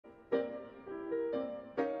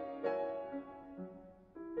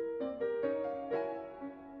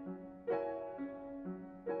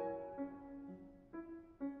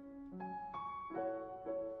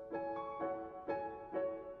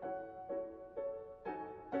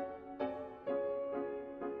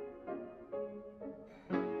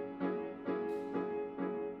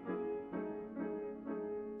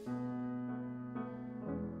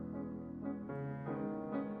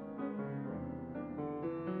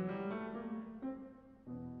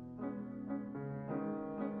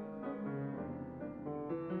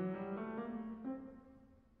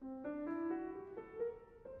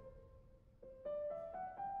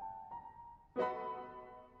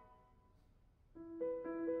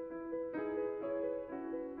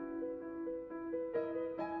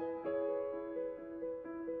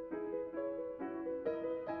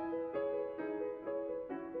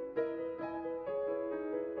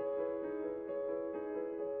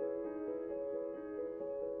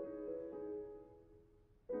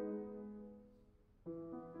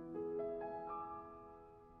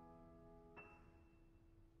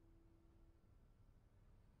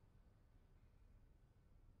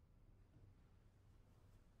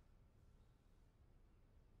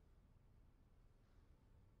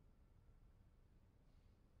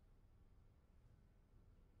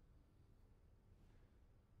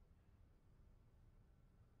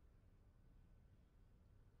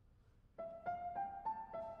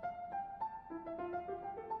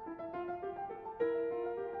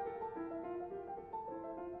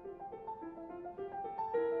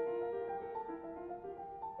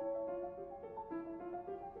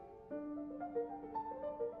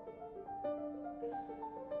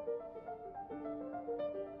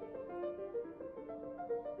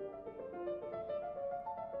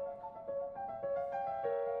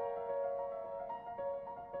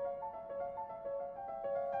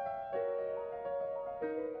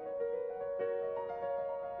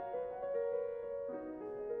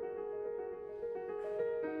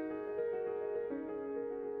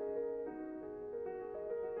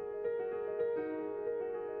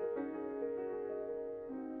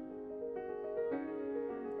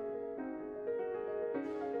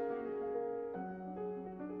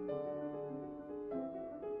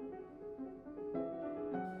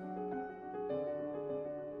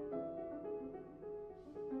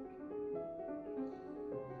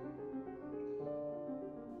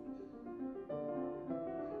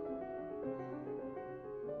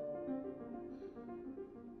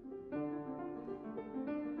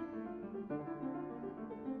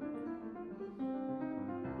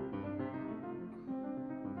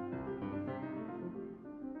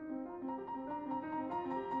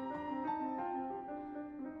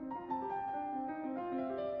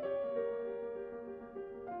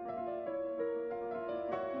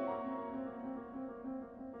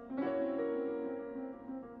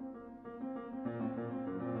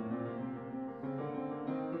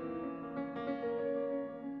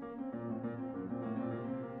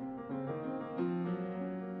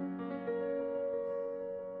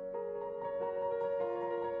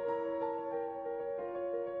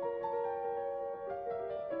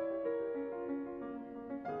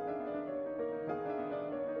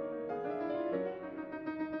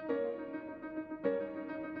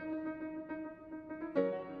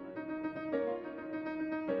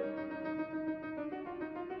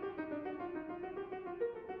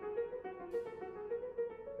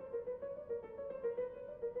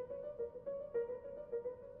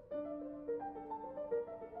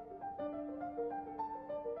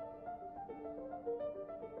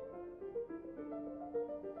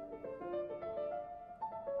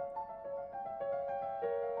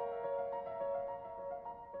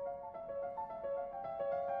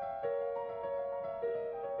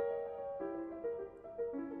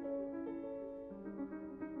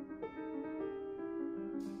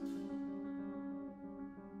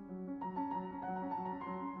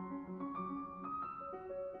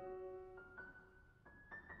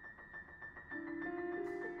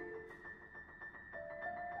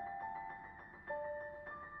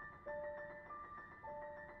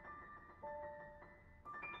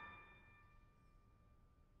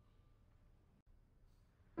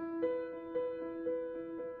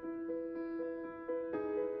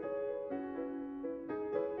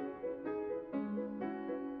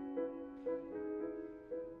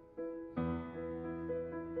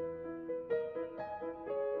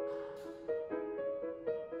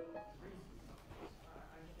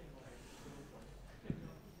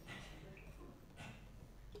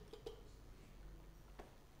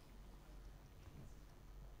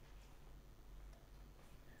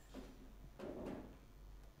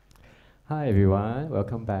Hi everyone,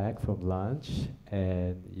 welcome back from lunch.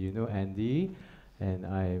 And you know Andy, and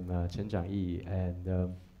I'm CHEN ZHANGYI.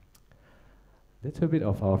 And little bit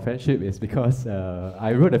of our friendship is because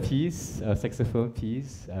I wrote a piece, a saxophone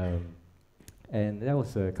piece, and that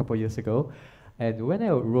was a couple years ago. And when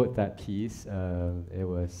I wrote that piece, it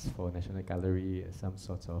was for National Gallery, some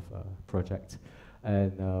sort of project,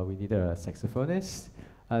 and we needed a saxophonist.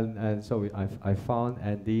 And so I found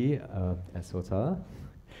Andy at SOTA.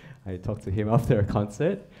 I talked to him after a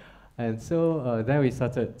concert. And so then we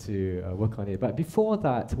started to work on it. But before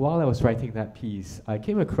that, while I was writing that piece, I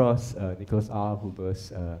came across Nicolaus A.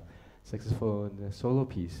 Huber's saxophone solo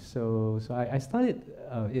piece. So I started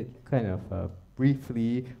it kind of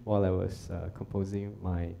briefly while I was composing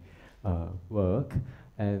my work.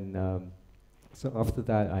 And so after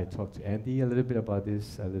that, I talked to Andy a little bit about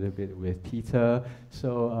this, a little bit with Peter.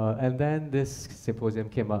 So and then this symposium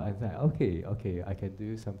came out, and I thought, okay, I can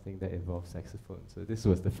do something that involves saxophone. So this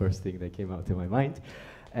was the first thing that came out to my mind,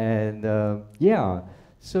 and yeah.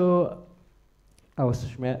 So Aus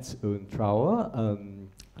Schmerz und Trauer.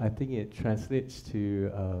 I think it translates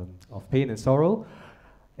to of pain and sorrow,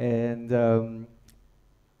 and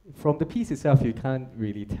from the piece itself, you can't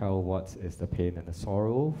really tell what is the pain and the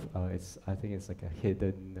sorrow. I think it's like a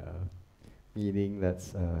hidden meaning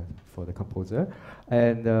that's for the composer.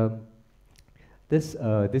 And this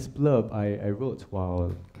blurb I wrote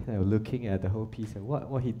while kind of looking at the whole piece and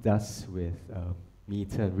what he does with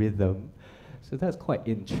meter and rhythm. So that's quite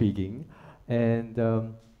intriguing. And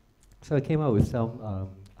so I came up with some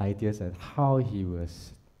ideas on how he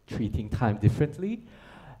was treating time differently.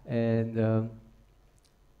 And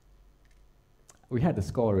we had the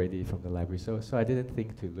score already from the library, so I didn't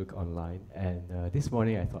think to look online. And this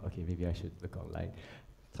morning I thought, okay, maybe I should look online,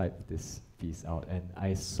 type this piece out, and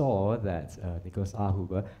I saw that Nicolaus A.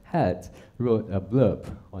 Huber had wrote a blurb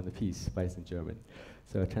on the piece, but it's in German.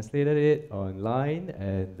 So I translated it online,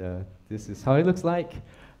 and this is how it looks like.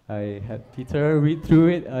 I had Peter read through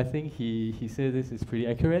it. I think he said this is pretty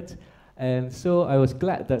accurate. And so I was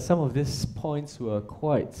glad that some of these points were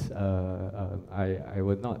quite, I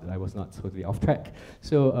was not totally off track.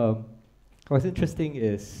 So what's interesting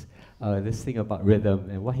is this thing about rhythm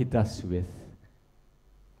and what he does with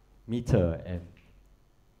meter and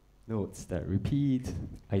notes that repeat,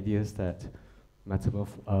 ideas that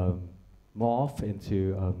morph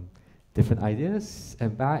into different ideas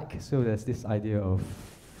and back. So there's this idea of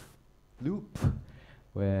loop,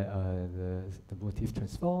 where the motif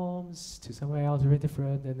transforms to somewhere else very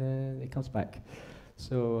different, and then it comes back.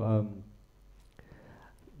 So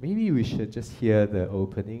maybe we should just hear the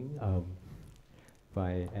opening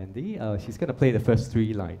by Andy. She's going to play the first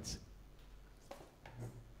 3 lines.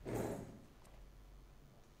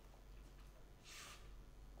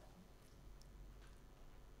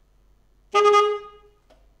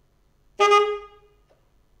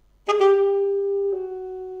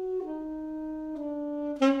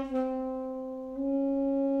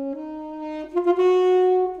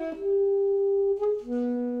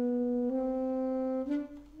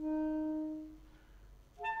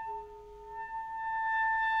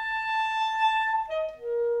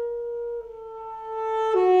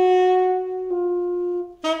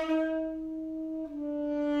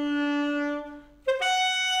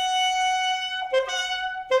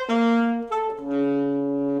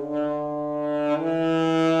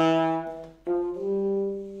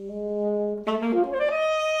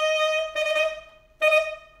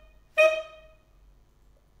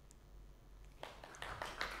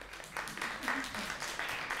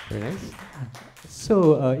 Very nice.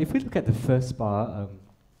 So if we look at the first bar,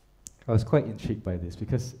 I was quite intrigued by this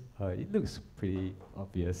because it looks pretty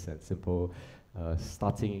obvious and simple.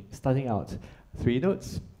 Starting out 3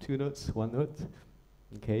 notes, 2 notes, 1 note.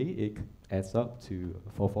 Okay, it adds up to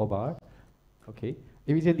 4/4 bar. Okay,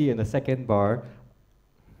 immediately in the second bar,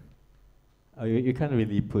 you can't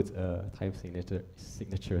really put a time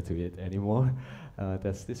signature to it anymore.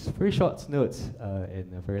 There's this very short note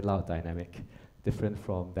in a very loud dynamic, different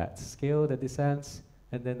from that scale that descends,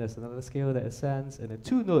 and then there's another scale that ascends, and then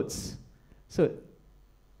 2 notes. So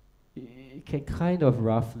you can kind of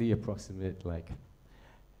roughly approximate like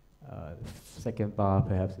the second bar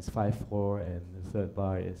perhaps is 5/4, and the third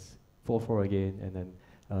bar is 4/4 again, and then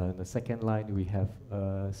in the second line we have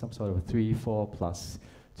some sort of a 3/4 plus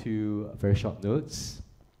 2 very short notes.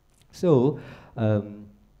 So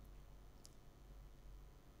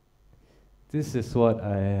this is what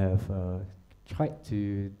I have tried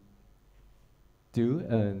to do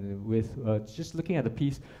with just looking at the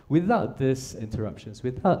piece without these interruptions,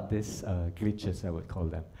 without these glitches, I would call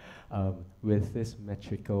them, with this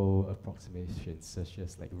metrical approximations, such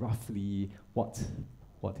as like roughly what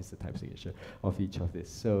is the time signature of each of this.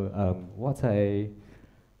 So what I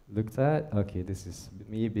looked at, okay, this is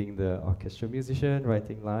me being the orchestra musician,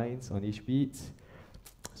 writing lines on each beat.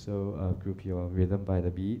 So group your rhythm by the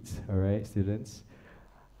beat, all right, students?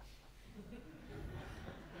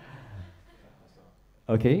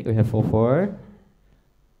 Okay, we have 4/4,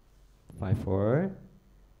 5/4,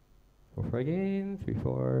 4/4 again,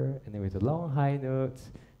 3/4, and then with a long high note,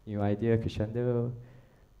 new idea, crescendo,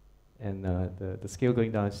 and the scale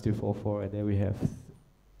going down is 2/4/4, and then we have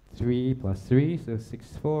 3 plus 3, so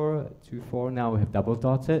 6/4, 2/4. Now we have double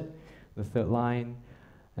dotted, the third line,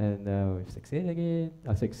 and we have 6/8 again,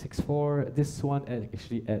 6/4. This one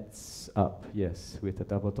actually adds up, yes, with the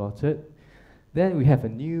double dotted. Then we have a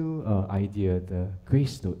new idea, the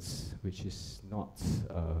grace notes, which is not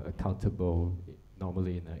accountable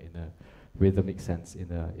normally in a rhythmic sense in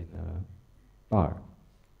a bar.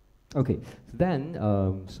 Okay, so then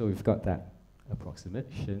so we've got that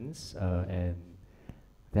approximations, and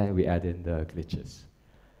then we add in the glitches.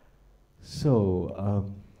 So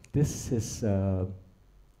this is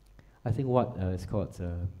I think what is called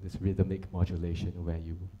this rhythmic modulation, where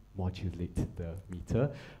you modulate the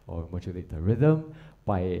meter or modulate the rhythm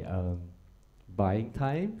by buying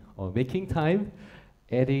time or making time,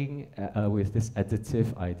 adding with this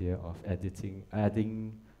additive idea of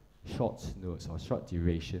adding short notes or short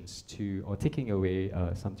durations to, or taking away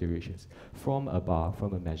some durations from a bar,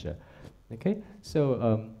 from a measure. Okay,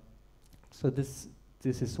 so so this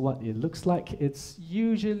is what it looks like. It's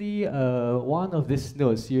usually one of these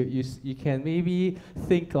notes. You can maybe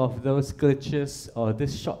think of those glitches or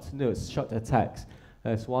these short notes, short attacks,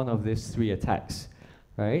 as one of these 3 attacks,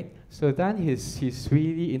 right? So then he's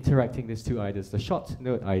really interacting these 2 ideas, the short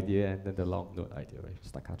note idea and then the long note idea, right?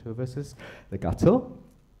 Staccato versus legato.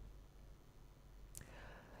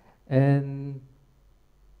 And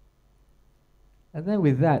then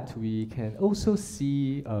with that, we can also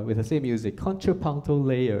see, with the same music, contrapuntal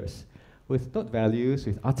layers with note values,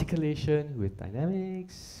 with articulation, with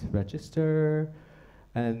dynamics, register.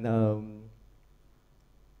 And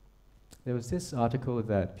there was this article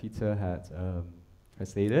that Peter had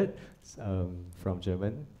translated from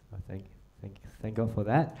German. Thank God for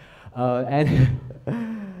that.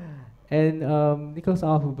 And Nicolaus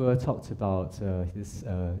A talked about this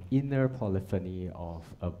inner polyphony of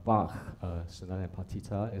a Bach sonata and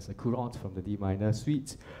partita as a courante from the D minor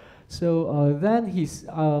suite. So then he's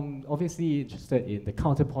obviously interested in the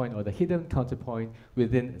counterpoint or the hidden counterpoint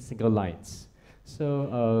within single lines.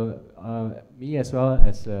 So me as well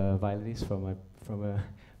as a violinist from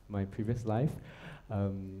my previous life,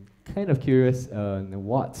 kind of curious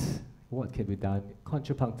what can be done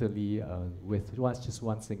contrapunctally with just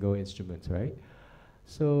one single instrument, right?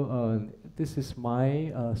 So this is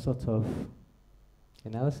my sort of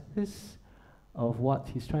analysis of what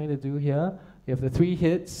he's trying to do here. You have the 3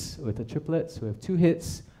 hits with the triplets. We have 2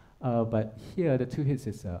 hits, but here the 2 hits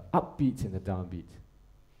is upbeat and a downbeat.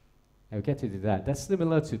 And we'll get to that. That's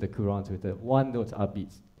similar to the courante with the 1 note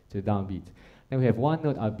upbeat to downbeat. Then we have 1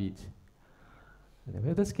 note upbeat. And then we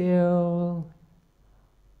have the scale,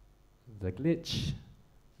 the glitch,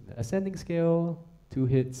 the ascending scale, 2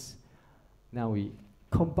 hits. Now we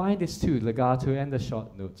combine these 2, legato and the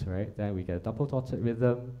short notes, right? Then we get a double dotted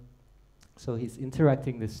rhythm. So he's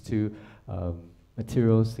interacting these 2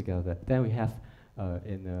 materials together. Then we have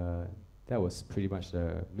that was pretty much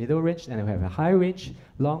the middle range, and we have a high range,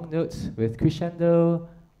 long notes with crescendo,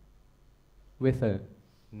 with a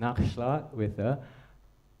Nachschlag, with a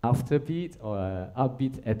afterbeat or a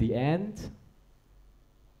upbeat at the end.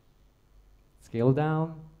 Scale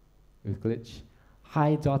down with glitch,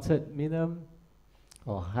 high dotted minimum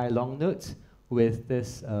or high long note with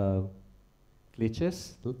this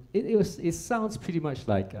glitches. It sounds pretty much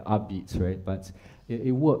like upbeats, right? But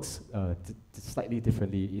it works slightly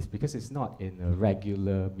differently. It's because it's not in a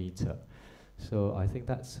regular meter. So I think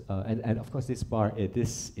that's and of course this bar, it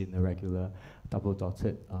is in a regular double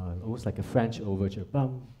dotted, almost like a French overture,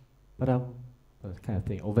 bum, ba-dum, kind of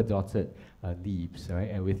thing, over dotted leaps, right?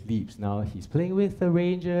 And with leaps, now he's playing with the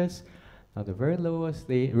ranges. Now the very lowest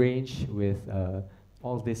range with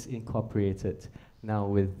all this incorporated now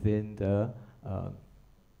within the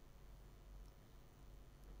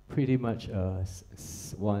pretty much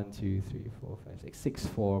 1, 2, 3, 4, 5, 6,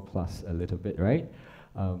 6/4 plus a little bit, right?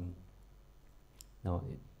 Now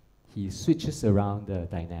he switches around the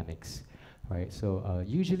dynamics, right? So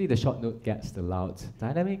usually the short note gets the loud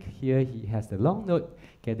dynamic. Here he has the long note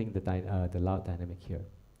getting the loud dynamic here.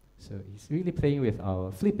 So he's really playing with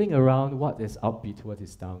our flipping around what is upbeat, what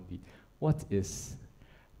is downbeat,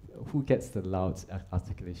 who gets the loud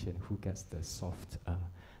articulation, who gets the soft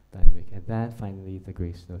dynamic, and then finally the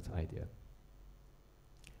grace note idea.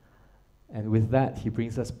 And with that, he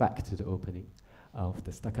brings us back to the opening of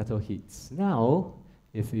the staccato hits. Now,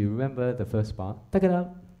 if you remember the first part, ta-da,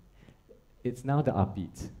 it's now the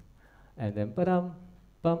upbeat. And then ba-dum,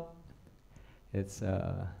 bum, it's,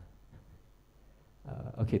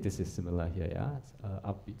 okay, this is similar here, yeah? It's,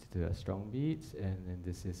 upbeat to a strong beat, and then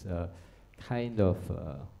this is a kind of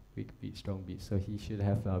weak beat, strong beat. So he should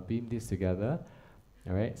have beamed this together.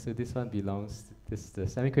 All right, so this one belongs, the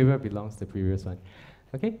semiquaver belongs to the previous one.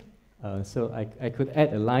 Okay, so I could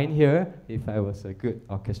add a line here if I was a good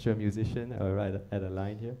orchestra musician. I would add a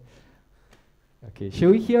line here. Okay, shall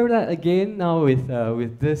we hear that again now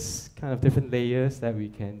with this kind of different layers that we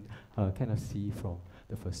can kind of see from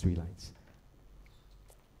the first three lines?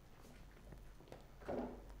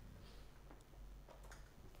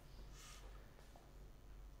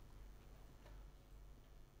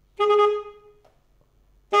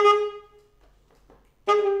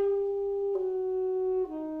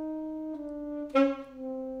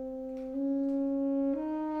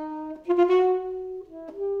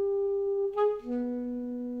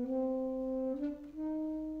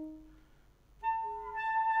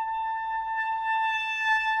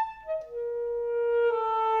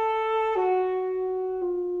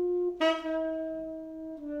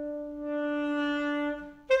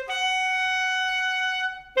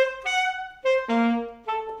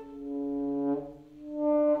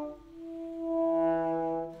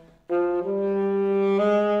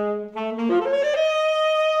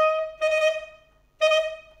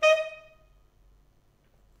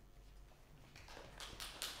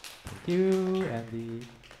 Andy,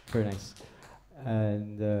 very nice.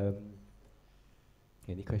 And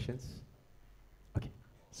any questions? Okay,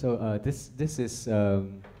 so this is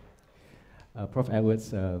Prof. Edwards'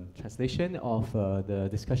 translation of the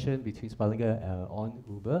discussion between Spallinger on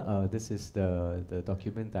Uber. This is the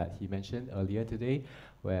document that he mentioned earlier today,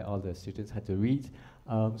 where all the students had to read.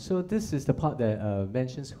 So this is the part that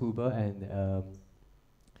mentions Huber, and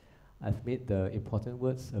I've made the important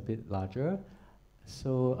words a bit larger.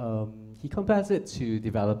 So he compares it to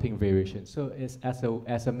developing variation. So it's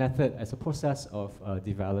as a method, as a process of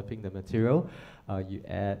developing the material. You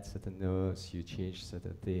add certain notes, you change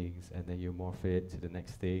certain things, and then you morph it to the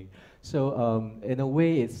next thing. So in a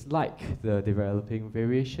way, it's like the developing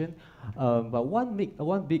variation. But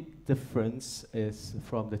one big difference is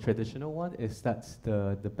from the traditional one is that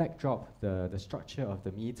the backdrop, the structure of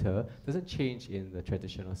the meter doesn't change in the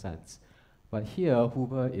traditional sense. But here,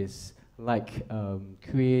 Huber is like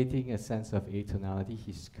creating a sense of atonality.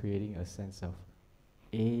 He's creating a sense of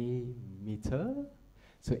a meter.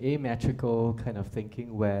 So ametrical kind of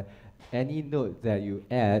thinking, where any note that you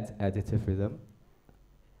add additive rhythm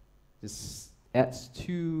just adds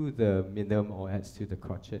to the minim or adds to the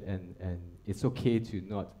crotchet, and it's okay to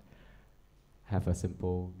not have a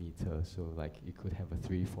simple meter. So like you could have a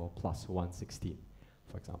 3/4 plus 1/16,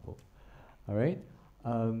 for example. All right.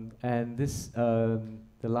 And this,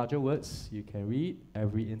 the larger words you can read,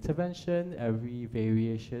 every intervention, every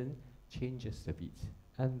variation changes the beat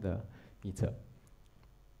and the meter.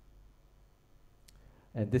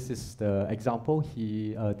 And this is the example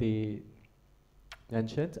they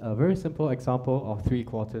mentioned, a very simple example of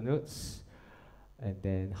 3/4 notes. And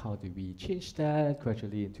then how do we change that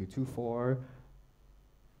gradually into 2/4?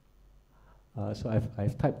 So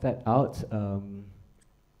I've typed that out.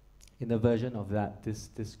 In a version of that,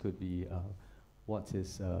 this could be what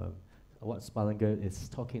Spallinger is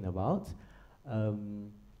talking about.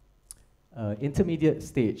 Intermediate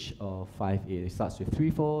stage of 5/8. It starts with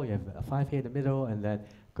 3/4, you have a 5/8 in the middle, and then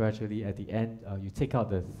gradually at the end, you take out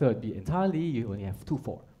the third beat entirely, you only have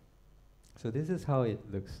 2/4. So this is how it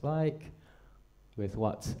looks like with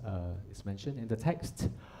what is mentioned in the text.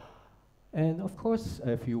 And of course,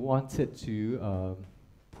 if you wanted to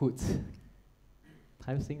put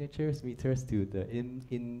time signatures, meters to the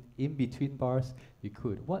in between bars, you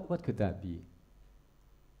could. What could that be?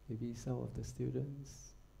 Maybe some of the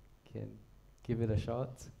students can give it a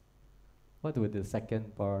shot. What would the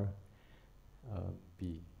second bar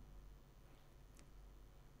be?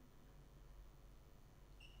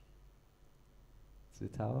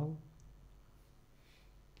 Zitao?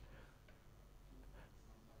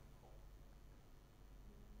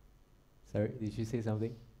 Sorry, did you say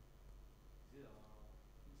something?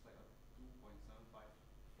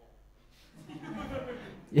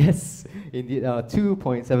 Yes, Indeed,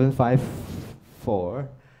 2.754.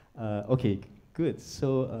 Okay, good.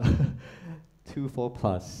 So 24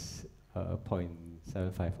 plus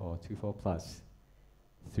 0.75 or 24 plus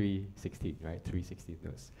 316, right? 316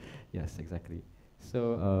 notes. Yes, exactly.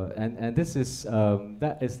 So and this is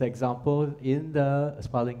that is the example in the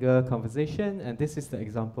Sparlinger conversation, and this is the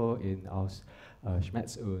example in Aus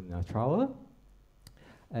Schmerz und Trauer.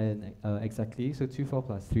 And exactly, so 24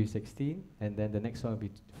 plus 316, and then the next one will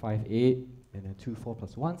be 58, and then 24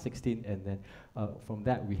 plus 116, and then from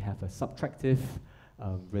that we have a subtractive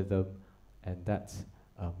rhythm, and that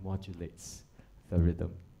modulates the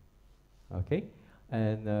rhythm. Okay,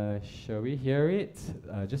 and shall we hear it?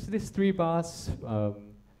 Just these 3 bars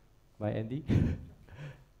by Andy.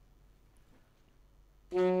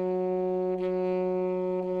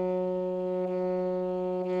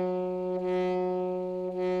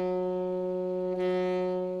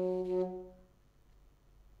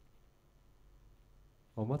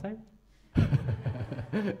 One more time.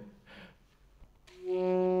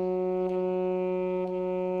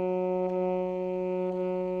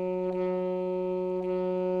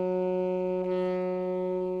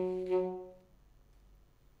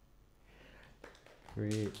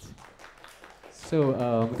 Great. So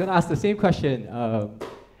we're going to ask the same question.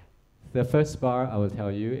 The first bar, I will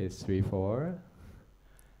tell you, is 3/4.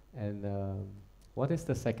 And what is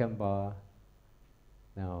the second bar?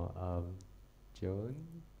 Now, Joan?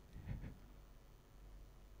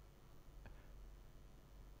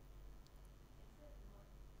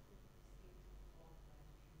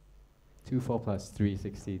 2/4 plus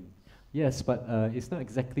 3/16. Yes, but it's not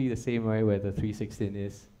exactly the same, right, where the 3/16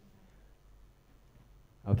 is.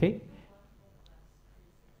 Okay?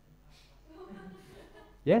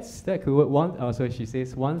 Yes, that could work. So she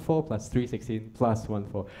says 1/4 plus 3/16 plus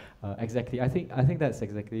 1/4. Exactly. I think that's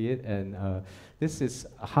exactly it. And this is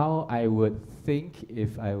how I would think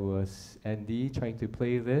if I was Andy trying to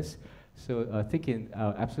play this. So thinking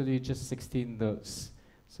absolutely just 16 notes.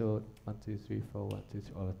 So 1, 2, 3, 4, 1, 2,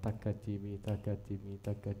 3. Oh, takatimi, takatimi,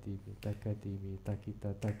 takatimi, takatimi,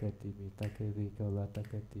 takita, takatimi, takarikola,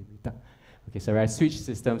 takatimi, ta. Okay, so I switch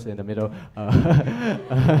systems in the middle.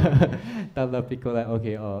 Tala piccola,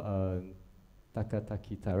 okay, or taka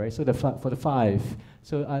takita, right? So for the 5.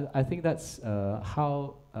 So I think that's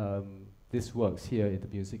how this works here in the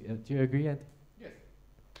music. Do you agree, Andy?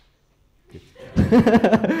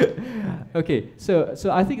 Okay, so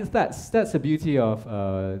I think that's the beauty of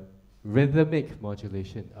rhythmic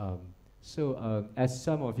modulation. As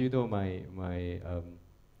some of you know, my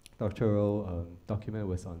doctoral document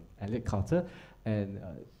was on Alec Carter, and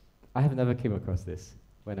I have never came across this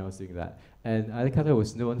when I was doing that. And Alec Carter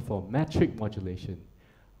was known for metric modulation,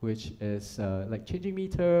 which is like changing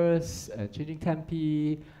meters, changing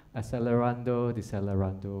tempi, accelerando,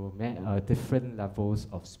 decelerando, different levels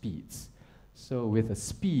of speeds. So with a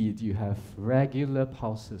speed, you have regular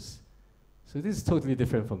pulses. So this is totally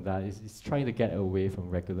different from that. It's trying to get away from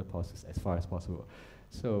regular pulses as far as possible.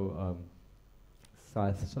 So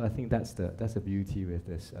I think that's the beauty with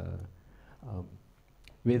this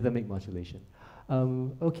rhythmic modulation.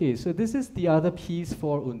 Okay, so this is the other piece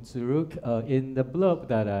for Zurück. In the blurb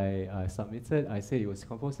that I submitted, I said it was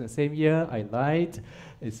composed in the same year. I lied.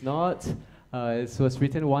 It's not. It was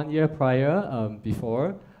written 1 year prior,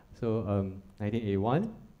 before. So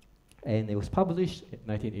 1981, and it was published in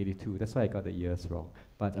 1982. That's why I got the years wrong.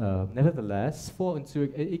 But nevertheless, for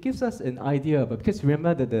Zurück, it gives us an idea. But because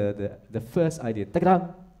remember the first idea,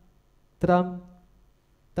 ta-dam, ta-dam,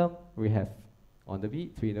 dum, we have on the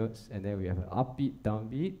beat 3 notes, and then we have an upbeat,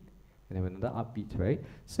 downbeat, and then another upbeat, right?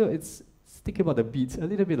 So it's thinking about the beats a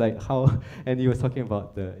little bit like how Andy was talking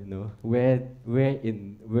about the where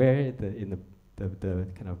in the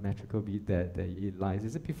kind of metrical beat that it lies.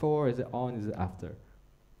 Is it before, is it on, is it after?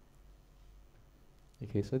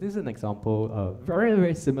 Okay, so this is an example of very,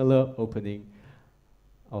 very similar opening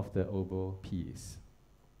of the oboe piece.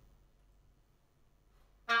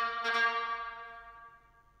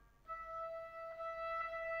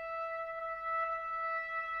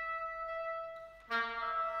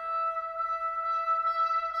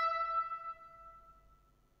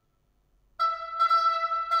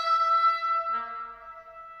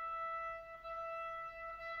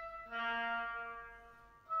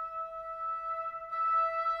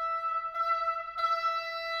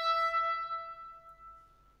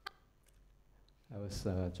 I was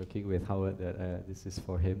joking with Howard that this is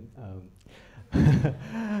for him.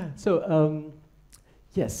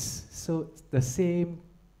 Yes, so the same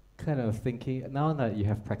kind of thinking. Now that you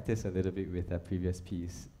have practiced a little bit with that previous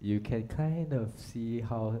piece, you can kind of see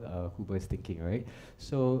how Huber is thinking, right?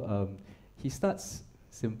 So he starts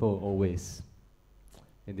simple always,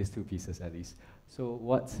 in these two pieces at least. So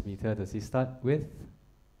what meter does he start with?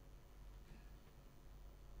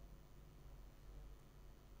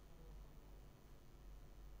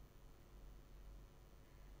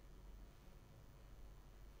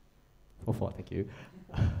 Four, thank you.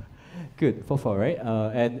 Good, 4/4, right?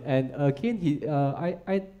 And again,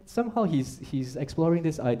 I somehow he's exploring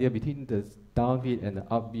this idea between the downbeat and the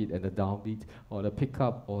upbeat and the downbeat, or the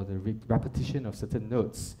pickup or the repetition of certain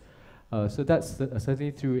notes. So that's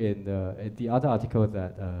certainly true in the other article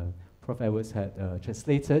that Prof. Edwards had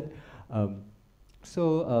translated.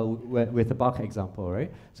 With the Bach example,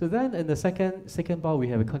 right? So then in the second bar we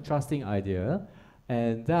have a contrasting idea,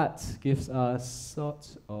 and that gives us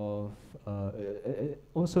sort of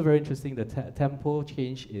also very interesting. The tempo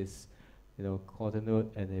change is, quarter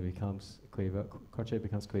note, and it becomes quaver. Crotchet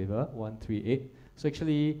becomes quaver. 1, 3, 8. So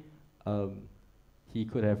actually, he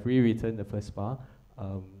could have rewritten the first bar.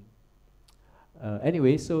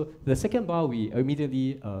 Anyway, so the second bar we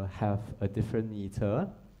immediately have a different meter.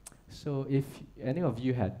 So if any of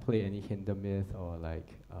you had played any Hindemith or like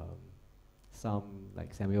some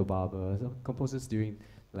like Samuel Barber, some composers during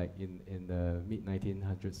like in the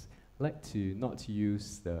mid-1900s like to not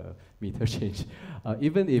use the meter change,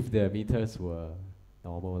 even if the meters were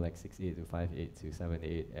normal, like 6/8 to 5/8 to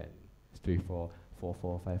 7/8 and 3/4,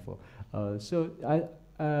 4/4, 5/4. So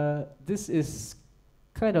this is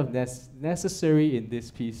kind of necessary in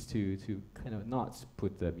this piece to kind of not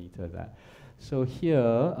put the meter there. So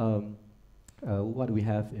here, what we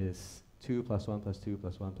have is 2 + 1 + 2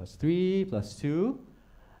 + 1 + 3 + 2,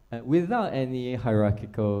 without any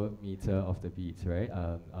hierarchical meter of the beat, right?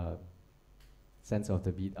 Sense of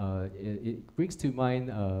the beat. It brings to mind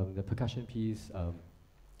the percussion piece.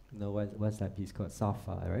 What's that piece called?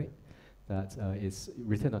 Sapphire, right? That is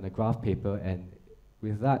written on a graph paper, and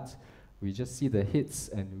with that, we just see the hits,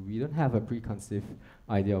 and we don't have a preconceived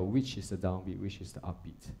idea of which is the downbeat, which is the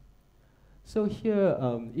upbeat. So here,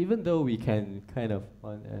 even though we can kind of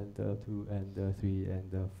 1 and 2 and 3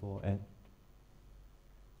 and 4 and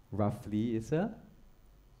roughly it's a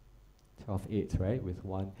 12/8, right, with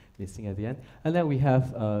 1 missing at the end. And then we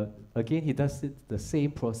have, again, he does it the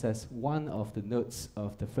same process. One of the notes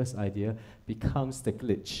of the first idea becomes the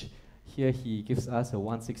glitch. Here he gives us a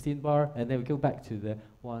 1/16 bar, and then we go back to the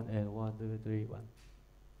 1 and 1, 2, 3, 1.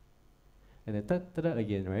 And then da-da-da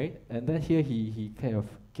again, right? And then here he kind of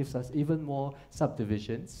gives us even more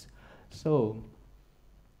subdivisions. So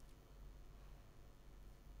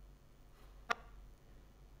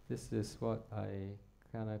this is what I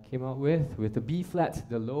kind of came out with the B flat,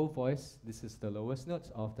 the low voice. This is the lowest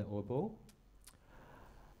note of the oboe.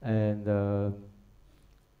 And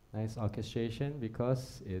nice orchestration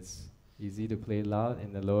because it's easy to play loud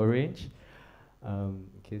in the lower range, in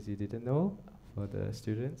case you didn't know, for the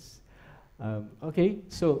students. Okay,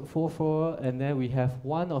 so 4/4, and then we have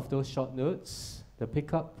one of those short notes, the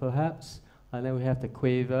pickup perhaps, and then we have the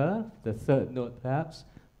quaver, the third note perhaps.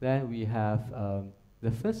 Then we have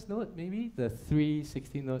the first note, maybe, the 3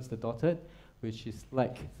 16 notes, the dotted, which is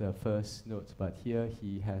like the first note, but here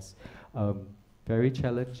he has very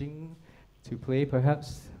challenging to play,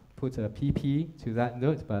 perhaps put a PP to that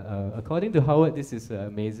note, but according to Howard, this is an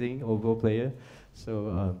amazing oboe player,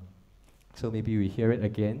 so maybe we hear it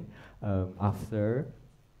again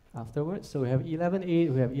afterwards. So we have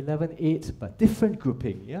 11/8, we have 11/8, but different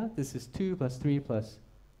grouping, yeah? This is 2 + 3 +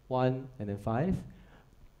 1 and then 5.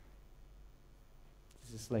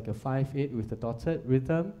 This is like a 5/8 with the dotted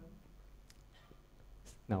rhythm.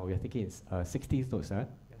 Now we are thinking it's 16th notes, right?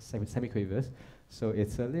 Semiquavers. So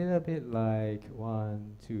it's a little bit like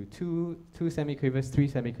 1, 2, 2 semiquavers, 3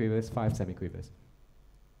 semiquavers, 5 semiquavers.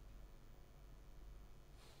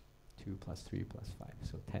 2 + 3 + 5,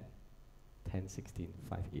 so 10. 10, 16,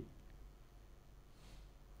 5, 8.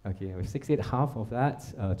 Okay, with 6/8, half of that,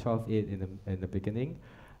 12/8 in the beginning.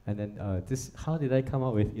 And then this, how did I come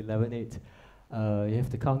up with 11/8? You have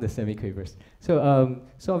to count the semiquavers. So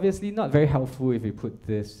obviously not very helpful if you put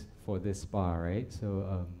this for this bar, right?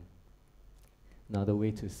 So another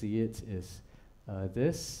way to see it is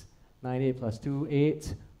this, 9/8 + 2,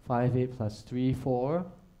 8, 5/8 + 3, 4,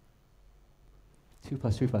 2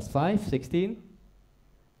 + 3 + 5, 16,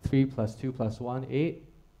 3 + 2 + 1, 8,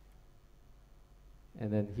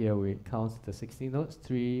 and then here we count the 16 notes,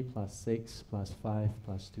 3 + 6 + 5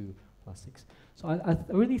 + 2 + 6. So I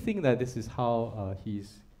really think that this is how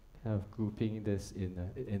he's kind of grouping this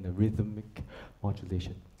in a rhythmic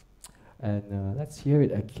modulation. And let's hear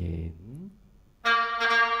it again.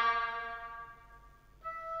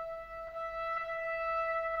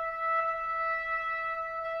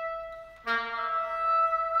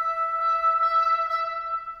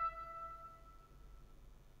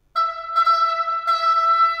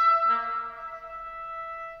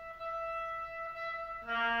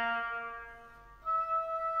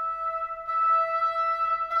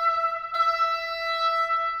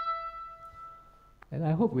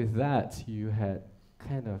 hope with that you had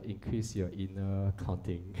kind of increased your inner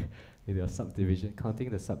counting, with your subdivision,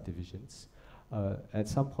 counting the subdivisions. At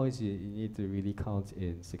some points, you need to really count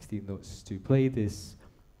in 16 notes to play this,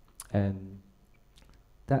 and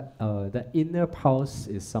that inner pulse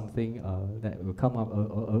is something that will come up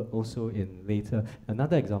also in later,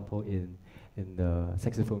 another example in the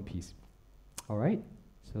saxophone piece. All right,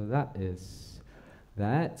 so that is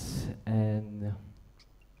that, and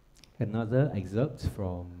another excerpt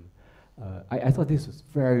from, I thought this was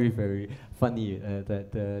very, very funny,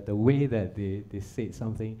 that the way that they said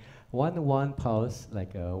something, 1/1 pulse,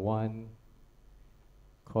 like a 1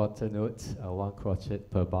 quarter note, 1 crotchet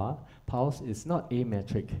per bar. Pulse is not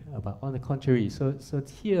ametric, but on the contrary. So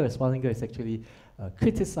here, Swallinger is actually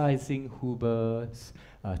criticizing Huber's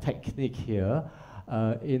technique here,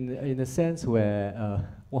 in a sense where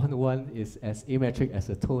 1/1 is as ametric as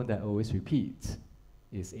a tone that always repeats,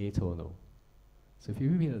 is atonal. So if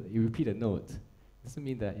you repeat a note, it doesn't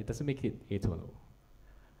mean that it doesn't make it atonal,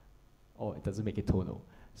 or it doesn't make it tonal.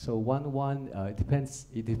 So 1/1,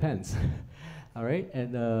 it depends. All right,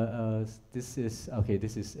 and this is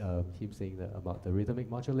him saying about the rhythmic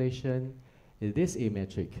modulation. It is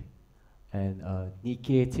ametric, and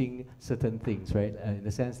negating certain things, right? In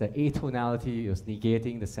the sense that atonality is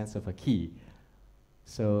negating the sense of a key.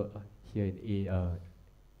 So here in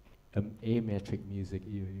ametric music,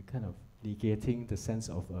 you kind of negating the sense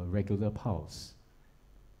of a regular pulse.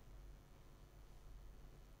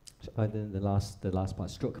 And then the last part,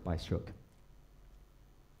 stroke by stroke.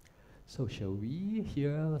 So shall we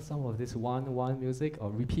hear some of this 1/1 music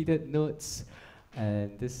or repeated notes?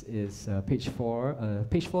 And this is page 4.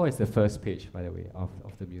 Page 4 is the first page, by the way, of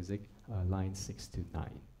the music, lines 6 to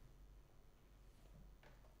 9.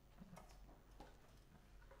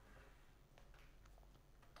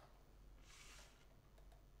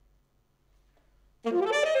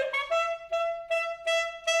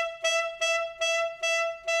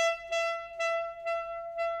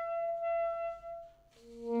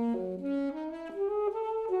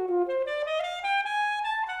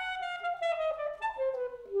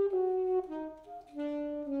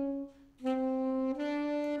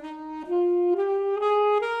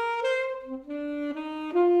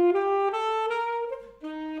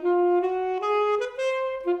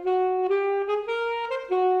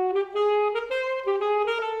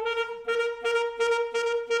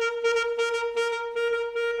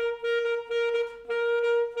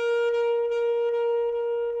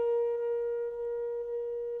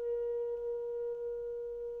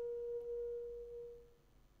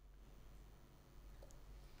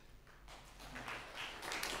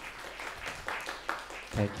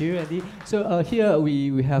 Thank you, Andy. So here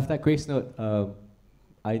we have that grace note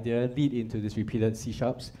idea lead into this repeated C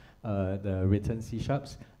sharps, the written C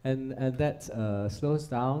sharps, and that slows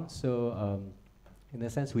down. So in a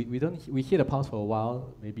sense, we hit a pulse for a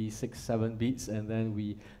while, maybe 6-7 beats, and then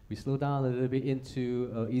we slow down a little bit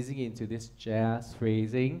into easing into this jazz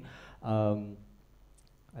phrasing.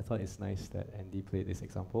 I thought it's nice that Andy played this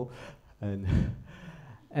example, and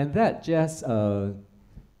that jazz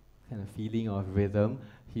kind of feeling of rhythm.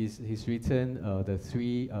 He's written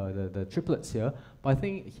the triplets here, but I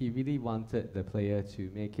think he really wanted the player to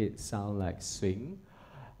make it sound like swing,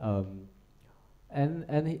 and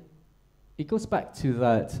it goes back to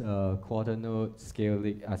that quarter note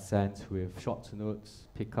scaling ascent with short notes,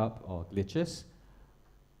 pickup or glitches,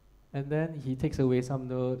 and then he takes away some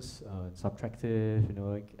notes, subtractive,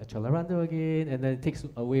 like accelerando again, and then it takes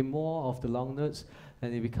away more of the long notes,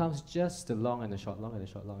 and it becomes just the long and the short, long and the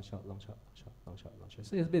short, long, short, long, short, long, short, long, short, long, short.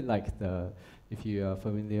 So it's a bit like if you are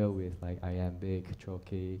familiar with like iambic,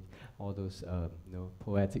 trochaic, all those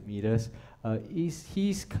poetic meters,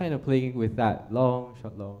 he's kind of playing with that long,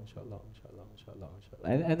 short, long, short, long, short, long, short, long, short.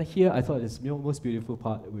 And here I thought it's the most beautiful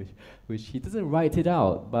part, which he doesn't write it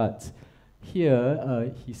out, but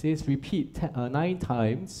here he says repeat 9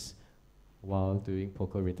 times while doing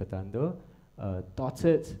poco ritatando,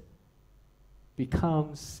 dotted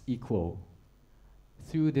becomes equal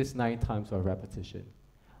through this 9 times of repetition.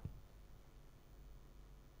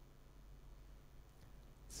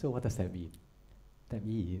 So what does that mean? That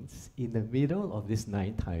means in the middle of this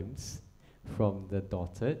 9 times, from the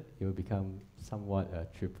dotted, it will become somewhat a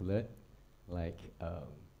triplet, like,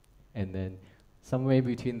 and then somewhere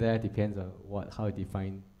between there, depends on how you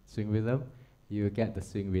define swing rhythm, you get the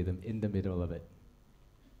swing rhythm in the middle of it.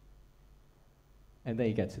 And then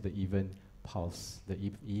you get to the even pulse,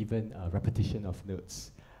 the even repetition of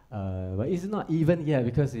notes. But it's not even yet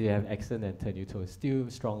because you have accent and tenuto. It's still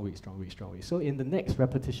strong weak, strong weak, strong weak. So in the next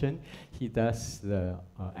repetition, he does the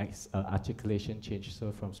articulation change.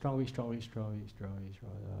 So from strong weak, strong weak, strong weak, strong weak,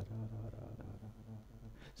 strong weak, da, da, da, da, da, da, da.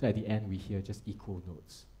 So at the end, we hear just equal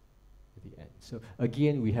notes. At the end. So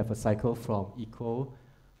again, we have a cycle from equal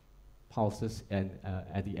pulses, and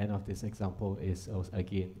at the end of this example is also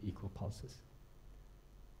again equal pulses.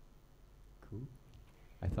 Cool.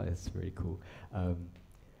 I thought it's very cool.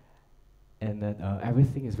 And then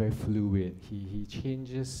everything is very fluid. He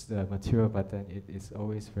changes the material, but then it is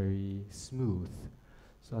always very smooth.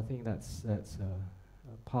 So I think that's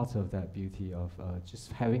part of that beauty of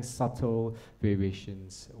just having subtle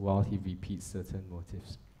variations while he repeats certain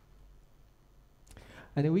motifs.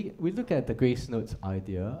 And then we look at the grace notes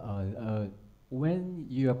idea. When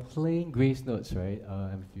you are playing grace notes, right?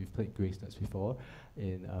 If you've played grace notes before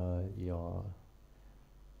in your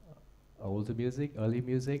older music, early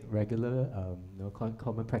music, regular,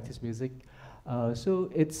 common practice music.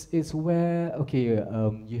 So it's where, okay,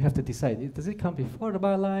 you have to decide, does it come before the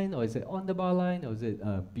bar line, or is it on the bar line, or is it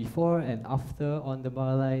before and after on the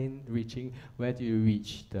bar line, reaching, where do you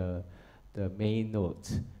reach the main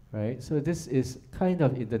note, right? So this is kind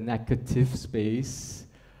of in the negative space,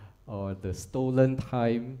 or the stolen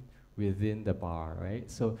time within the bar, right?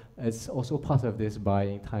 So it's also part of this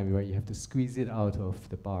buying time, where you have to squeeze it out of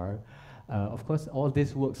the bar. Of course, all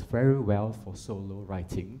this works very well for solo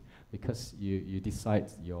writing because you decide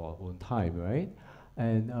your own time, right?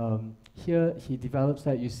 And here he develops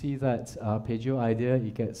that. You see that arpeggio idea.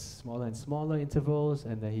 He gets smaller and smaller intervals,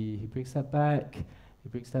 and then he brings that back. He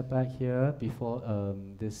brings that back here before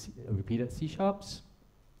this repeated C sharps.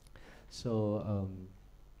 So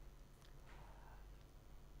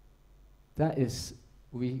that is,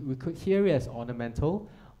 we could hear it as ornamental.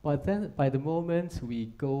 But then, by the moment we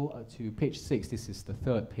go to page 6, this is the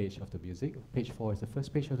third page of the music. Page 4 is the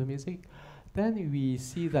first page of the music. Then we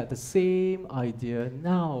see that the same idea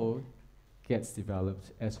now gets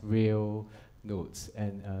developed as real notes,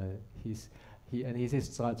 and he says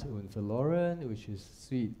 "Zurück und verloren," which is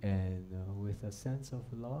sweet and with a sense of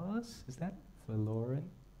loss. Is that verloren?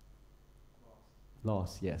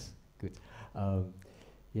 Loss. Yes. Good.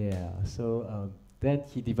 Yeah. So. Then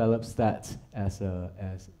he develops that as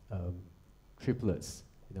triplets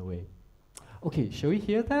in a way. Okay, shall we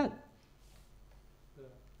hear that?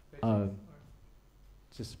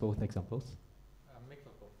 Just both examples. Mix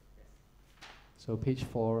of both. Yes. So page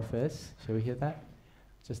 4 first. Shall we hear that?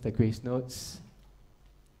 Just the grace notes.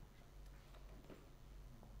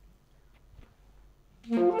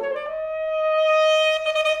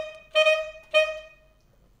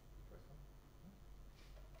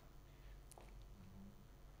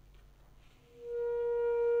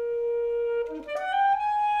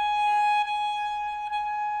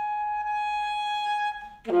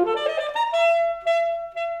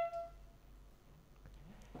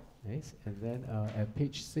 Nice. And then at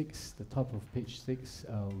page 6, the top of page 6,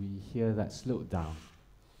 we hear that slowed down.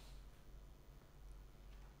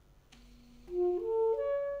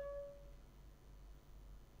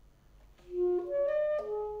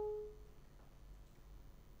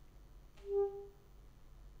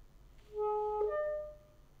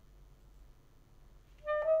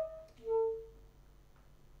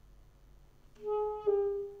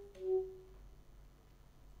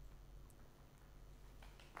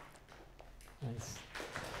 Nice.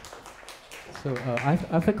 So I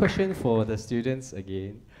have a question for the students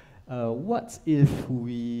again. What if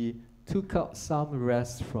we took out some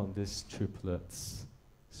rest from these triplets?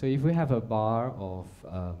 So if we have a bar of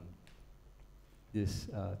these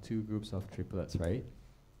two groups of triplets, right?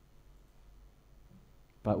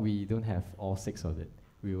 But we don't have all 6 of it.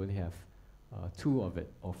 We only have 2 of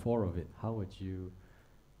it or 4 of it. How would you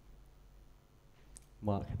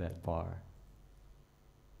mark that bar?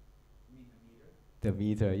 The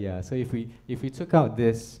meter, yeah. So if we took out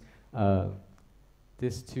this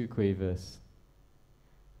these 2 quavers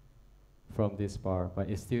from this bar, but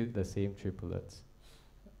it's still the same triplets,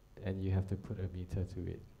 and you have to put a meter to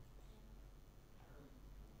it.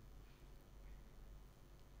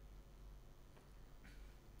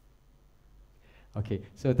 Okay,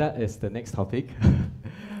 so that is the next topic,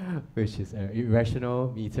 which is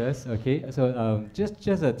irrational meters. Okay, so just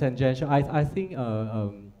a tangential. I think.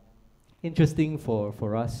 Interesting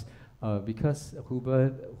for us because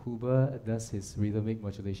Huber does his rhythmic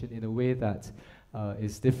modulation in a way that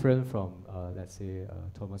is different from, let's say,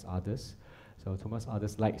 Thomas Adès. So Thomas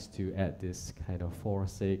Adès likes to add this kind of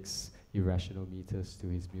 4/6 irrational meters to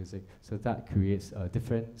his music. So that creates a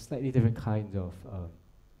slightly different kind of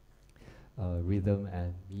rhythm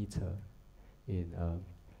and meter in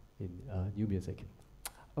in new music.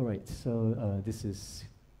 All right, so this is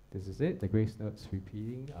it. The grace notes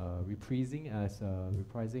reprising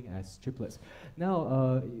as triplets.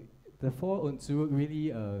 Now, the Vor und Zurück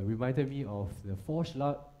really reminded me of the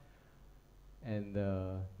Vorschlag and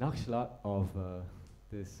the Nachschlag of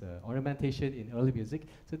this ornamentation in early music.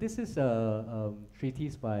 So this is a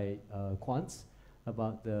treatise by Quantz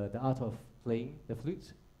about the art of playing the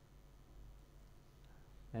flute.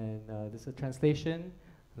 And this is a translation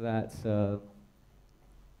that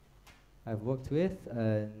I've worked with,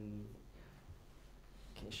 and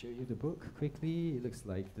I can show you the book quickly. It looks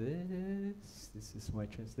like this. This is my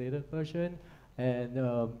translated version, and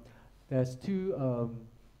there's two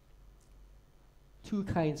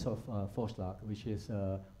kinds of Vorschlag, which is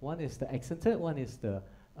one is the accented, one is the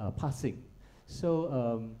passing.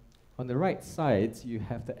 So on the right side you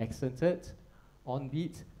have the accented on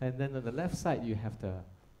beat, and then on the left side you have the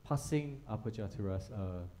passing appoggiaturas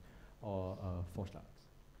or Vorschlags,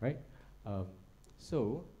 right?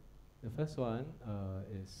 So the first one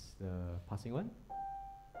is the passing one.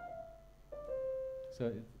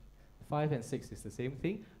 So 5 and 6 is the same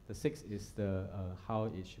thing. The 6 is the how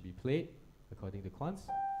it should be played according to Quantz.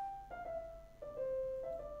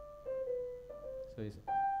 So it's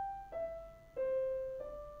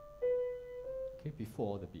okay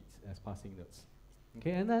before the beat as passing notes.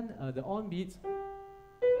 Okay, and then the on beat.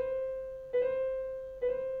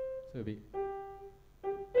 So it'll be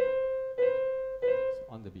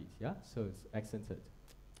on the beat, yeah? So it's accented.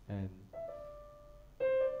 And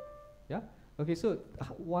yeah? Okay, so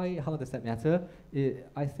how does that matter?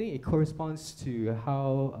 I think it corresponds to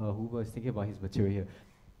how Huber is thinking about his material here.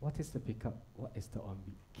 What is the pickup? What is the on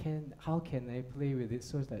beat? How can I play with it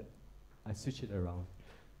so that I switch it around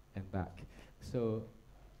and back? So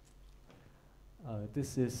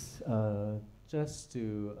this is just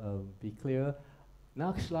to be clear.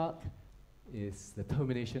 Nachschlag is the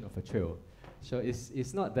termination of a trill. So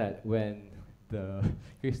it's not that when the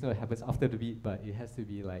grace note happens after the beat, but it has to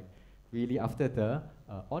be like really after the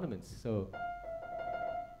ornaments. So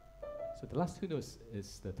the last two notes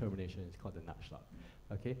is the termination. It's called the Nachschlag.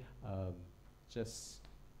 Okay, just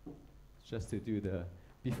to do the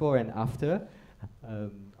before and after.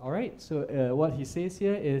 All right. So what he says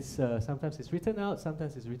here is sometimes it's written out,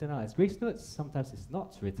 sometimes it's written out as grace notes, sometimes it's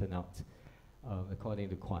not written out according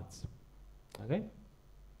to Quantz. Okay.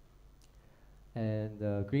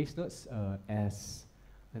 And grace notes as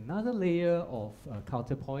another layer of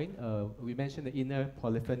counterpoint. We mentioned the inner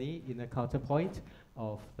polyphony, inner counterpoint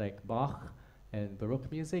of like Bach and Baroque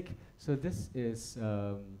music. So this is,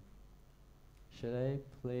 should I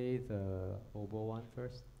play the oboe one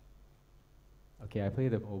first? Okay, I play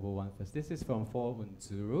the oboe one first. This is from Vor und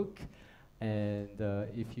Zurück. And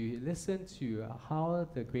if you listen to how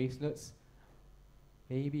the grace notes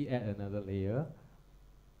maybe add another layer.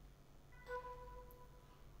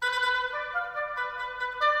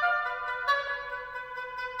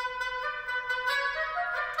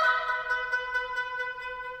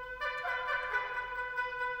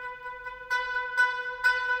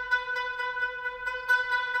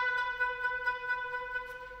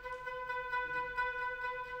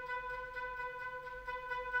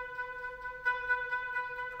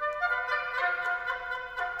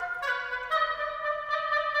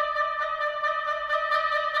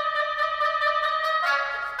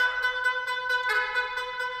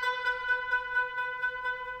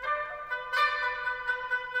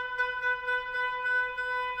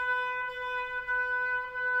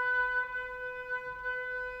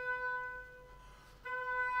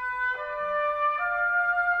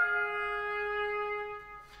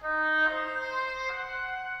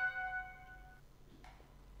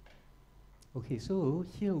 Okay, so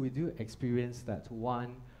here we do experience that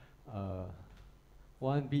one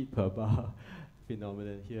beat per bar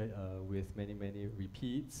phenomenon here with many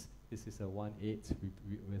repeats. This is a 1/8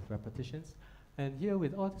 with repetitions, and here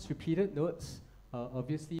with all these repeated notes,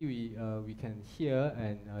 obviously we can hear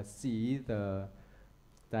and see the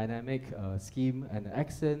dynamic scheme and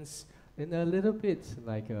accents in a little bit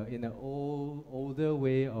like in an older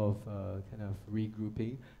way of kind of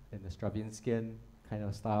regrouping in the Stravinskian kind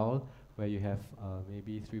of style, where you have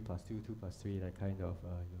maybe 3+2, 2+3, that kind of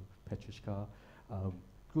Petrushka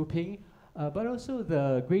grouping. But also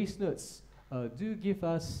the grace notes do give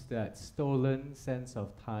us that stolen sense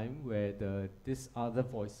of time where these other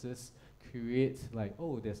voices create like,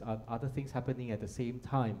 oh, there's other things happening at the same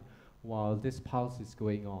time while this pulse is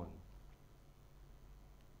going on.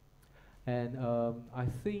 And I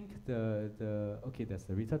think okay, there's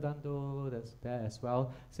the ritardando that's there as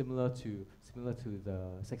well, similar to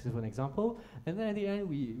the saxophone example. And then at the end,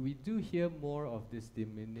 we do hear more of this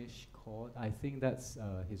diminished chord. I think that's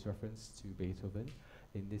his reference to Beethoven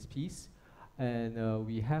in this piece. And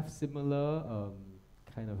we have similar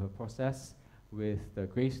kind of a process with the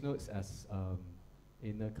grace notes as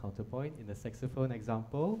inner counterpoint in the saxophone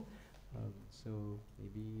example. So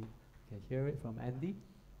maybe you can hear it from Andy.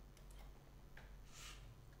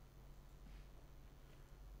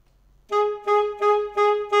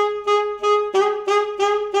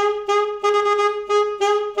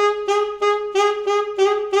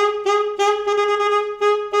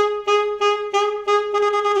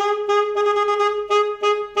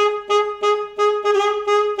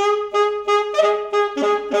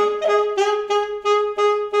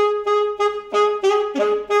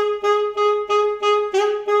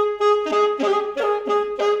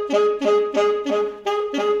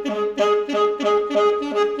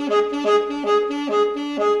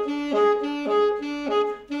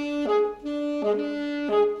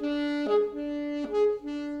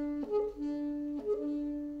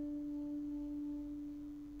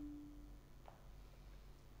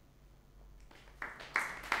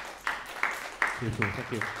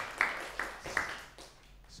 Thank you.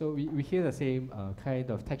 So we hear the same kind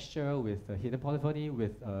of texture with hidden polyphony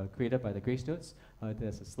created by the grace notes.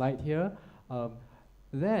 There's a slide here.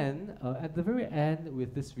 Then at the very end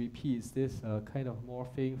with this repeats, this kind of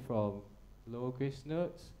morphing from lower grace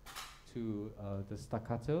notes to the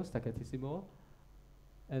staccatissimo.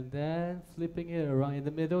 And then flipping it around in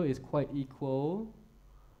the middle is quite equal.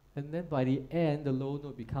 And then by the end, the low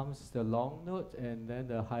note becomes the long note, and then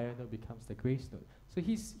the higher note becomes the grace note. So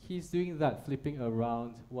he's doing that, flipping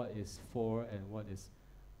around what is for and what is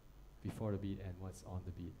before the beat and what's on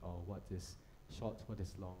the beat, or what is short, what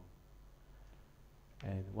is long,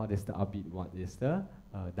 and what is the upbeat, what is the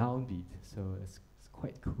downbeat. So it's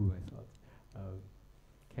quite cool, I thought.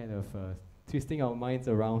 Kind of twisting our minds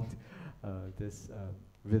around this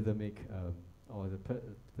rhythmic or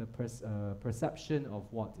the perception of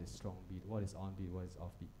what is strong beat, what is on beat, what is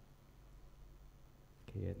off beat.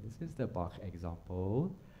 Okay, and this is the Bach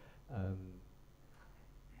example.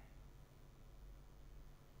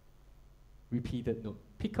 Repeated note,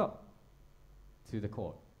 pick up to the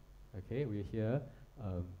chord. Okay, we're here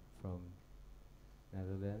from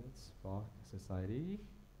Netherlands Bach Society,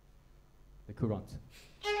 the Courant.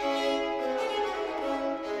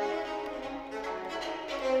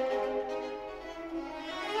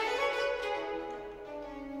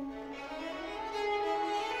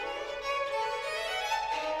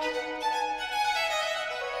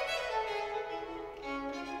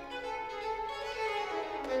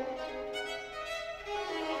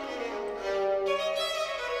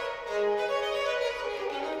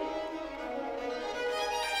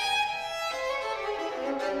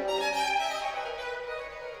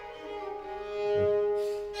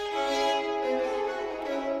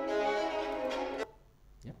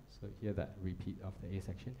 That repeat of the A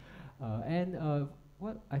section. And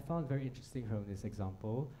what I found very interesting from this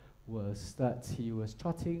example was that he was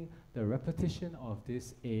trotting the repetition of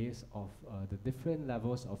these A's of the different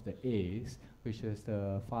levels of the A's, which is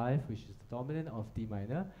the 5, which is the dominant of D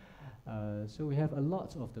minor. So we have a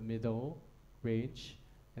lot of the middle range,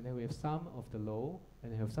 and then we have some of the low,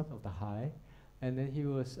 and we have some of the high. And then he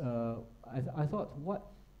was, I thought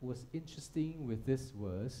what was interesting with this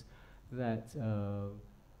was that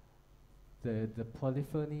the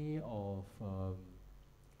polyphony of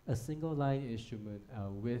a single line instrument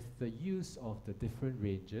with the use of the different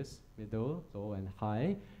ranges, middle, low, and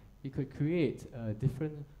high, you could create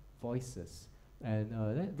different voices. And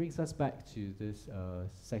that brings us back to this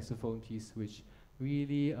saxophone piece, which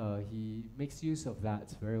really he makes use of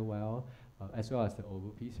that very well, as well as the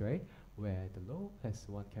oboe piece, right? Where the low has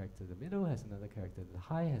one character, the middle has another character, the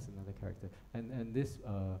high has another character, and this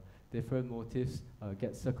different motifs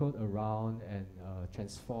get circled around and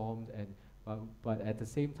transformed, and but at the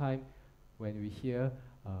same time, when we hear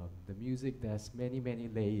the music, there's many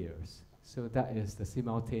layers. So that is the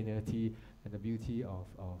simultaneity and the beauty of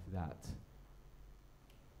that.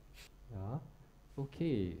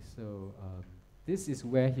 Okay, so this is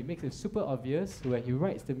where he makes it super obvious, where he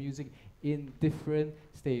writes the music in different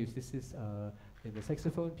staves. This is in the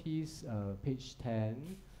saxophone piece, page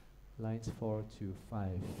 10. Lines 4 to 5,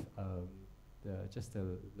 just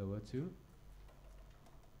the lower two.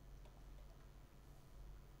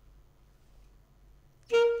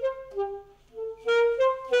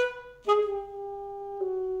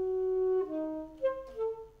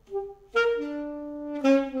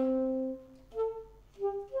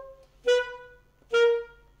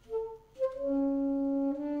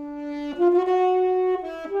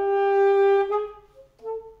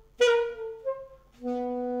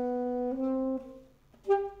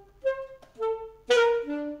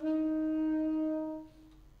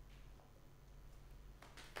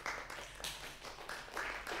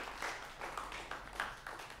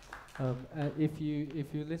 If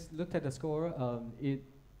you looked at the score, it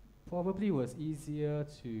probably was easier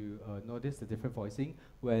to notice the different voicing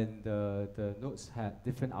when the notes had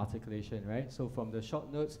different articulation, right? So from the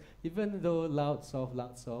short notes, even though loud, soft,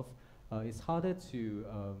 it's harder to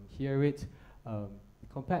hear it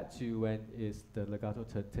compared to when it's the legato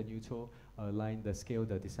tenuto line, the scale,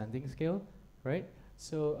 the descending scale, right?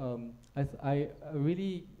 So I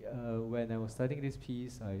really, when I was studying this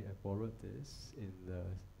piece, I borrowed this in the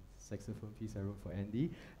saxophone piece I wrote for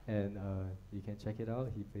Andy, and you can check it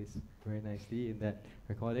out. He plays very nicely in that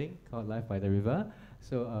recording called Live by the River.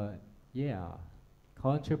 So yeah,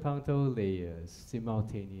 contrapuntal layers,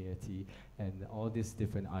 simultaneity, and all these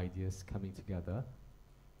different ideas coming together,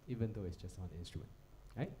 even though it's just one instrument,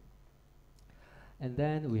 right? And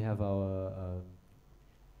then we have our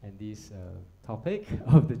Andy's topic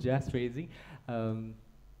of the jazz phrasing. Shall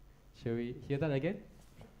we hear that again?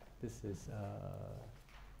 This is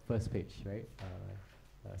first page, right?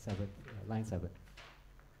 Line 7.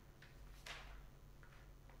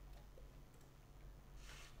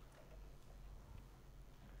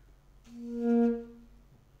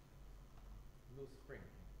 Loose spring.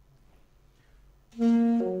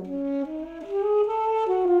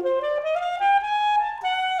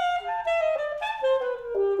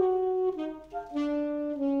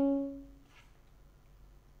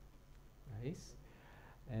 Nice.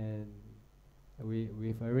 And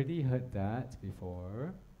we've already heard that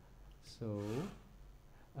before. So,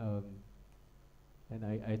 and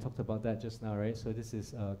I talked about that just now, right? So this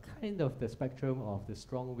is kind of the spectrum of the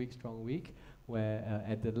strong, weak, where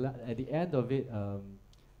at the end of it,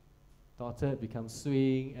 dotted becomes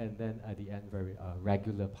swing, and then at the end, very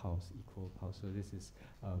regular pulse, equal pulse. So this is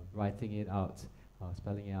writing it out,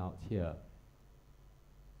 spelling it out here.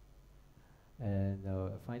 And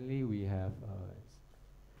finally, we have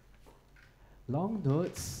long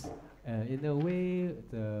notes, in a way,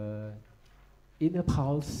 the inner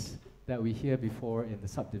pulse that we hear before in the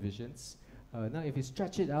subdivisions. Now, if you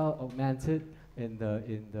stretch it out, augment it in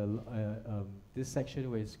this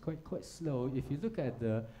section where it's quite slow. If you look at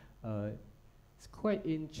the, it's quite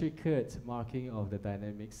intricate marking of the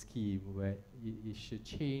dynamic scheme where it should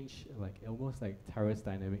change, like almost like terrace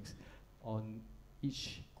dynamics on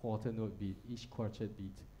each quarter note beat, each quartet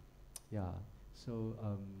beat. Yeah. So.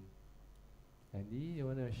 Andy, you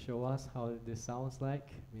want to show us how this sounds like?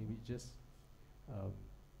 Maybe just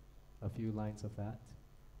a few lines of that,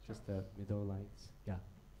 just the middle lines. Yeah.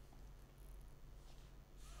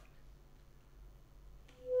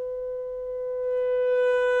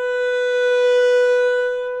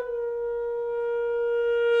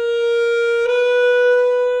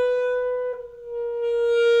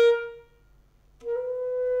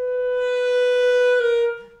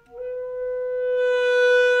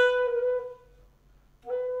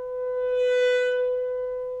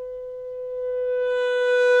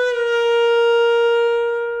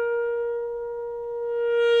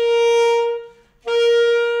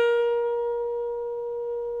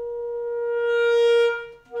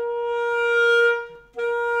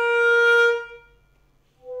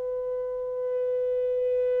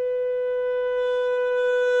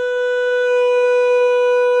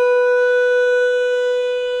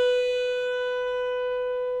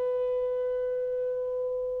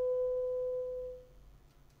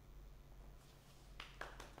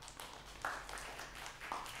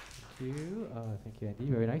 Thank you, Andy.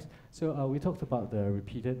 Very nice. So we talked about the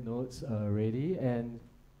repeated notes already, and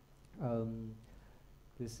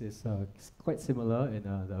this is quite similar in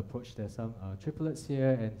the approach. There's some triplets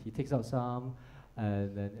here, and he takes out some,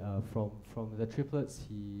 and then from the triplets,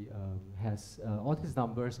 he has all his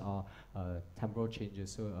numbers are timbral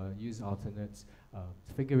changes. So use alternate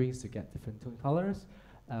fingerings to get different tone colors,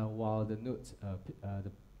 while the note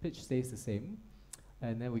the pitch stays the same.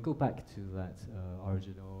 And then we go back to that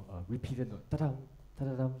original repeated note. Ta-dam,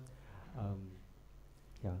 ta-da-dam.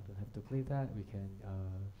 Yeah, don't have to play that. We can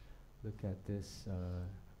look at this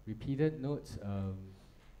repeated note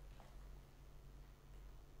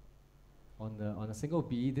on a single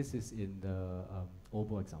B. This is in the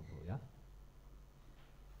oboe example. Yeah.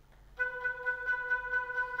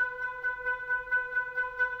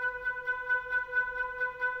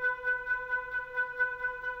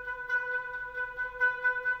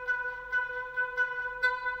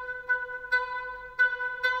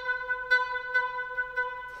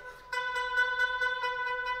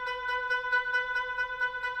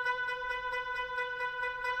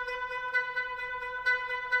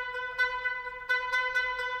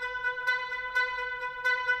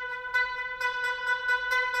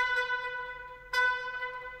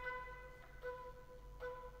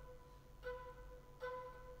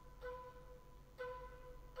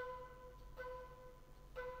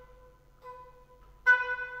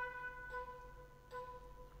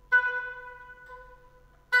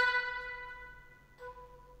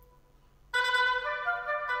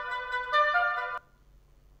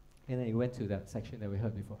 went to that section that we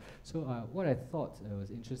heard before. So what I thought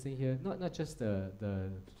was interesting here, not just the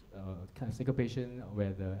kind of syncopation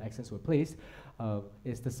where the accents were placed,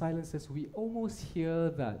 is the silences. We almost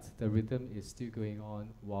hear that the rhythm is still going on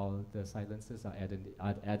while the silences are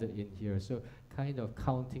added in here. So kind of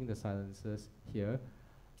counting the silences here,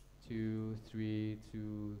 2, 3,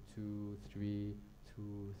 2, 2, 3,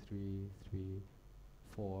 2, 3, 3,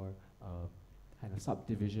 4, kind of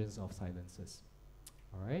subdivisions of silences.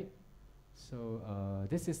 All right. So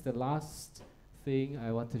this is the last thing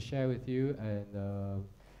I want to share with you, and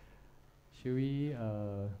should we?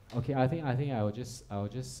 Okay, I think I will just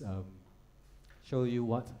show you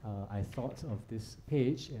what I thought of this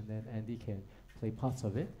page, and then Andy can play parts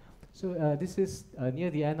of it. So this is near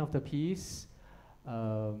the end of the piece.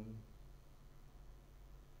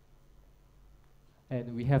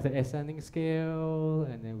 And we have the ascending scale,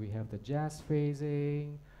 and then we have the jazz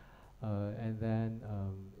phrasing, and then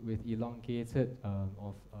with elongated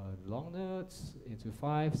of long notes into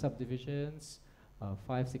 5 subdivisions,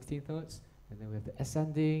 5 16th notes, and then we have the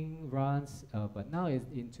ascending runs, but now it's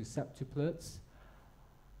into septuplets.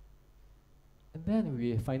 And then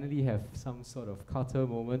we finally have some sort of Carter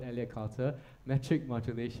moment, Elliott Carter, metric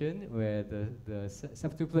modulation, where the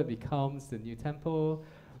septuplet becomes the new tempo.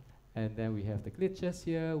 And then we have the glitches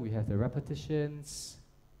here, we have the repetitions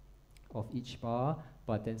of each bar,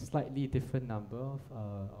 but then slightly different number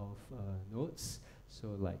of notes.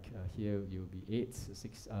 So like here you'll be 8,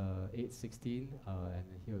 16, and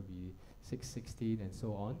here will be 6, 16, and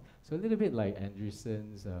so on. So a little bit like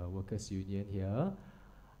Andreessen's Workers' Union here.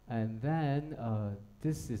 And then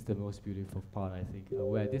this is the most beautiful part, I think,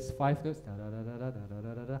 where this 5 notes, da da da da da da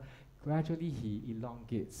da da da, gradually he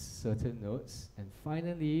elongates certain notes, and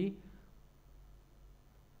finally,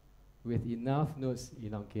 with enough notes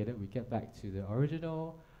elongated, we get back to the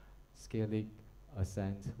original scalic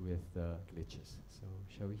ascent with the glitches. So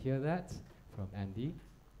shall we hear that from Andy?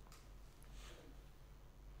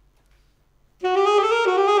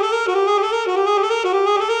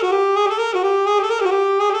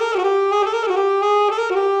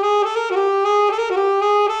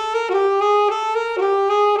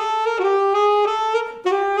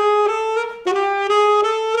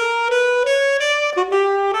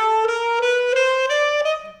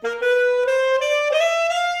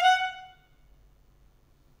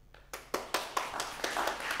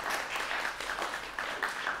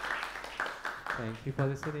 Thank you for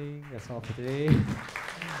listening. That's all for today.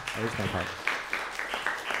 That is my part.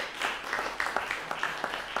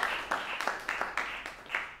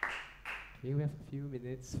 Okay, we have a few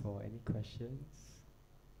minutes for any questions.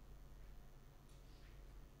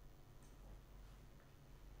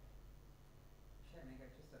 Sure,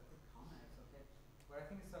 make just a quick comment, it's okay. What I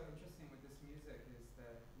think is so interesting with this music is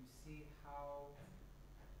that you see how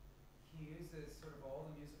he uses sort of all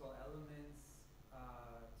the musical elements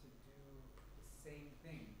to do the same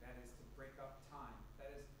thing, that is to break up time. That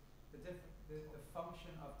is the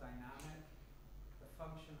function of dynamic, the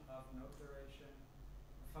function of note duration,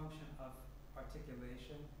 the function of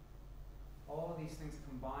articulation. All of these things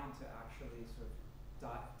combine to actually sort of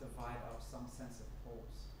divide up some sense of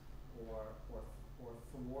pulse, or thwart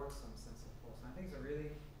some sense of pulse. And I think it's a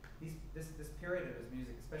really, this period of his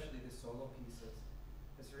music, especially the solo pieces,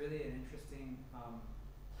 is really an interesting,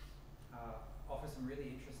 offers some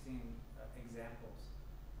really interesting examples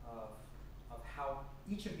of how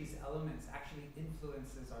each of these elements actually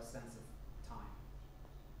influences our sense of time.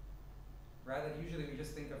 Rather, usually we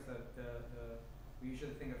just think of we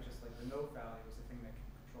usually think of just like the note value as the thing that can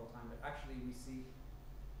control time, but actually we see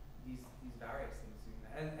these various things doing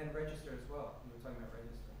that, and register as well. You were talking about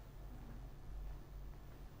register.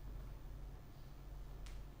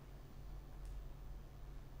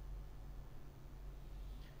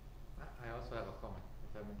 I also have a comment,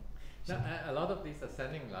 if I may. Now, a lot of these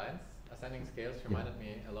ascending scales reminded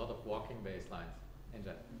me a lot of walking bass lines in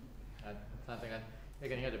that. Something that you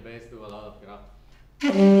can hear the bass do a lot of, stuff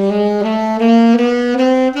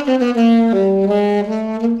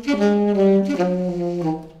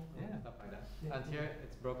like that. Yeah. And here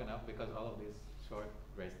it's broken up because all of these short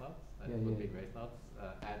grace notes, would be grace notes,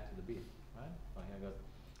 add to the beat, right? So here it goes.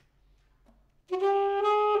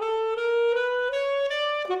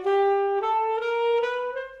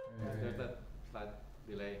 There's that slight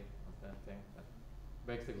delay of that thing that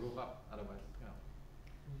breaks the groove up. Otherwise,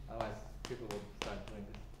 otherwise people will start doing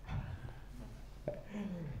this.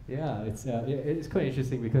 Yeah, it's quite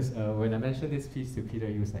interesting because when I mentioned this piece to Peter,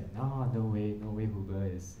 he was like, no way, Huber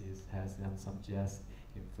has done some jazz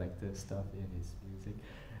inflected stuff in his music.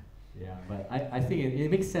 Yeah, but I think it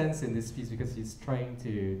makes sense in this piece because he's trying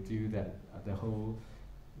to do that the whole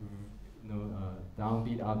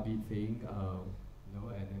downbeat, upbeat thing,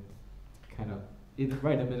 and then kind of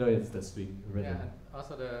right in the middle is the swing rhythm. Yeah, and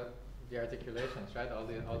also the articulations, right? All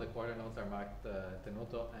the quarter notes are marked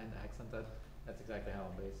tenuto and accented. That's exactly how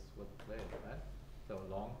a bass would play, right? So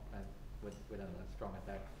long and with a strong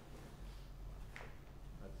attack.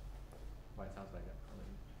 That's why it sounds like that.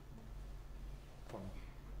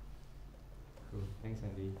 Cool. Thanks,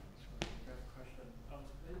 Andy. I have a question.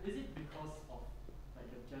 Is it because of like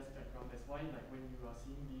the jazz background? That's why like when you are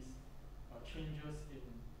seeing these changes in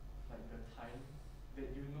like the time,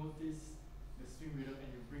 that you notice the swing rhythm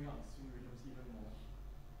and you bring out the swing rhythms even more?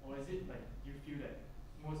 Or is it like you feel that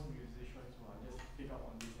most musicians will just pick up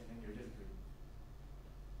on this and then you're just doing?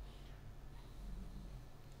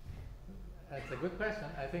 That's a good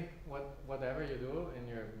question. I think whatever you do in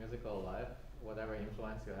your musical life, whatever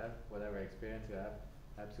influence you have, whatever experience you have,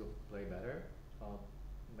 helps you play better. Or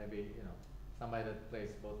maybe somebody that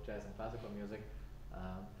plays both jazz and classical music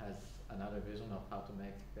has another vision of how to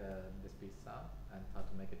make this piece sound and how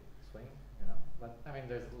to make it swing. But I mean,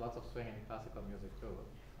 there's lots of swing in classical music too,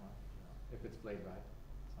 if it's played right.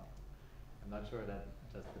 So I'm not sure that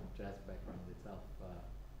just the jazz background itself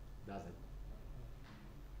does it.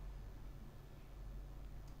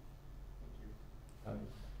 Thank you.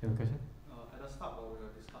 You have a question? At the start, while we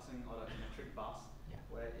were discussing all the metric bars,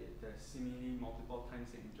 where there's seemingly multiple time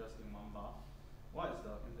signatures in one bar, what is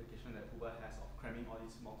the implication that Huber has of cramming all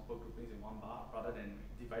these multiple groupings in one bar rather than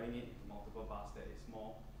dividing it into multiple bars that is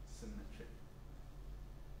more symmetric?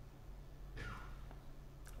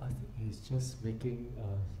 I think he's just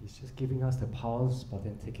giving us the pulse, but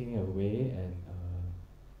then taking it away and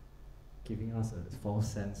giving us a false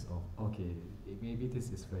sense of, okay, maybe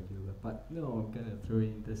this is regular, but no, I'm gonna throw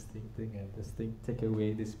in this thing and this thing, take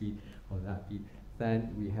away this beat or that beat.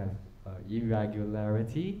 Then we have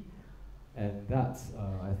irregularity, and that's,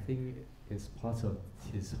 I think, is part of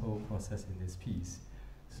his whole process in this piece.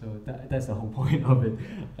 So that's the whole point of it.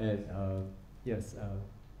 And yes,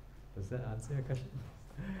 does that answer your question?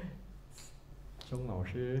 Zhong Lao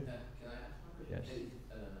Shi. Can I ask one question?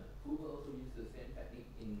 Yes. Huber also uses the same technique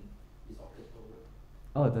in his orchestral work.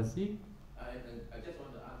 Oh, does he? I just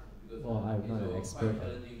want to ask because I'm not an it's expert. quite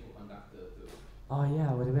challenging for conductor to. Oh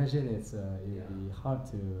yeah, I would imagine it would be hard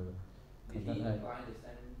to Did conduct. he apply the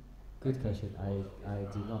same? Good question.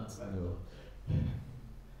 I do not know.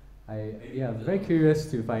 I'm Maybe very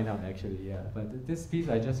curious to find out actually. Yeah, but this piece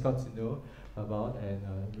I just got to know about and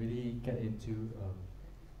really get into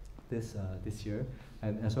this year,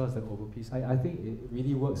 and as well as the oboe piece. I think it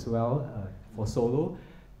really works well for solo,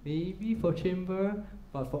 maybe for chamber,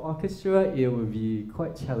 but for orchestra it would be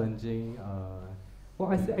quite challenging. Well,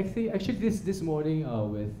 I think actually this morning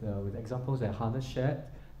with examples that Hannah shared,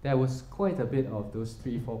 there was quite a bit of those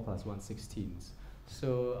 3/4 plus 1/16s.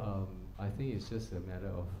 So I think it's just a matter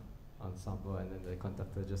of ensemble, and then the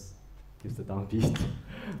conductor just gives the downbeat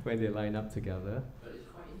when they line up together. But it's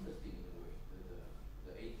quite interesting in a way,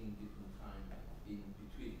 the 18 different times in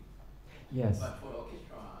between. Yes. But for the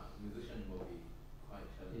orchestra, musician will be quite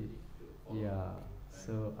challenging to follow. Yeah. Right?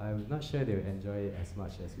 So I'm not sure they will enjoy it as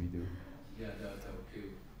much as we do. Yeah, that will kill.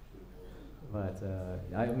 But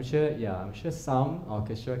I'm sure some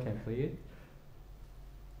orchestra can play it.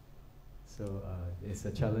 So it's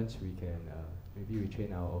a challenge we can, maybe we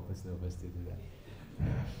train our opus novus to do that.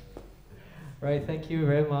 Right, thank you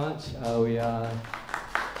very much. We are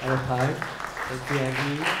out of time. Thank you,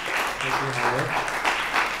 Andy. Thank you, Howard.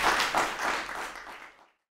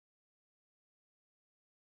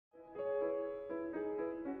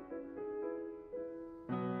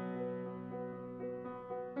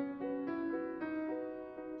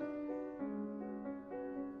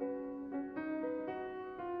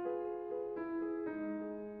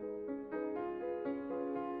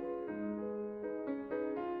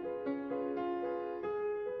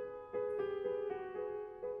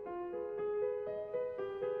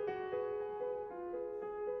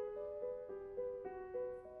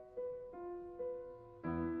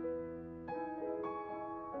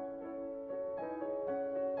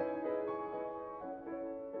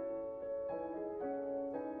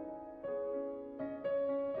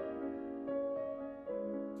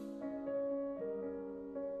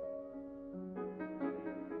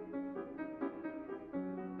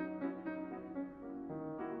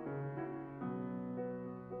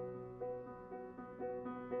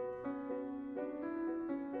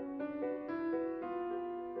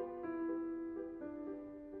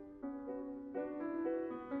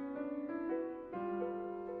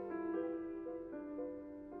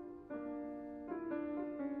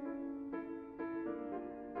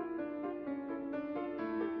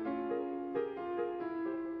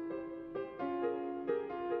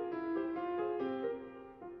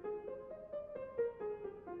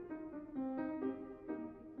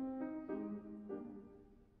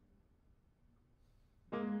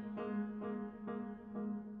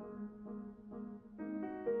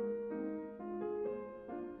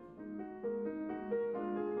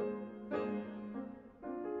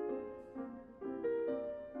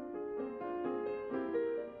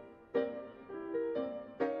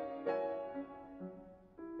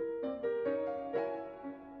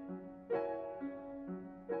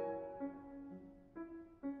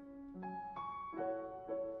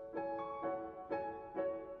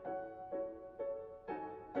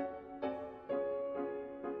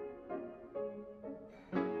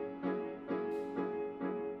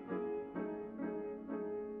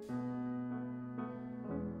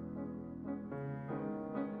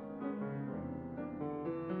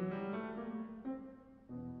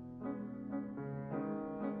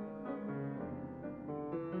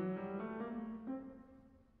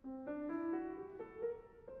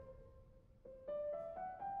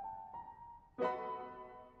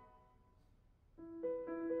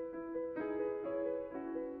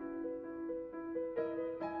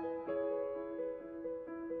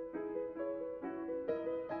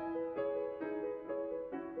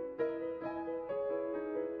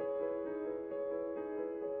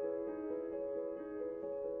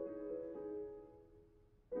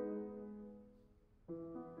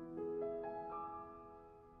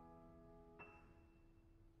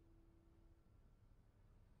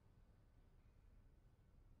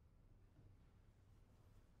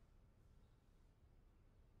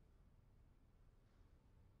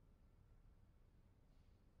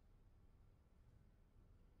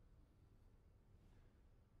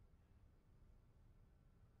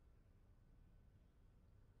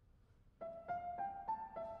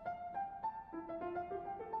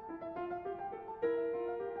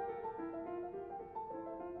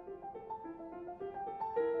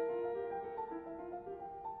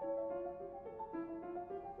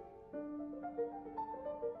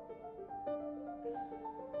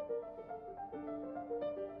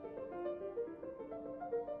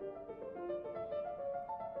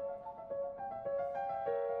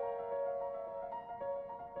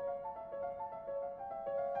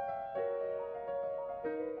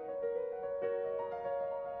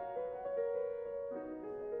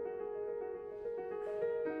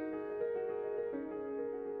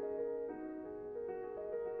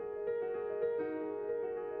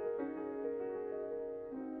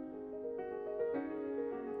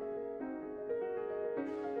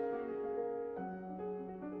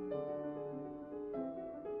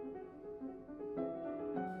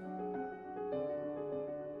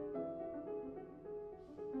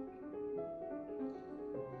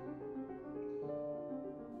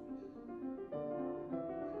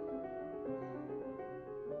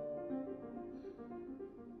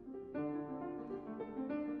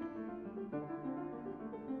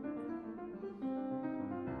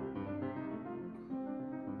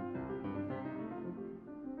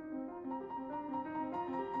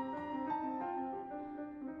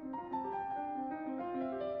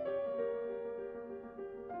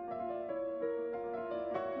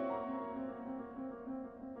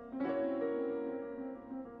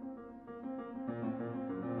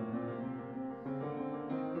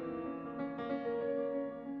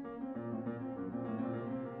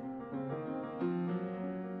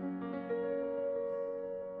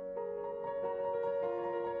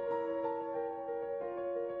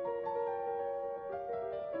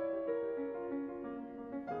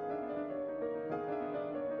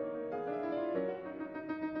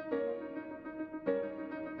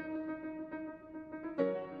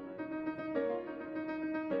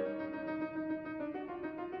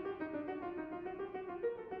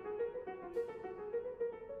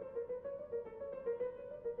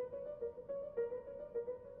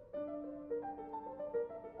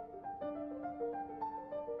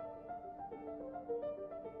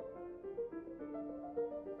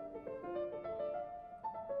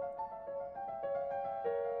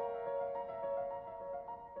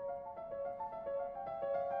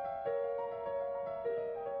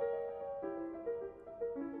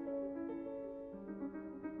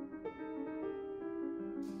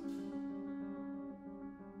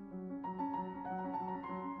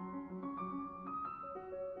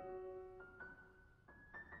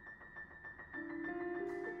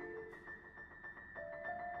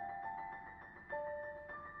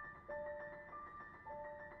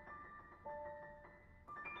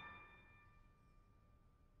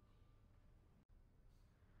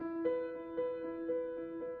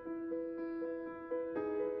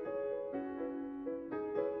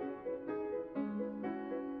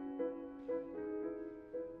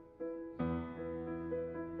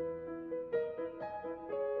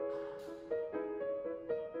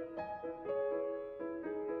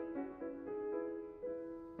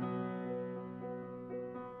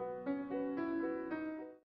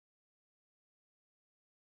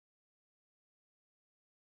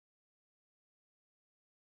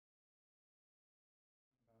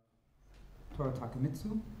 Satoru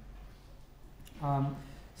Takemitsu.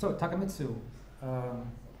 So Takemitsu, I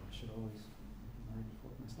should always learn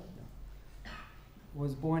before my slide down,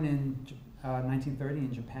 was born in 1930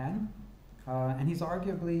 in Japan, and he's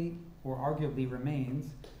arguably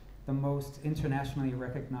remains the most internationally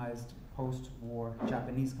recognized post-war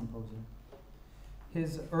Japanese composer.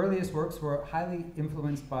 His earliest works were highly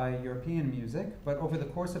influenced by European music, but over the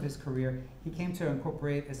course of his career, he came to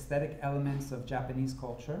incorporate aesthetic elements of Japanese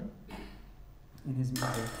culture in his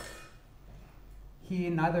music. He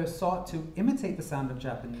neither sought to imitate the sound of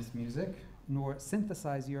Japanese music, nor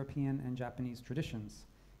synthesize European and Japanese traditions.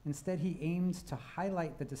 Instead, he aimed to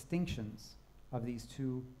highlight the distinctions of these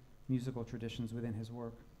two musical traditions within his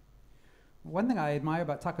work. One thing I admire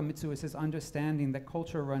about Takemitsu is his understanding that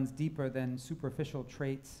culture runs deeper than superficial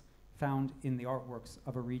traits found in the artworks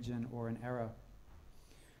of a region or an era.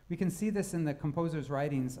 We can see this in the composer's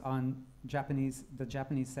writings on the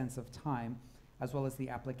Japanese sense of time, as well as the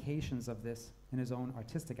applications of this in his own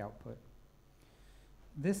artistic output.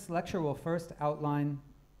 This lecture will first outline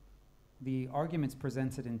the arguments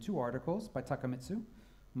presented in two articles by Takemitsu,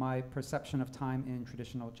 My Perception of Time in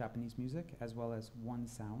Traditional Japanese Music, as well as One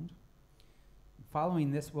Sound.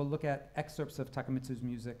 Following this, we'll look at excerpts of Takemitsu's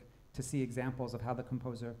music to see examples of how the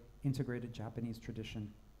composer integrated Japanese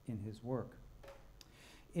tradition in his work.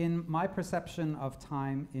 In My Perception of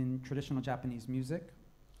Time in Traditional Japanese Music,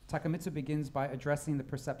 Takemitsu begins by addressing the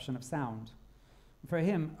perception of sound. For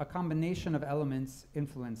him, a combination of elements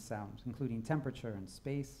influence sound, including temperature and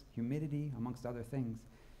space, humidity, amongst other things,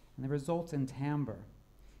 and they result in timbre.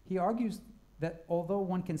 He argues that although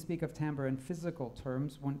one can speak of timbre in physical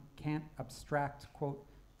terms, one can't abstract, quote,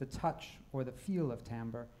 the touch or the feel of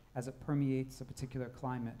timbre as it permeates a particular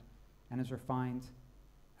climate and is refined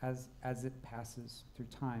as it passes through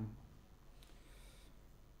time.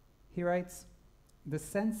 He writes, the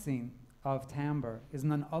sensing of timbre is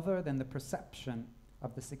none other than the perception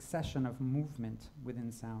of the succession of movement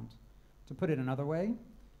within sound. To put it another way,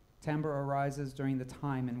 timbre arises during the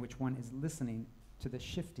time in which one is listening to the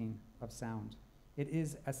shifting of sound. It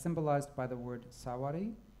is, as symbolized by the word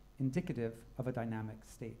sawari, indicative of a dynamic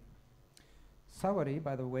state. Sawari,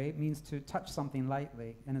 by the way, means to touch something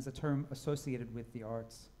lightly and is a term associated with the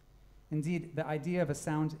arts. Indeed, the idea of a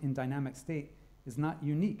sound in dynamic state is not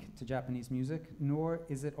unique to Japanese music, nor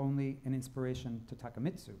is it only an inspiration to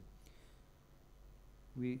Takemitsu.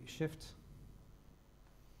 We shift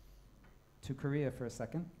to Korea for a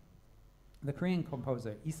second. The Korean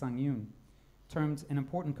composer, Lee Sang-yoon, termed an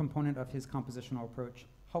important component of his compositional approach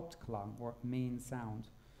Hauptklang, or main sound,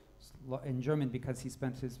 in German because he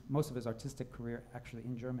spent most of his artistic career actually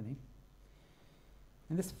in Germany.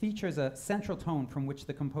 And this features a central tone from which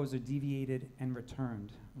the composer deviated and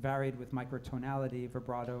returned, varied with microtonality,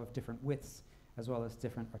 vibrato of different widths, as well as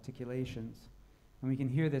different articulations. And we can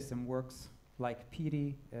hear this in works like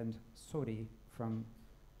Piri and Sori from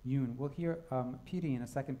Yoon. We'll hear Piri in a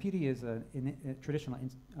second. Piri is a traditional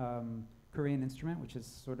Korean instrument, which is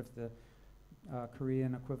sort of the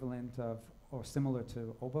Korean equivalent of, or similar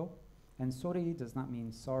to oboe. And Sori does not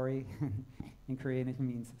mean sorry. In Korean, it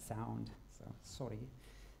means sound. So Sori,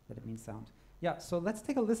 that it means sound. Yeah, so let's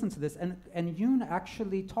take a listen to this. And Yoon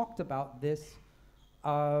actually talked about this,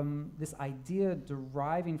 this idea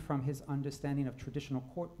deriving from his understanding of traditional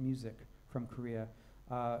court music from Korea,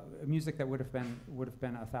 music that would have been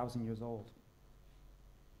 1,000 years old.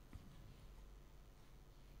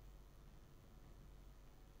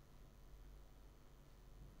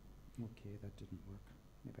 Okay, that didn't work.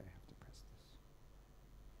 Maybe I have to press this.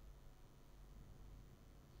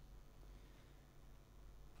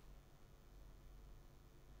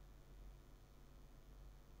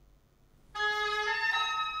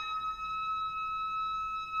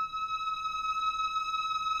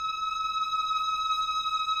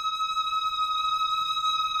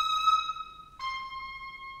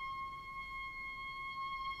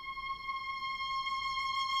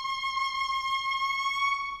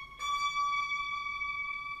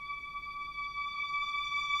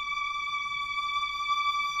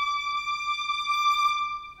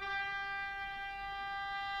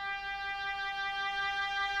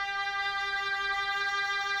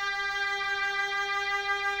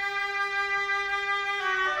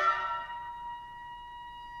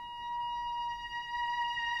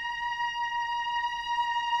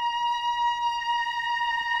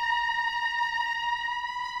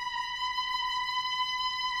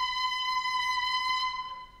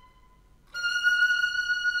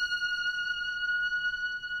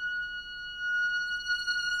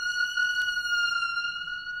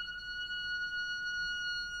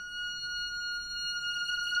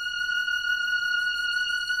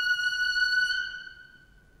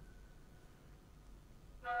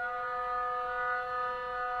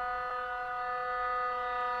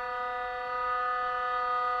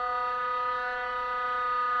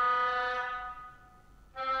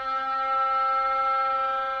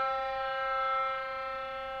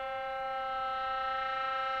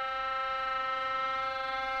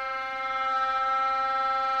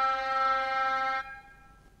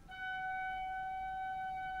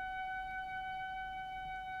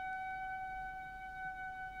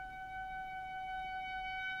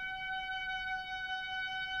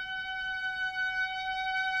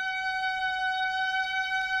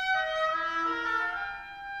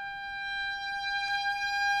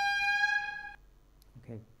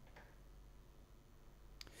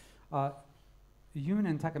 Yun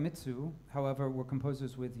and Takamitsu, however, were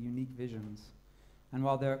composers with unique visions. And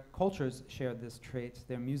while their cultures shared this trait,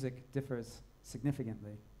 their music differs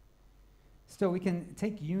significantly. Still, we can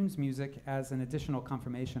take Yun's music as an additional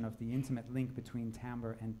confirmation of the intimate link between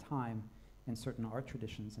timbre and time in certain art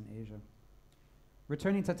traditions in Asia.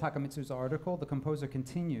 Returning to Takamitsu's article, the composer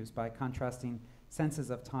continues by contrasting senses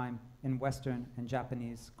of time in Western and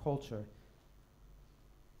Japanese culture.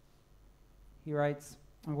 He writes,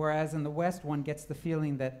 whereas in the West, one gets the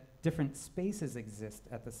feeling that different spaces exist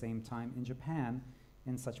at the same time, in Japan,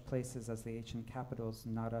 in such places as the ancient capitals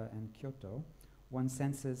Nara and Kyoto, one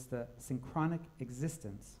senses the synchronic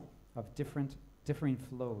existence of differing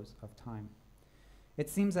flows of time. It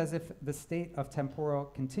seems as if the state of temporal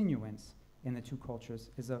continuance in the two cultures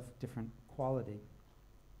is of different quality.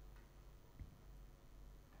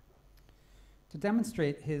 To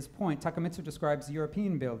demonstrate his point, Takamitsu describes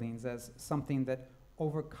European buildings as something that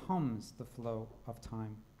overcomes the flow of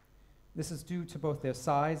time. This is due to both their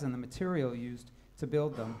size and the material used to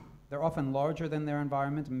build them. They're often larger than their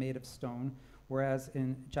environment and made of stone, whereas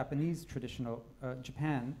in Japanese traditional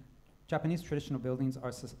buildings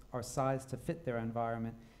are sized to fit their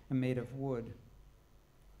environment and made of wood.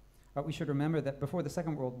 We should remember that before the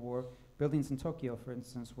Second World War, buildings in Tokyo, for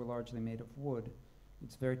instance, were largely made of wood.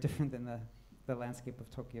 It's very different than the landscape of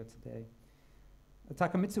Tokyo today.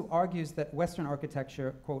 Takamitsu argues that Western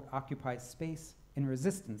architecture, quote, occupies space in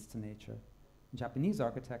resistance to nature. Japanese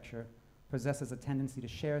architecture possesses a tendency to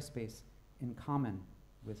share space in common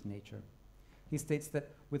with nature. He states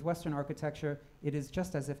that with Western architecture, it is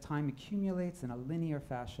just as if time accumulates in a linear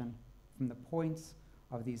fashion from the points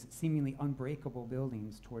of these seemingly unbreakable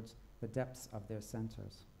buildings towards the depths of their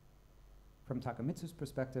centers. From Takamitsu's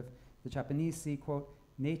perspective, the Japanese see, quote,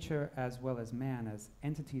 nature as well as man as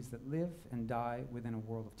entities that live and die within a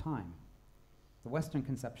world of time. The Western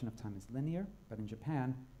conception of time is linear, but in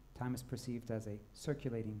Japan, time is perceived as a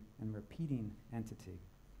circulating and repeating entity.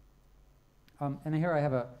 And here I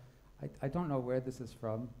have I don't know where this is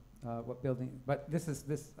from, what building, but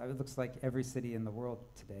it looks like every city in the world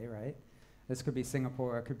today, right? This could be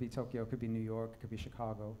Singapore, it could be Tokyo, it could be New York, it could be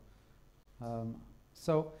Chicago.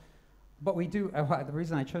 But we do, the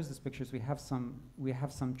reason I chose this picture is we have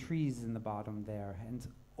some trees in the bottom there, and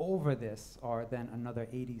over this are then another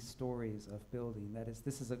 80 stories of building.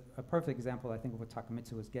 This is a perfect example, I think, of what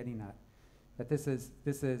Takamitsu was getting at. That this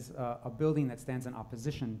is a building that stands in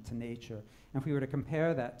opposition to nature. And if we were to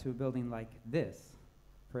compare that to a building like this,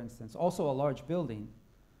 for instance, also a large building,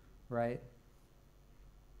 right?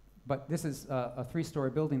 But this is a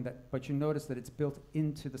 3-story building but you notice that it's built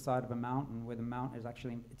into the side of a mountain, where the mountain is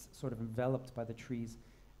actually, it's sort of enveloped by the trees,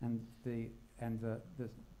 and the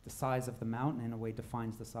size of the mountain in a way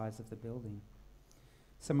defines the size of the building.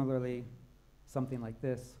 Similarly, something like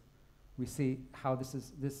this, we see how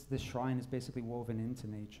this shrine is basically woven into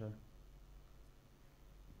nature.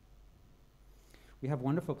 We have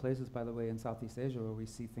wonderful places, by the way, in Southeast Asia where we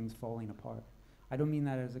see things falling apart. I don't mean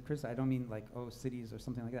that as a criticism. I don't mean like, oh, cities or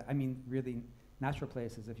something like that. I mean really natural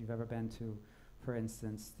places. If you've ever been to, for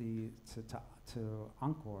instance, to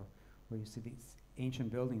Angkor, where you see these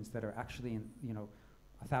ancient buildings that are actually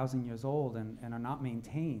 1,000 years old and are not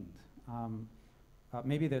maintained.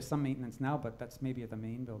 Maybe there's some maintenance now, but that's maybe at the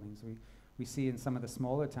main buildings. We see in some of the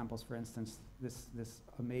smaller temples, for instance, this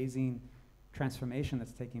amazing transformation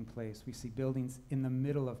that's taking place. We see buildings in the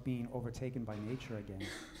middle of being overtaken by nature again,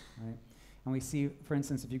 right? And we see, for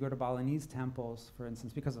instance, if you go to Balinese temples, for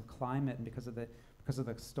instance, because of climate and because of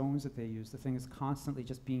the stones that they use, the thing is constantly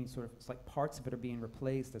just being it's like parts of it are being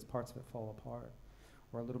replaced as parts of it fall apart.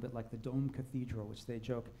 Or a little bit like the Dome Cathedral, which they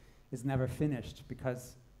joke is never finished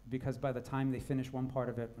because by the time they finish one part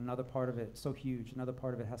of it, another part of it, so huge, another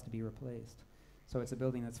part of it has to be replaced. So it's a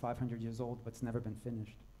building that's 500 years old, but it's never been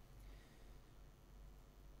finished.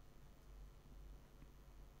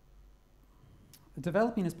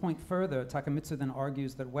 Developing his point further, Takamitsu then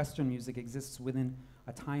argues that Western music exists within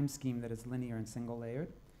a time scheme that is linear and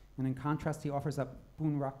single-layered. And in contrast, he offers up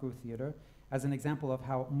Bunraku theater as an example of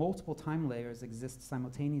how multiple time layers exist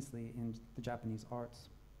simultaneously in the Japanese arts.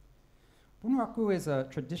 Bunraku is a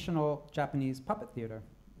traditional Japanese puppet theater,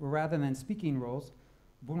 where rather than speaking roles,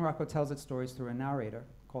 Bunraku tells its stories through a narrator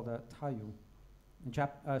called a tayu.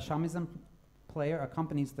 A shamisen player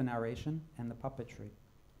accompanies the narration and the puppetry.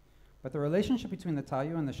 But the relationship between the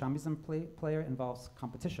tayu and the shamisen player involves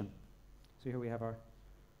competition. So here we have our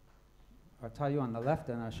tayu on the left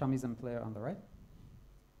and a shamisen player on the right.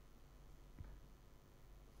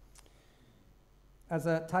 As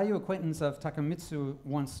a tayu acquaintance of Takamitsu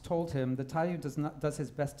once told him, the tayu does his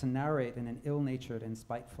best to narrate in an ill-natured and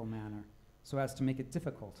spiteful manner. so as to make it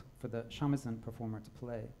difficult for the shamisen performer to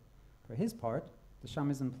play. For his part, the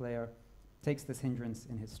shamisen player takes this hindrance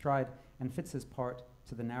in his stride and fits his part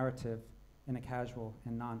to the narrative in a casual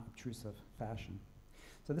and non-obtrusive fashion.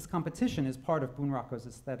 So this competition is part of Bunraku's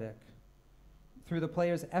aesthetic. Through the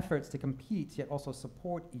players' efforts to compete yet also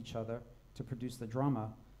support each other to produce the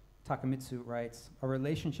drama, Takamitsu writes, a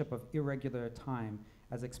relationship of irregular time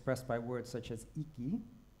as expressed by words such as iki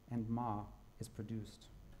and ma is produced.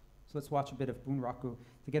 So let's watch a bit of Bunraku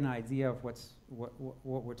to get an idea of what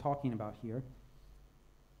we're talking about here.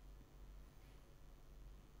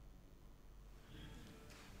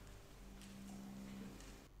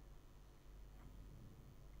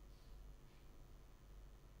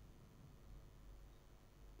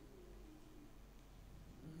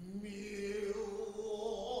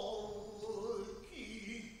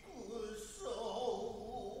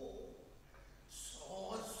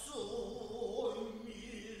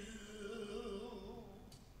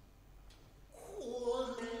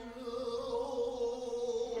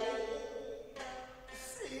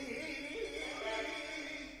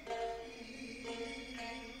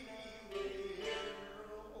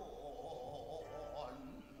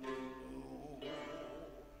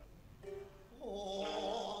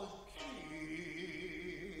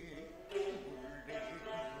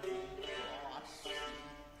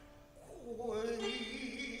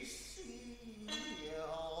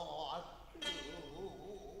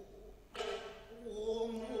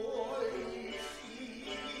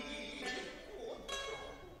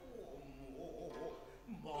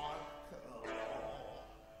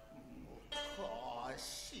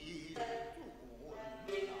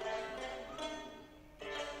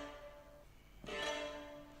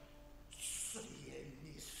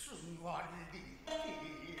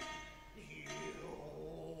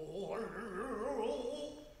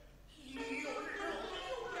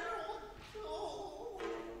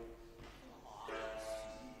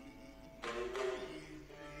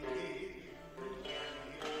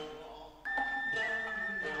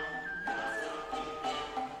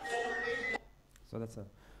 So that's a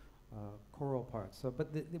choral part. So, but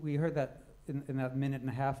we heard that in that minute and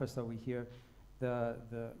a half or so, we hear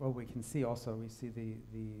well, we can see also, we see the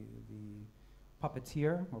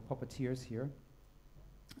puppeteer or puppeteers here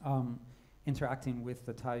interacting with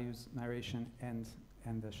the Taiyu's narration and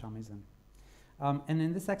the shamisen. And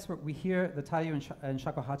in this excerpt, we hear the Taiyu and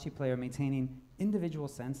shakuhachi player maintaining individual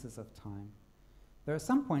senses of time. There are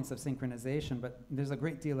some points of synchronization, but there's a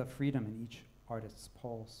great deal of freedom in each artist's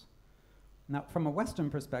pulse. Now, from a Western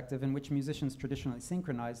perspective, in which musicians traditionally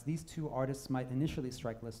synchronize, these two artists might initially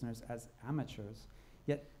strike listeners as amateurs.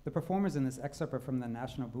 Yet, the performers in this excerpt are from the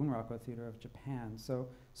National Bunraku Theater of Japan, so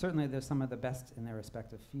certainly they're some of the best in their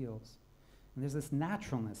respective fields. And there's this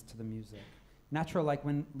naturalness to the music, natural like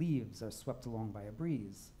when leaves are swept along by a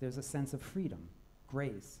breeze. There's a sense of freedom,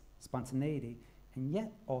 grace, spontaneity, and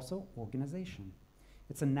yet also organization.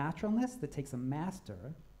 It's a naturalness that takes a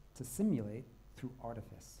master to simulate through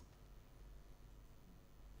artifice.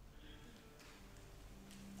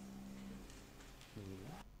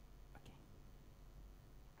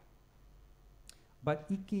 But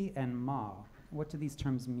iki and ma, what do these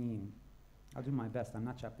terms mean? I'll do my best. I'm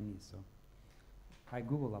not Japanese, so I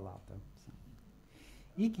Google a lot, though. So.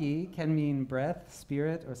 Iki can mean breath,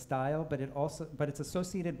 spirit, or style, but it's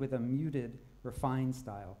associated with a muted, refined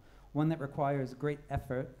style, one that requires great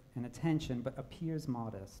effort and attention, but appears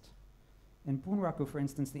modest. In Bunraku, for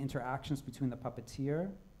instance, the interactions between the puppeteer,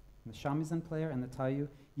 and the shamisen player, and the taiyu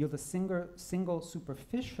yield a single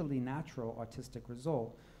superficially natural artistic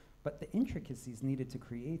result, but the intricacies needed to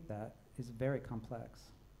create that is very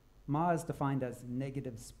complex. Ma is defined as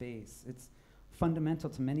negative space. It's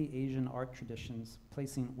fundamental to many Asian art traditions,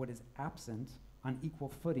 placing what is absent on equal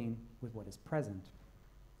footing with what is present.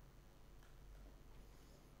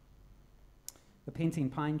 The painting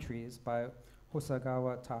Pine Trees by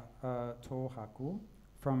Hosagawa Tohaku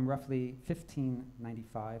from roughly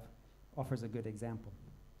 1595 offers a good example.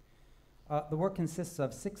 The work consists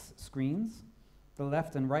of 6 screens. The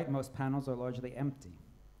left and rightmost panels are largely empty.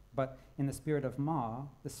 But in the spirit of Ma,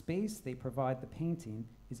 the space they provide the painting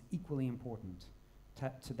is equally important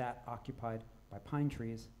to that occupied by pine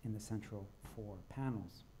trees in the central 4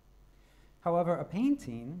 panels. However, a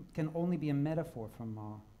painting can only be a metaphor for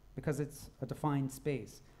Ma because it's a defined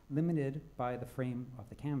space, limited by the frame of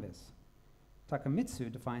the canvas.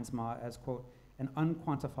 Takamitsu defines Ma as, quote, an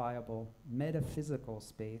unquantifiable metaphysical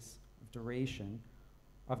space of duration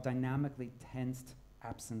of dynamically tensed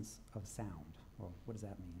absence of sound. Well, what does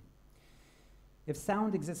that mean? If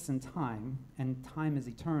sound exists in time, and time is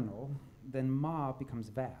eternal, then Ma becomes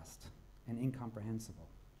vast and incomprehensible.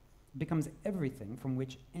 It becomes everything from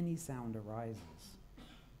which any sound arises.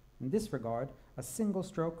 In this regard, a single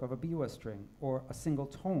stroke of a biwa string or a single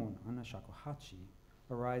tone on a shakuhachi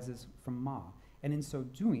arises from ma, and in so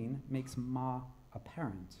doing makes ma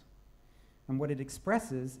apparent. And what it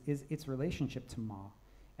expresses is its relationship to ma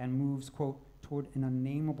and moves, quote, toward an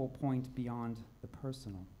unnameable point beyond the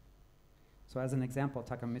personal. So as an example,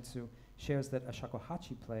 Takamitsu shares that a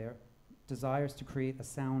shakuhachi player desires to create a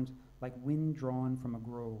sound like wind drawn from a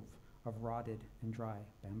grove of rotted and dry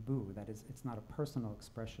bamboo. That is, it's not a personal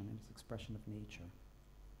expression, it's expression of nature.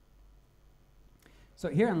 So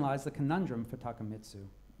herein lies the conundrum for Takamitsu.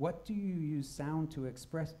 What do you use sound to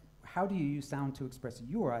express? How do you use sound to express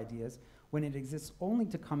your ideas when it exists only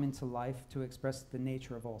to come into life to express the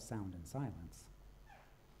nature of all sound and silence?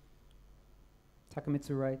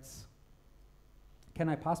 Takamitsu writes, can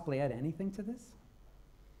I possibly add anything to this?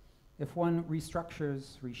 If one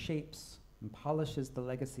restructures, reshapes, and polishes the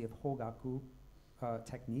legacy of Hogaku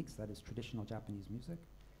techniques, that is traditional Japanese music,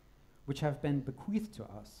 which have been bequeathed to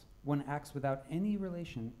us, one acts without any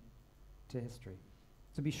relation to history.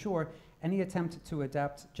 To be sure, any attempt to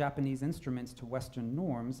adapt Japanese instruments to Western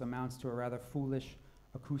norms amounts to a rather foolish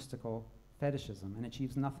acoustical fetishism and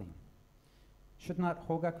achieves nothing. Should not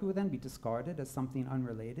Hogaku then be discarded as something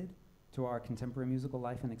unrelated to our contemporary musical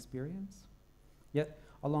life and experience? Yet,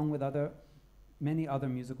 along with many other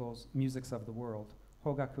musics of the world,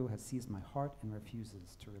 Hogaku has seized my heart and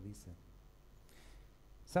refuses to release it.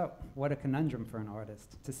 So, what a conundrum for an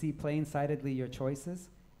artist, to see plain-sightedly your choices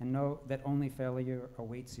and know that only failure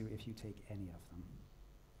awaits you if you take any of them.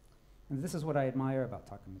 And this is what I admire about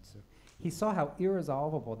Takamitsu. He saw how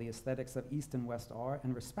irresolvable the aesthetics of East and West are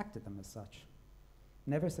and respected them as such,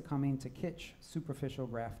 never succumbing to kitsch, superficial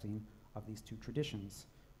grafting of these two traditions,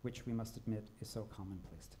 which we must admit is so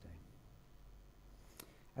commonplace today.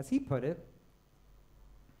 As he put it,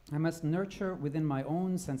 I must nurture within my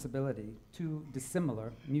own sensibility two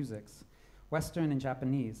dissimilar musics, Western and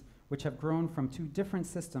Japanese, which have grown from two different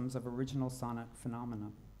systems of original sonic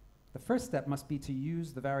phenomena. The first step must be to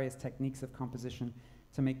use the various techniques of composition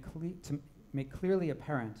to make clearly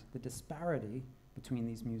apparent the disparity between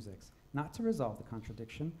these musics, not to resolve the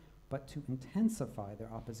contradiction, but to intensify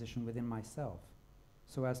their opposition within myself,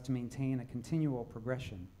 so as to maintain a continual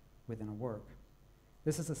progression within a work.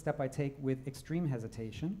 This is a step I take with extreme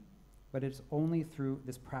hesitation, but it's only through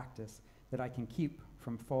this practice that I can keep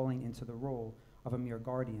from falling into the role of a mere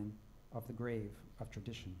guardian of the grave of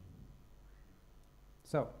tradition.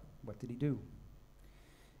 So, what did he do?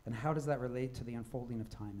 And how does that relate to the unfolding of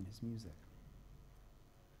time in his music?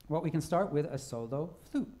 Well, we can start with a solo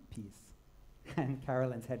flute piece. And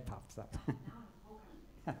Carolyn's head pops up.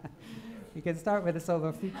 We can start with a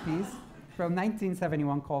solo flute piece from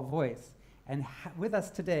 1971 called Voice. And with us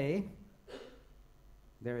today,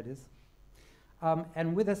 there it is.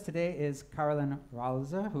 And with us today is Carolyn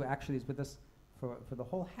Ralzer, who actually is with us for the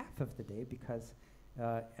whole half of the day, because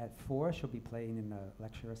at 4 she'll be playing in a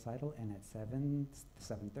lecture recital, and at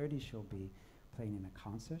 7:30 she'll be playing in a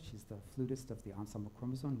concert. She's the flutist of the Ensemble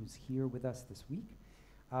Chromosome, who's here with us this week.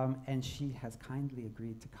 And she has kindly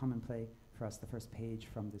agreed to come and play for us the first page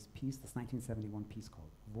from this piece, this 1971 piece called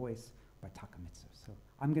Voice by Takamitsu. So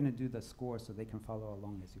I'm going to do the score so they can follow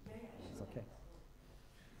along as you play. It's okay.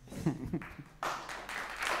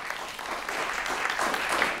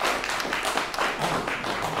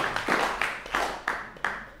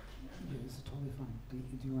 Yeah, this is totally fine.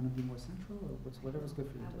 Do you want to be more central, or whatever's good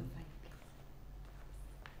for you?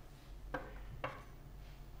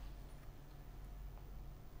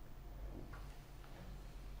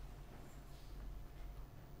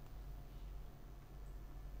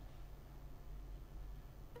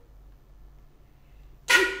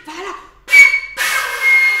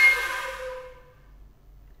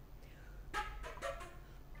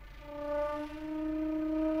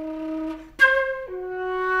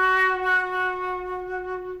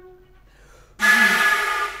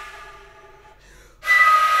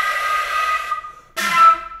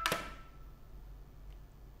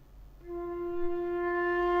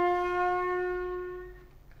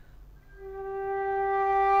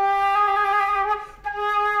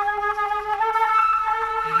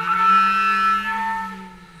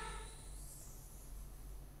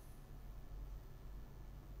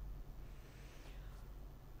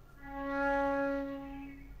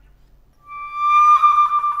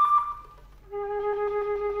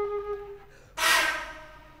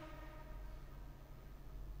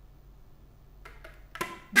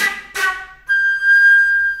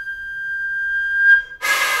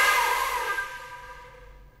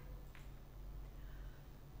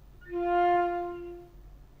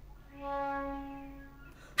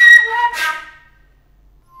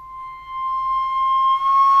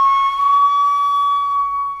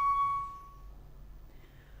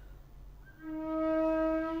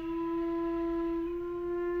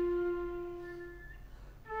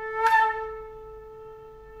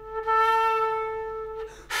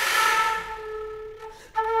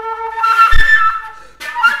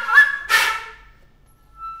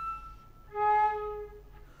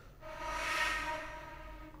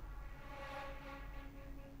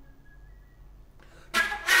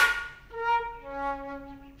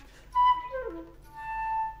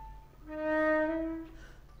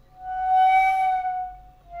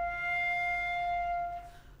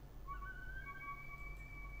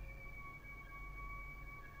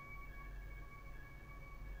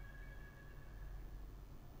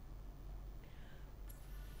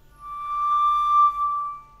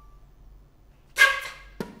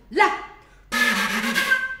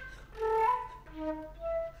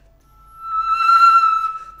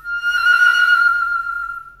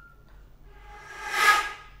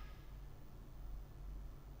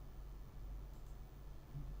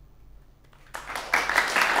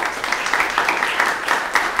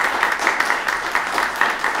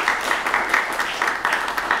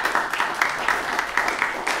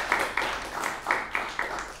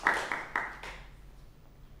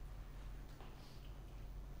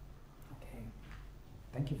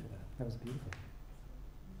 beautiful.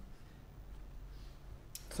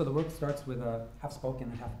 So the work starts with a half spoken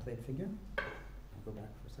and half played figure. I'll go back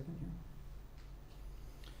for a second here.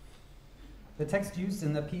 The text used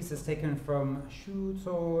in the piece is taken from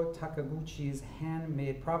Shuzo Takaguchi's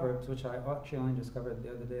handmade proverbs, which I actually only discovered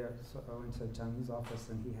the other day. So I went to Zhangyi's office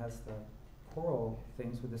and he has the choral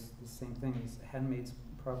things with this same thing. He's handmade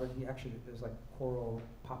proverb. He actually, there's like choral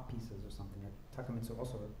pop pieces or something. Like Takamitsu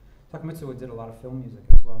also. Takamitsu did a lot of film music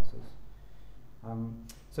as well.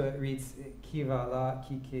 So it reads, Qui va là,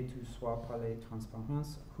 qui que tu sois parler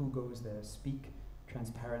transparence, who goes there, speak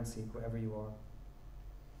transparency, whoever you are.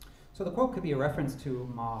 So the quote could be a reference to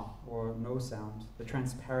ma, or no sound, the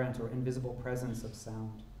transparent or invisible presence of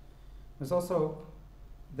sound.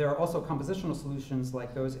 There are also compositional solutions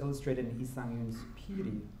like those illustrated in Lee Sang-yoon's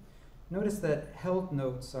Piri. Notice that held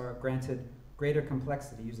notes are granted greater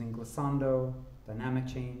complexity using glissando, dynamic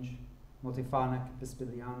change, multiphonic,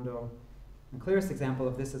 bisbigliando. The clearest example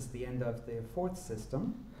of this is the end of the fourth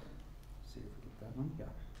system. Let's see if we get that one. Yeah.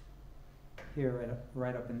 Here,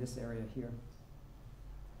 right up in this area here.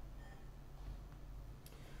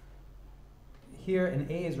 Here, an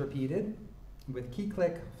A is repeated with key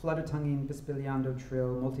click, fluttertonguing, bisbigliando,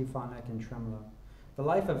 trill, multiphonic, and tremolo. The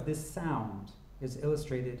life of this sound is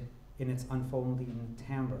illustrated in its unfolding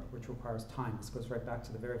timbre, which requires time. This goes right back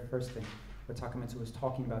to the very first thing, where Takamitsu was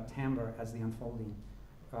talking about timbre as the unfolding,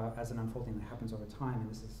 as an unfolding that happens over time, and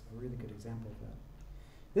this is a really good example of that.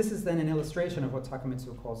 This is then an illustration of what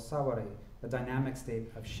Takamitsu calls sawari, the dynamic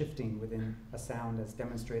state of shifting within a sound as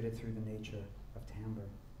demonstrated through the nature of timbre.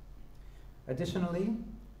 Additionally,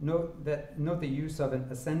 note the use of an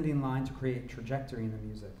ascending line to create trajectory in the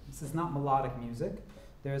music. This is not melodic music.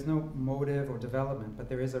 There is no motive or development, but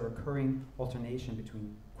there is a recurring alternation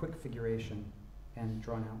between quick figuration and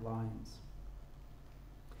drawn-out lines.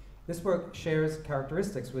 This work shares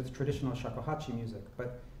characteristics with traditional shakuhachi music,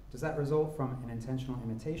 but does that result from an intentional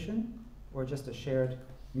imitation or just a shared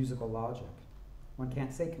musical logic? One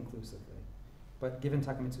can't say conclusively, but given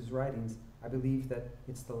Takamitsu's writings, I believe that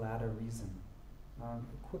it's the latter reason. A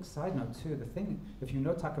quick side note too, if you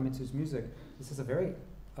know Takamitsu's music, this is a very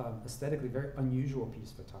aesthetically very unusual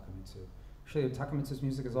piece for Takamitsu. Actually, Takamitsu's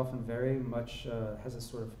music is often very much, has a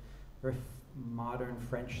sort of very modern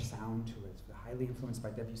French sound to it. It's highly influenced by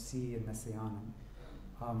Debussy and Messiaen.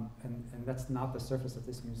 And that's not the surface of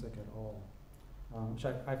this music at all, which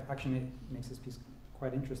I've actually makes this piece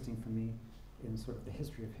quite interesting for me in sort of the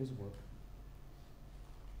history of his work.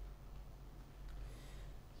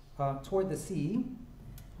 Toward the Sea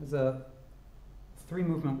is a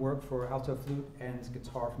three-movement work for alto, flute, and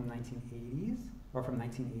guitar from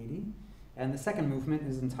 1980. And the second movement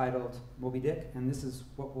is entitled Moby Dick, and this is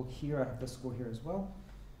what we'll hear. I have the score here as well.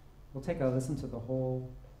 We'll take a listen to the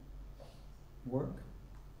whole work.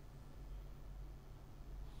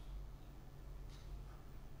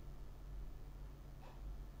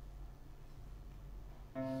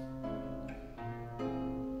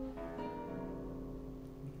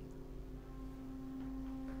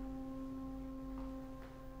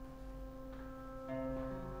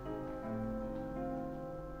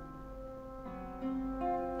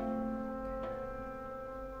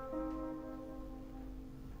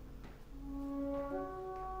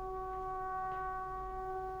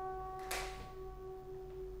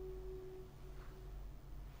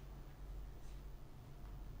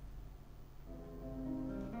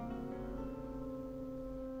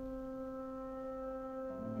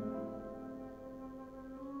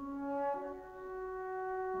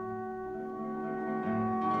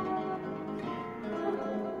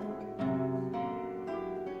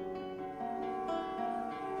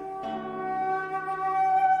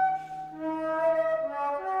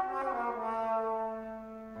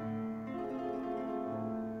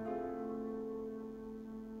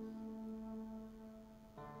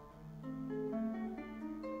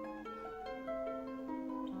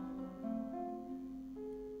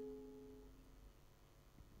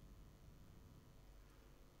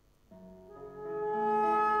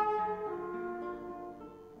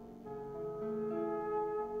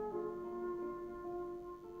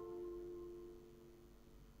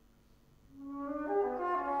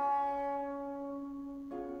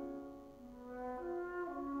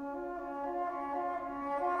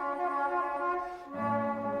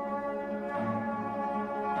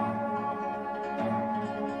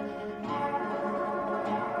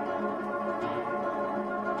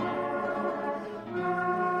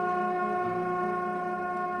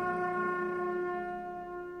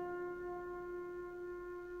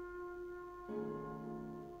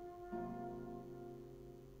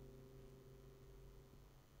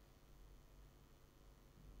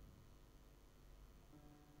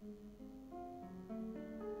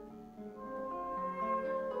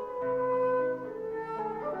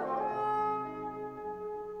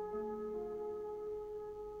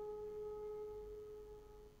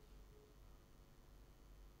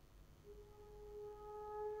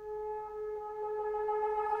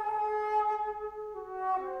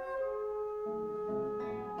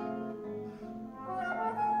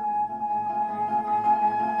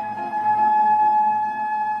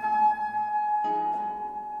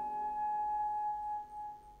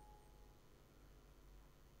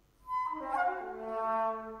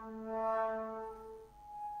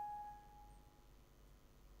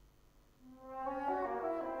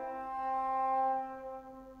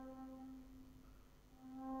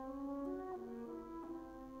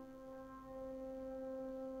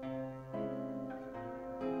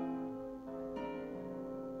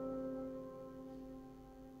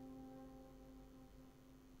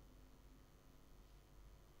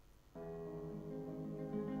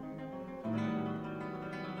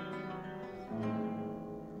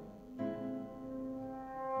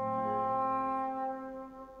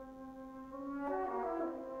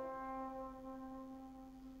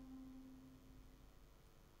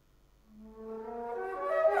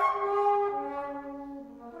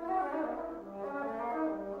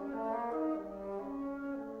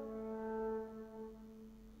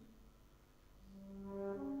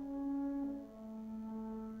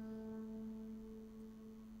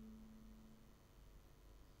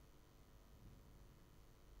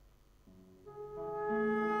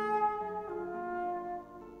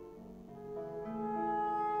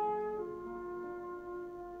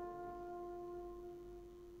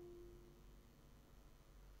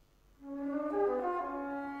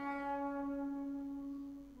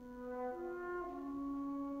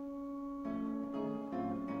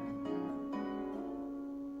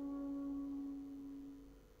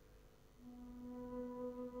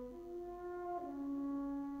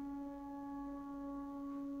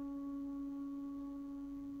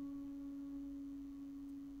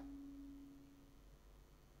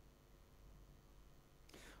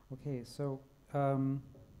 Okay, so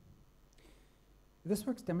this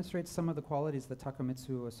work demonstrates some of the qualities that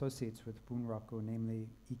Takamitsu associates with bunraku, namely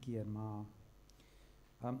iki and ma.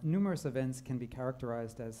 Numerous events can be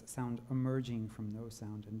characterized as sound emerging from no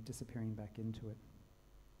sound and disappearing back into it.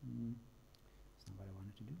 That's not what I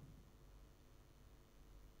wanted to do.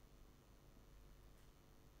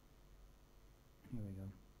 Here we go.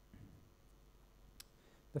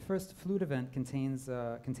 The first flute event containing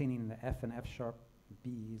the F and F sharp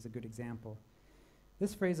B is a good example.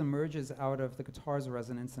 This phrase emerges out of the guitar's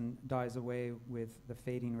resonance and dies away with the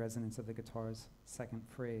fading resonance of the guitar's second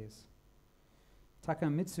phrase.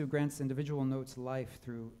 Takamitsu grants individual notes life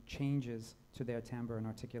through changes to their timbre and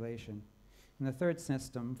articulation. In the third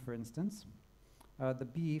system, for instance, the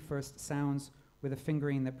B first sounds with a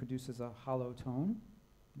fingering that produces a hollow tone.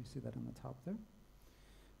 You see that on the top there?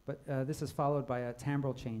 But this is followed by a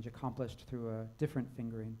timbral change accomplished through a different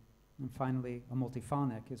fingering. And finally, a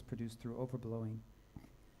multiphonic is produced through overblowing.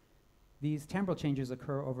 These timbral changes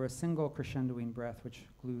occur over a single crescendoing breath, which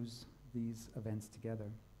glues these events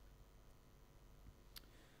together.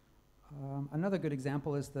 Another good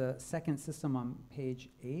example is the second system on page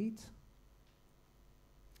 8,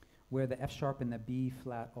 where the F sharp and the B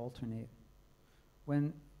flat alternate.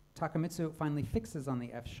 When Takamitsu finally fixes on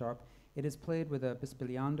the F sharp, it is played with a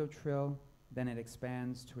bisbigliando trill, then it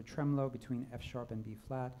expands to a tremolo between F sharp and B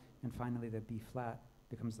flat, and finally the B flat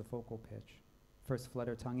becomes the focal pitch, first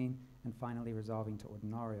flutter tonguing, and finally resolving to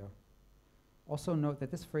ordinario. Also note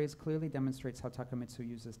that this phrase clearly demonstrates how Takamitsu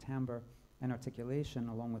uses timbre and articulation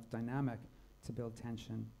along with dynamic to build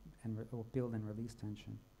tension and build and release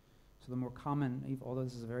tension. So the more common, although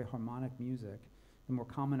this is very harmonic music, the more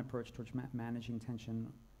common approach towards managing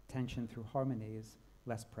tension through harmony is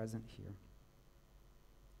less present here.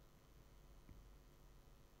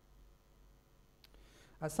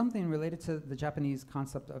 Something related to the Japanese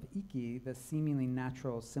concept of iki, the seemingly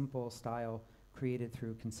natural, simple style created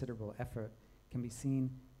through considerable effort, can be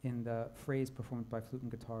seen in the phrase performed by flute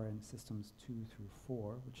and guitar in systems 2 through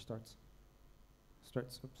 4, which starts,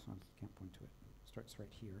 oops, I can't point to it, starts right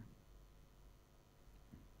here.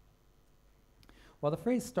 While the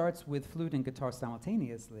phrase starts with flute and guitar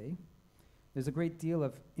simultaneously, there's a great deal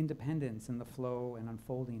of independence in the flow and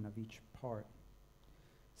unfolding of each part.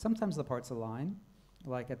 Sometimes the parts align,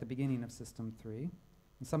 like at the beginning of System 3,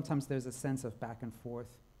 and sometimes there's a sense of back and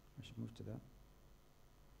forth. I should move to that.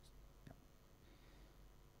 Yeah.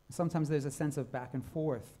 Sometimes there's a sense of back and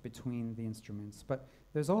forth between the instruments, but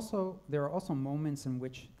there are also moments in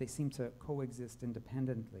which they seem to coexist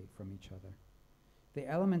independently from each other. The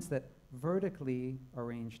elements that vertically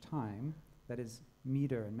arrange time, that is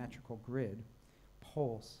meter and metrical grid,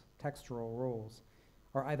 pulse, textural rolls,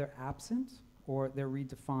 are either absent or they're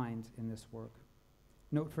redefined in this work.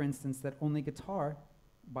 Note, for instance, that only guitar,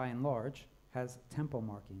 by and large, has tempo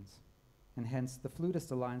markings, and hence the flutist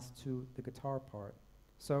aligns to the guitar part.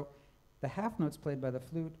 So the half notes played by the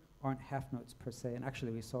flute aren't half notes per se, and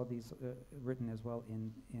actually we saw these written as well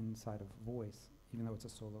inside of voice, even though it's a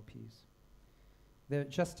solo piece. They're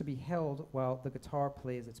just to be held while the guitar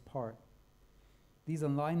plays its part. These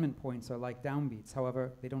alignment points are like downbeats,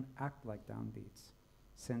 however, they don't act like downbeats,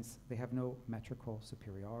 since they have no metrical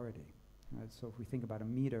superiority. So if we think about a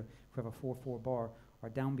meter, if we have a 4/4 bar, our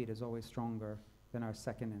downbeat is always stronger than our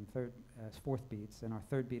second and fourth beats, and our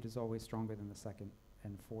third beat is always stronger than the second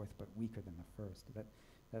and fourth, but weaker than the first. That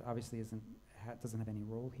obviously doesn't have any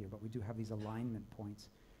role here, but we do have these alignment points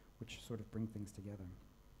which sort of bring things together.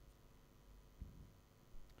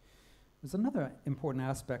 There's another important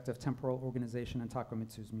aspect of temporal organization in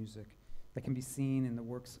Takamitsu's music that can be seen in the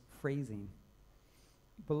work's phrasing.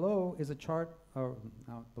 Below is a chart, or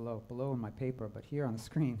not below in my paper, but here on the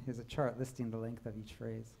screen is a chart listing the length of each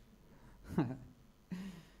phrase.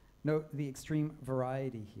 Note the extreme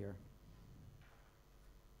variety here.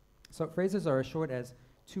 So phrases are as short as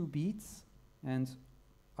 2 beats and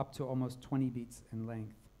up to almost 20 beats in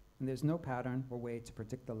length. And there's no pattern or way to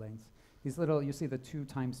predict the length. These little, you see the 2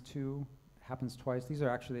 times 2 happens twice. These are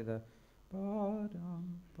actually the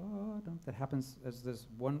ba-dum, ba-dum, that happens as there's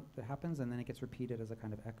one that happens and then it gets repeated as a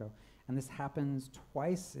kind of echo. And this happens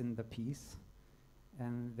twice in the piece,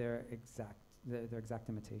 and they're exact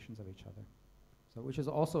imitations of each other. So which is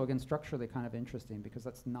also, again, structurally kind of interesting because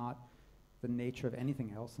that's not the nature of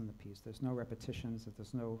anything else in the piece. There's no repetitions,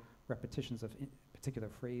 there's no repetitions of particular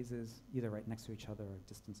phrases, either right next to each other or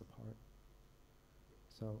distance apart.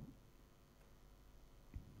 So,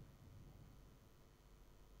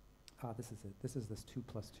 this is it. This is this 2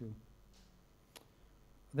 + 2.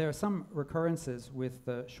 There are some recurrences with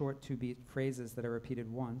the short 2-beat phrases that are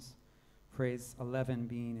repeated once, phrase 11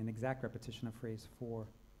 being an exact repetition of phrase 4.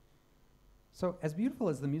 So as beautiful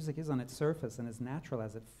as the music is on its surface and as natural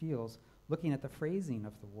as it feels, looking at the phrasing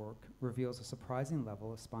of the work reveals a surprising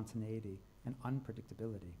level of spontaneity and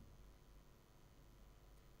unpredictability.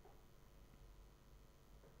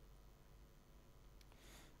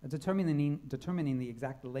 Determining the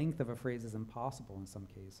exact length of a phrase is impossible in some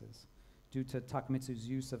cases, due to Takamitsu's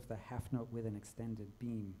use of the half note with an extended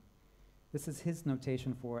beam. This is his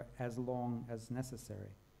notation for as long as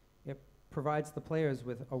necessary. It provides the players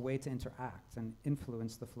with a way to interact and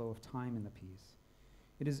influence the flow of time in the piece.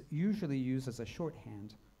 It is usually used as a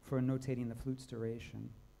shorthand for notating the flute's duration.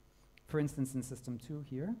 For instance, in System 2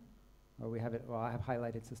 here, we have it, well, I have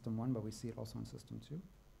highlighted System 1, but we see it also in System 2.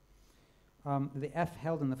 The F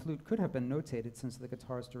held in the flute could have been notated since the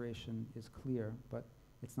guitar's duration is clear, but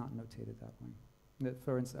it's not notated that way.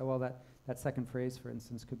 For instance, well, that second phrase, for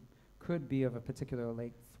instance, could be of a particular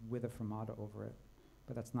length with a fermata over it,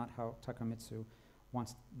 but that's not how Takamitsu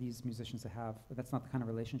wants these musicians to have. That's not the kind of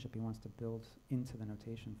relationship he wants to build into the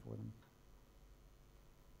notation for them.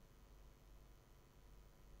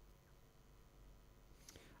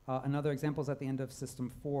 Another example is at the end of System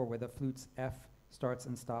 4, where the flute's F starts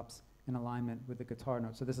and stops in alignment with the guitar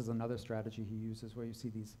note. So this is another strategy he uses, where you see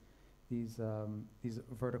these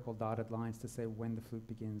vertical dotted lines to say when the flute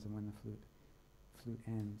begins and when the flute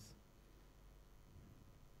ends.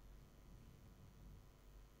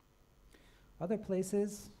 Other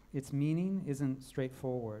places, its meaning isn't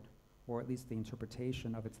straightforward, or at least the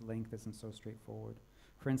interpretation of its length isn't so straightforward.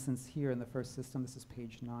 For instance, here in the first system, this is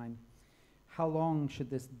page 9. How long should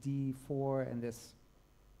this D4 and this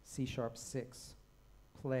C#6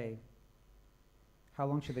 play? How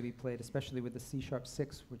long should they be played, especially with the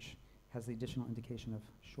C#6, which has the additional indication of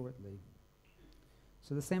shortly?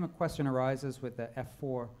 So the same question arises with the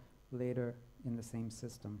F4 later in the same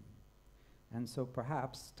system. And so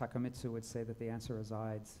perhaps Takamitsu would say that the answer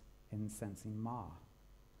resides in sensing Ma.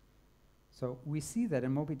 So we see that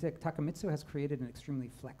in Moby Dick, Takamitsu has created an extremely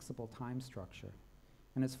flexible time structure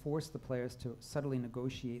and has forced the players to subtly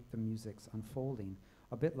negotiate the music's unfolding,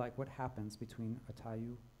 a bit like what happens between a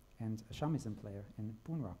tayu and a shamisen player in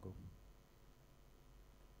Bunraku.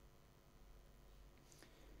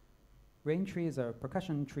 Rain Tree is a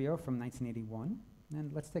percussion trio from 1981,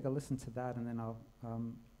 and let's take a listen to that, and then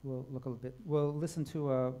we'll look a little bit. We'll listen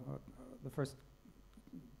to the first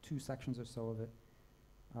 2 sections or so of it,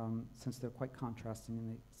 since they're quite contrasting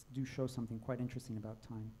and they do show something quite interesting about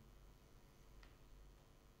time.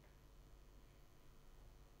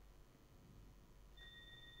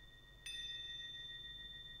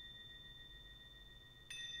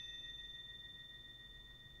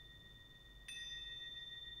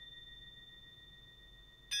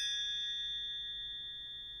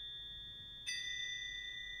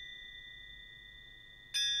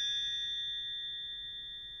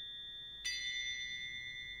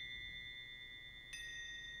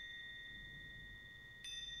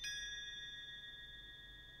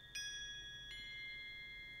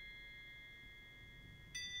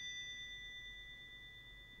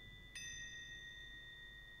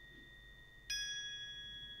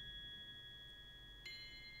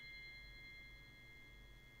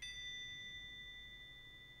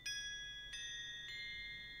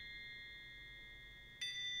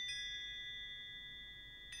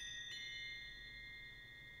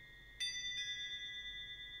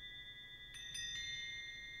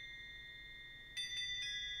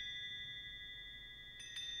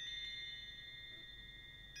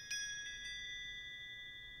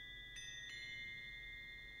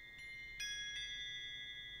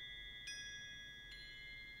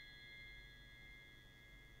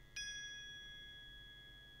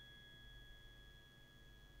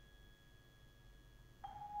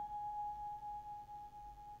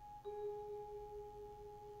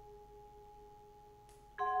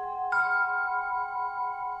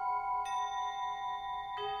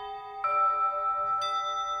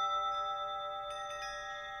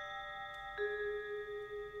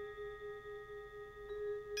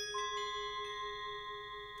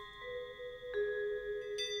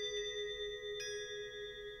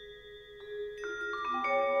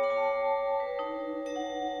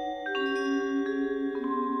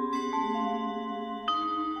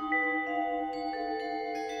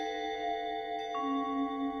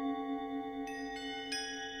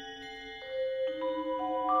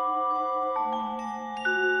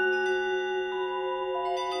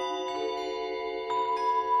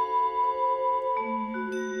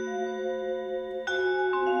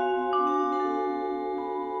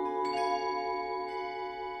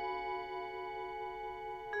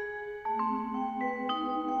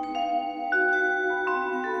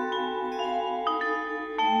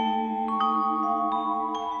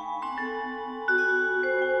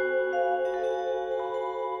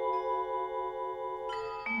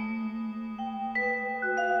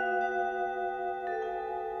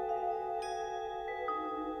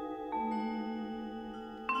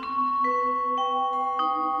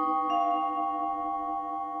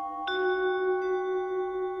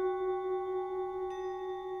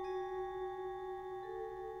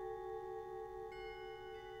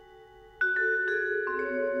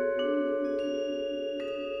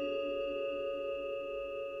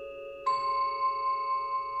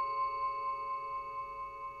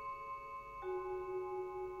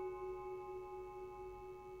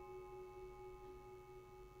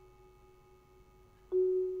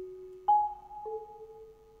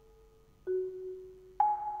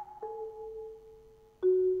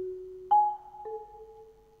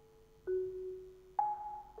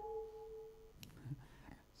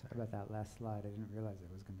 with that last slide. I didn't realize it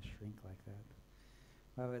was going to shrink like that.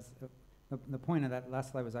 Well, the point of that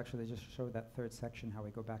last slide was actually just to show that third section, how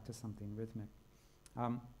we go back to something rhythmic.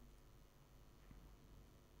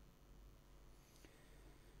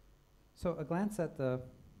 So a glance at the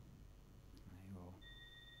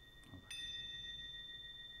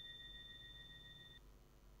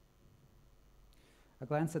A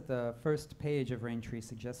glance at the first page of Rain Tree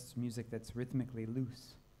suggests music that's rhythmically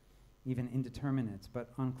loose, even indeterminate, but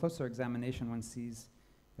on closer examination one sees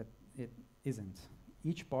that it isn't.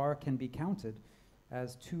 Each bar can be counted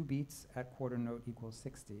as 2 beats at quarter note equals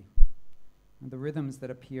 60. And the rhythms that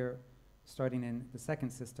appear starting in the second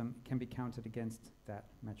system can be counted against that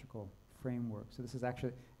metrical framework. So this is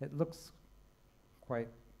actually, it looks quite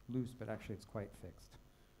loose, but actually it's quite fixed.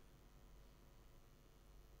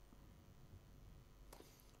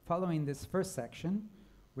 Following this first section,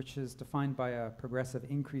 which is defined by a progressive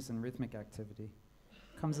increase in rhythmic activity,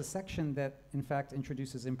 comes a section that in fact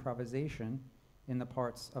introduces improvisation in the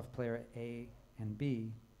parts of player A and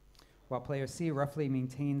B, while player C roughly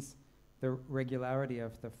maintains the regularity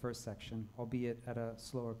of the first section, albeit at a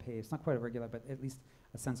slower pace. Not quite a regular, but at least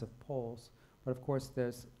a sense of pulse. But of course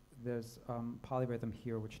there's polyrhythm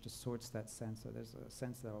here which distorts that sense, so there's a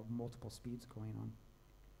sense of multiple speeds going on.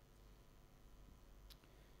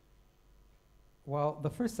 While the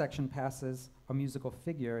first section passes a musical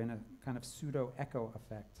figure in a kind of pseudo-echo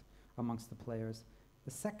effect amongst the players, the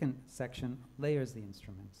second section layers the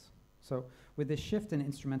instruments. So with this shift in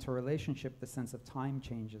instrumental relationship, the sense of time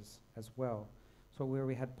changes as well. So where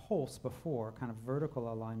we had pulse before, kind of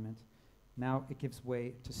vertical alignment, now it gives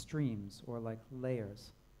way to streams or like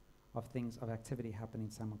layers of things, of activity happening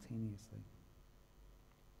simultaneously.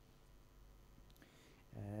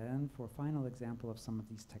 And for a final example of some of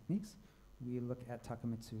these techniques, we look at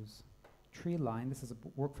Takamitsu's Tree Line. This is a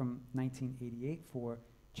work from 1988 for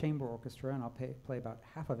chamber orchestra, and I'll play about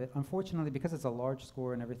half of it. Unfortunately, because it's a large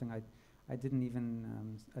score and everything, I didn't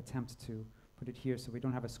even attempt to put it here, so we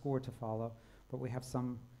don't have a score to follow, but we have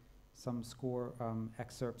some score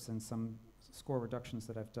excerpts and some score reductions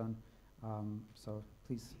that I've done. So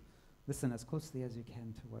please listen as closely as you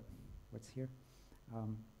can to what's here.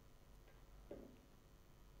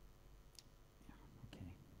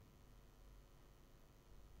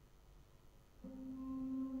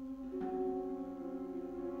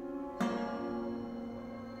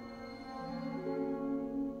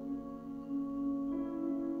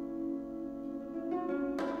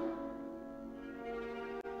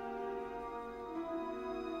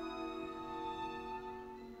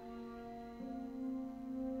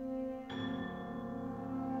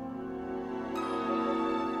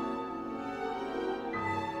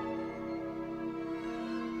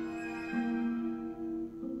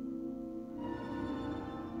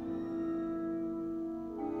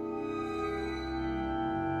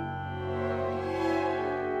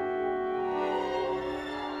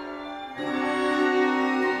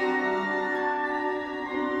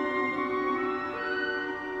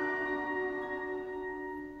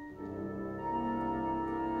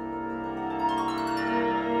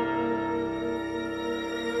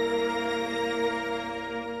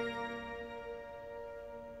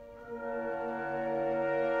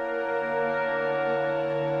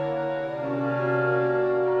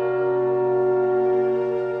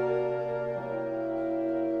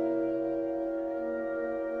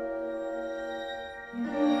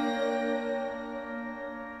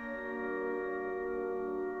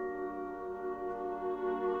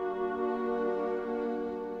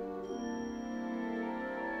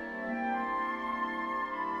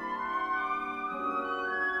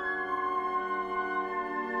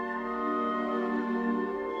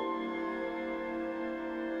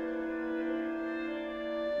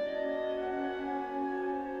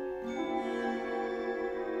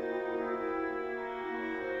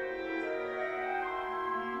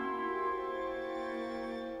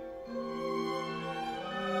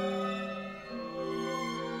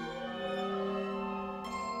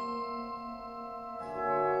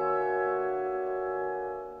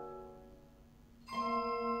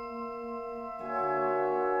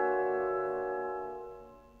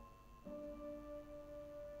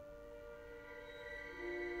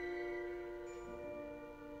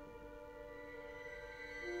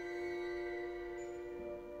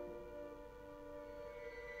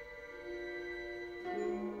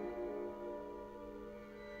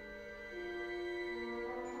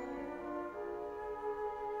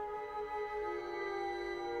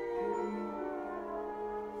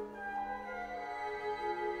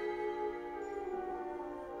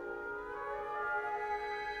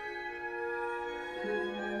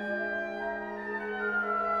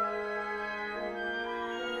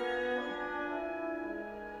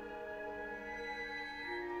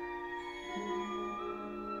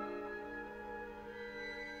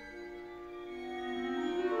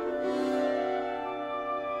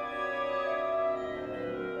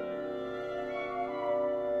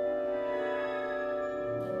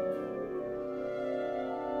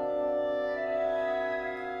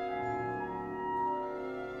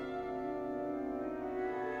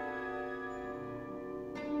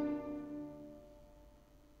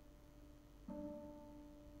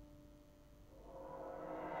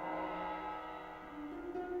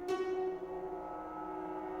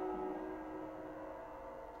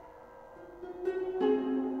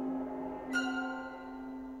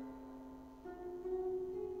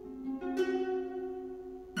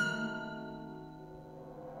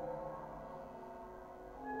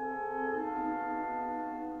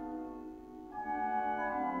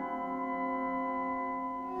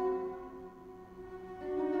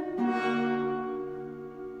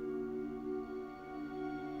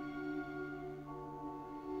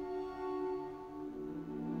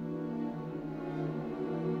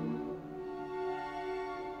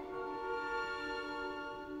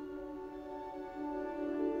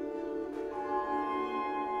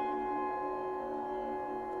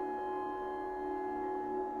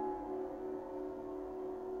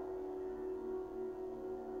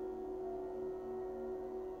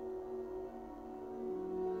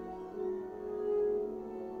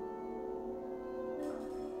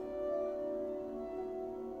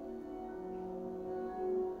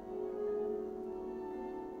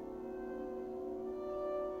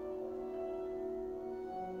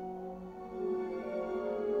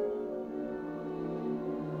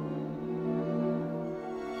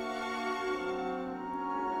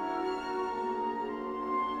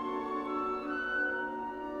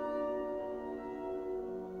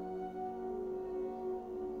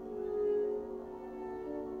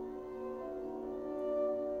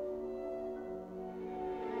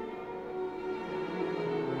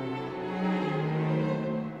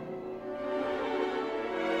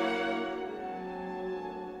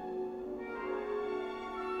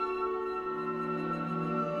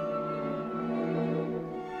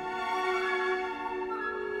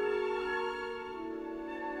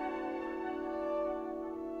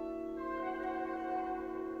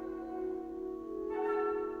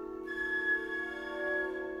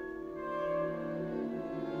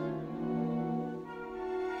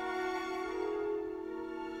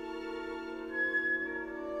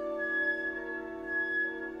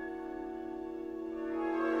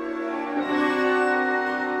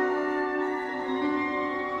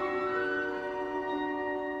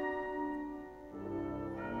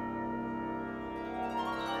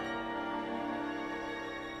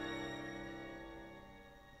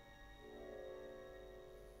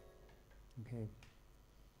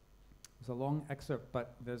 It's a long excerpt,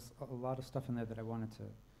 but there's a lot of stuff in there that I wanted to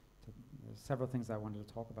there's several things I wanted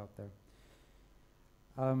to talk about there.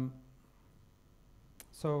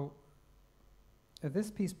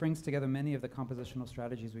 This piece brings together many of the compositional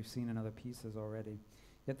strategies we've seen in other pieces already.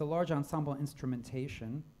 Yet the large ensemble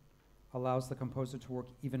instrumentation allows the composer to work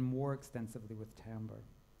even more extensively with timbre.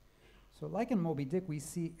 So like in Moby Dick, we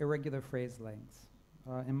see irregular phrase lengths.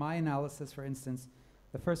 In my analysis, for instance,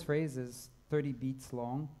 the first phrase is 30 beats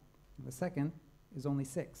long, and the second is only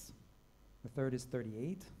 6. The third is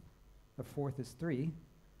 38, the fourth is 3,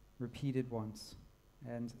 repeated once.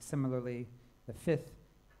 And similarly, the fifth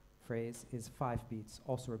phrase is 5 beats,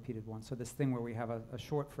 also repeated once. So this thing where we have a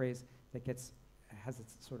short phrase that has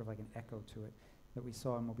its sort of like an echo to it that we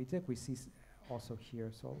saw in Moby Dick, we see also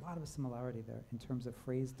here. So a lot of similarity there in terms of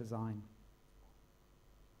phrase design.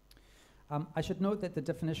 I should note that the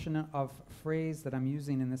definition of phrase that I'm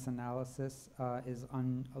using in this analysis is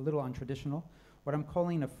a little untraditional. What I'm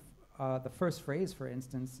calling the first phrase, for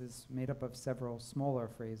instance, is made up of several smaller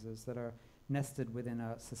phrases that are nested within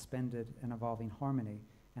a suspended and evolving harmony.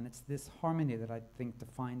 And it's this harmony that I think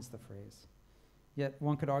defines the phrase. Yet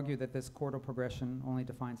one could argue that this chordal progression only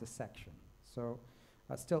defines a section. So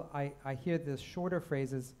still, I hear the shorter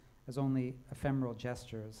phrases as only ephemeral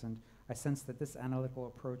gestures, and I sense that this analytical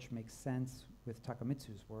approach makes sense with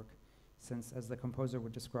Takamitsu's work, since, as the composer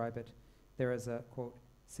would describe it, there is a, quote,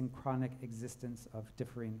 synchronic existence of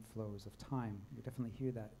differing flows of time. You definitely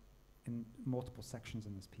hear that in multiple sections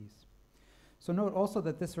in this piece. So note also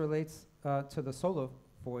that this relates to the solo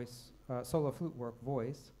flute work,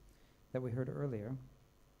 Voice, that we heard earlier,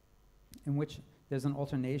 in which there's an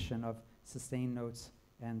alternation of sustained notes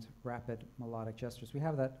and rapid melodic gestures. We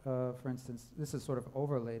have that, for instance, this is sort of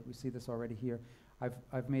overlaid. We see this already here.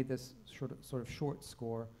 I've made this sort of short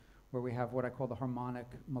score where we have what I call the harmonic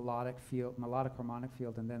melodic harmonic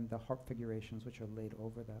field, and then the harp figurations, which are laid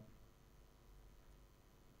over that.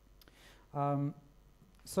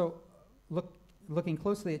 Looking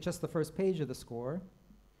closely at just the first page of the score,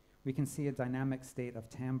 we can see a dynamic state of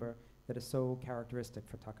timbre that is so characteristic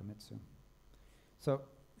for Takamitsu. So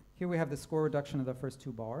here we have the score reduction of the first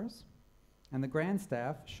 2 bars, and the grand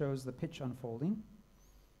staff shows the pitch unfolding.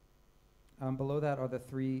 Below that are the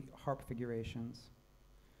 3 harp figurations.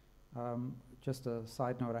 Just a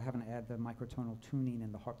side note, I haven't added the microtonal tuning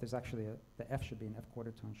in the harp. There's actually the F should be an F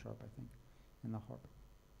quarter tone sharp, I think, in the harp.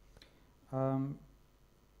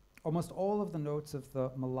 Almost all of the notes of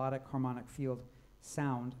the melodic harmonic field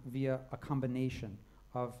sound via a combination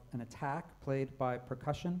of an attack played by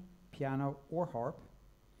percussion, piano, or harp,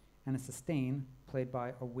 and a sustain played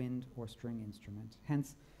by a wind or string instrument.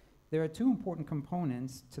 Hence, there are 2 important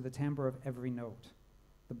components to the timbre of every note: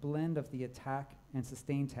 the blend of the attack and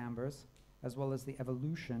sustain timbres, as well as the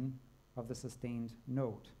evolution of the sustained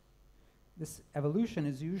note. This evolution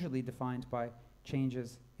is usually defined by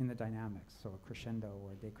changes in the dynamics, so a crescendo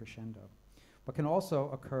or a decrescendo, but can also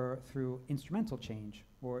occur through instrumental change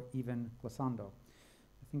or even glissando.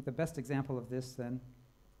 I think the best example of this then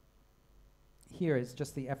here is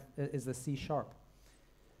just the C sharp.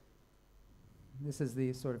 This is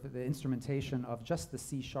the sort of the instrumentation of just the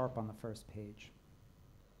C sharp on the first page.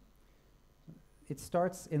 It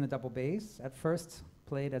starts in the double bass, at first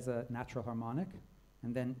played as a natural harmonic,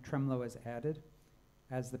 and then tremolo is added.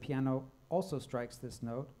 As the piano also strikes this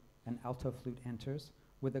note, an alto flute enters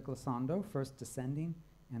with a glissando, first descending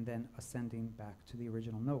and then ascending back to the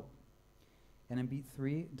original note. And in beat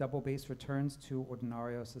 3, double bass returns to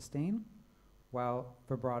ordinario sustain, while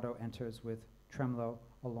vibrato enters with tremolo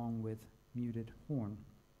along with muted horn.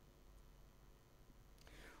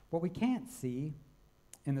 What we can't see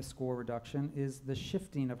in the score reduction is the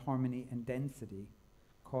shifting of harmony and density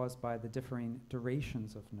caused by the differing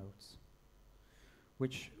durations of notes,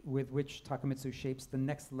 with which Takamitsu shapes the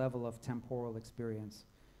next level of temporal experience.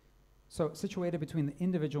 So situated between the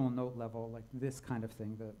individual note level, like this kind of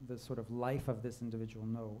thing, the sort of life of this individual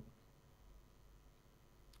note,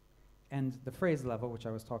 and the phrase level, which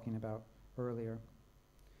I was talking about earlier.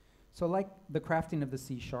 So like the crafting of the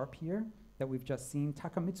C sharp here that we've just seen,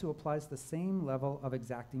 Takamitsu applies the same level of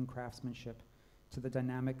exacting craftsmanship to the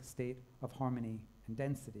dynamic state of harmony and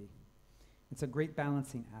density. It's a great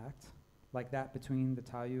balancing act, like that between the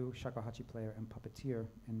Taiyu, shakuhachi player, and puppeteer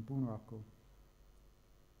in Bunraku.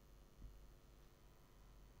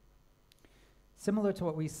 Similar to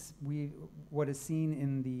what is seen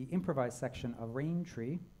in the improvised section of Rain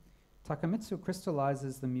Tree, Takamitsu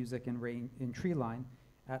crystallizes the music in Tree Line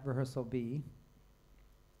at rehearsal B.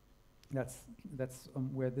 That's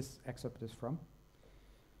where this excerpt is from.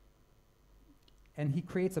 And he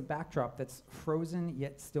creates a backdrop that's frozen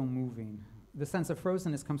yet still moving. the sense of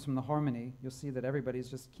frozenness comes from the harmony. You'll see that everybody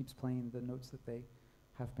just keeps playing the notes that they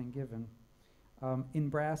have been given. In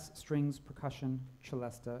brass, strings, percussion,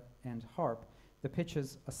 celesta, and harp, the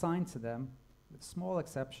pitches assigned to them, with small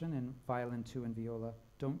exception in violin 2 and viola,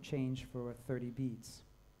 don't change for 30 beats.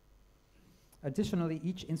 Additionally,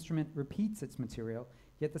 each instrument repeats its material,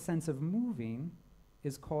 yet the sense of moving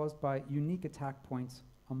is caused by unique attack points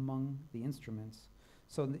among the instruments.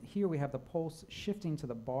 So here we have the pulse shifting to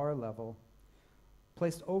the bar level.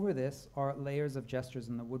 Placed over this are layers of gestures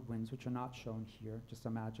in the woodwinds, which are not shown here. Just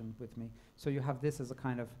imagine with me. So you have this as a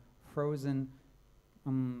kind of frozen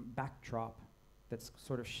backdrop that's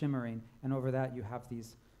sort of shimmering, and over that you have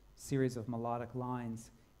these series of melodic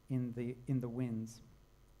lines in the winds,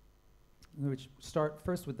 which start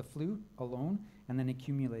first with the flute alone and then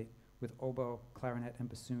accumulate with oboe, clarinet, and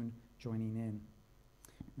bassoon joining in.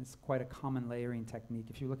 It's quite a common layering technique.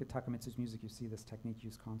 If you look at Takamitsu's music, you see this technique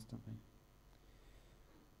used constantly.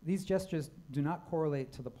 These gestures do not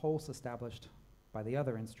correlate to the pulse established by the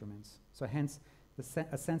other instruments. So hence,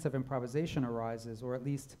 a sense of improvisation arises, or at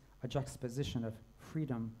least a juxtaposition of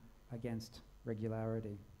freedom against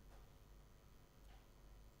regularity.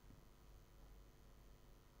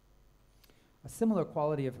 A similar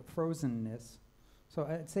quality of frozenness. So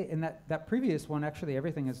I'd say in that previous one, actually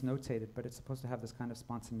everything is notated, but it's supposed to have this kind of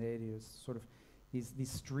spontaneity, this sort of these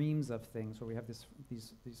streams of things where we have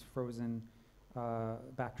these frozen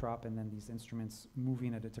backdrop and then these instruments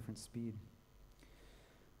moving at a different speed.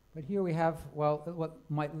 But here we have, well, what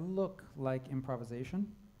might look like improvisation.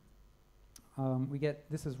 We get,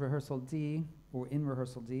 this is rehearsal D, or in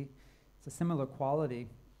rehearsal D. It's a similar quality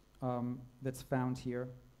that's found here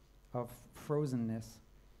of frozenness.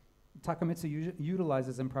 Takamitsu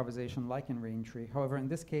utilizes improvisation like in Rain Tree. However, in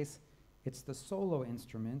this case, it's the solo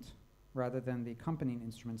instrument rather than the accompanying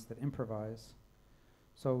instruments that improvise.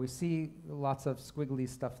 So we see lots of squiggly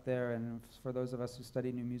stuff there, and for those of us who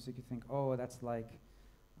study new music, you think, oh, that's like,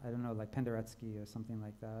 I don't know, like Penderecki or something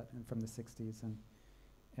like that, and from the 60s,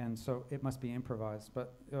 and so it must be improvised.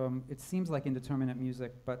 But it seems like indeterminate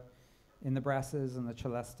music, but in the brasses and the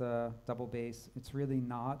celesta, double bass, it's really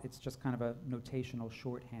not. It's just kind of a notational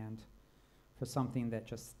shorthand for something that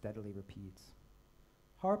just steadily repeats.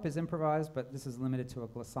 Harp is improvised, but this is limited to a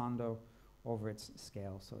glissando over its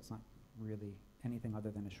scale, so it's not really anything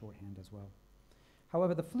other than a shorthand as well.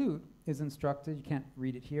 However, the flute is instructed, you can't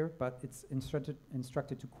read it here, but it's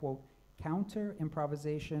instructed to, quote, counter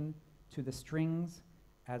improvisation to the strings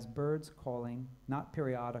as birds calling, not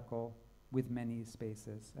periodical, with many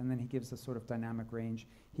spaces. And then he gives a sort of dynamic range.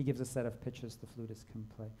 He gives a set of pitches the flutist can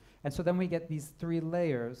play. And so then we get these three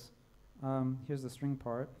layers. Here's the string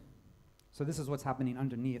part. So this is what's happening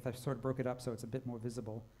underneath. I've sort of broke it up so it's a bit more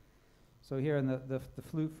visible. So here in the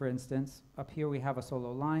flute, for instance, up here we have a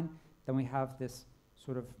solo line. Then we have this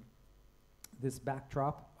sort of this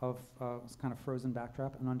backdrop of this kind of frozen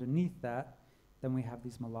backdrop. And underneath that, then we have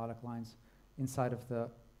these melodic lines inside of the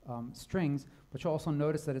strings, but you also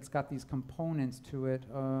notice that it's got these components to it.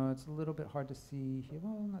 It's a little bit hard to see here.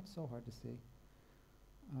 Well, not so hard to see.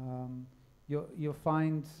 You'll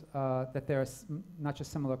find that there are not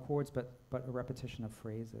just similar chords, but a repetition of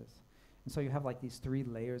phrases. And so you have like these three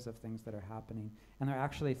layers of things that are happening, and they're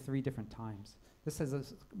actually three different times. This is a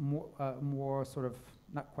more sort of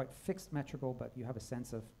not quite fixed metrical, but you have a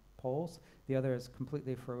sense of pulse. The other is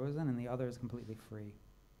completely frozen, and the other is completely free.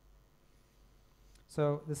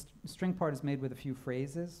 So this string part is made with a few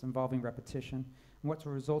phrases involving repetition. And what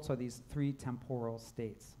results are these three temporal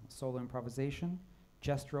states: solo improvisation,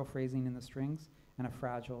 gestural phrasing in the strings, and a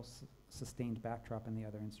fragile, sustained backdrop in the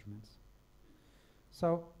other instruments.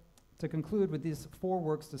 So to conclude, with these four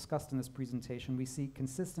works discussed in this presentation, we see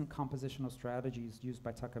consistent compositional strategies used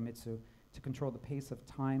by Takamitsu to control the pace of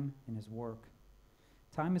time in his work.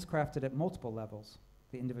 Time is crafted at multiple levels: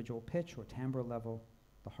 the individual pitch or timbre level,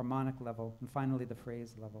 the harmonic level, and finally the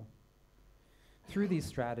phrase level. Through these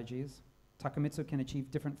strategies, Takamitsu can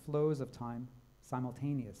achieve different flows of time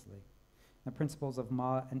simultaneously. The principles of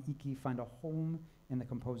Ma and Iki find a home in the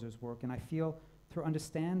composer's work, and I feel through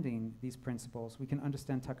understanding these principles, we can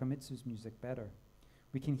understand Takamitsu's music better.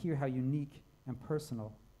 We can hear how unique and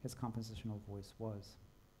personal his compositional voice was.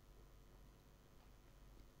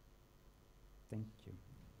 Thank you.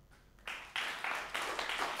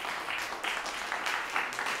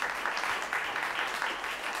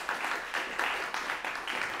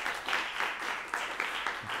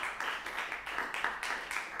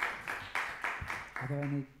 Are there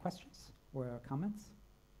any questions or comments?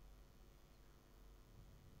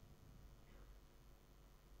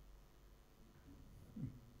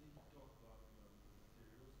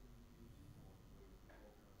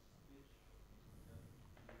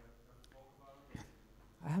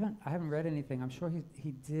 haven't read anything. I'm sure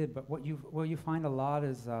he did, but what you find a lot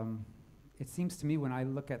is it seems to me when I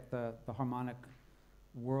look at the harmonic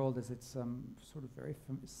world is it's sort of very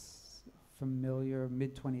familiar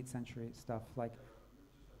mid 20th century stuff like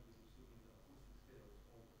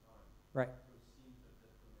right.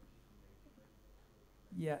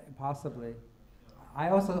 Yeah, possibly. I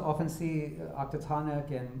also often see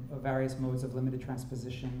octatonic and various modes of limited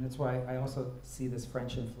transposition. That's why I also see this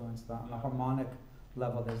French influence. On the harmonic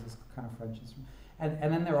level, there's this kind of French instrument.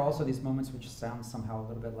 And then there are also these moments which sound somehow a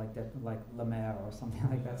little bit like La Mer or something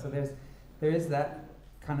like that. So there is that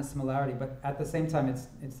kind of similarity, but at the same time,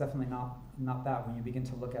 it's definitely not that. When you begin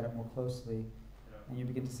to look at it more closely, and you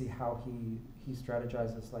begin to see how he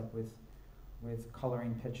strategizes, like with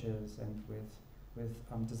coloring pitches and with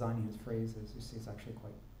designing his phrases, you see it's actually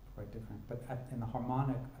quite different. But at the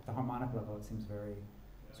harmonic level, it seems very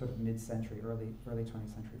sort of mid-century, early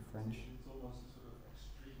 20th century French. It's almost a sort of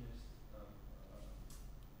extremist style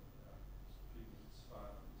in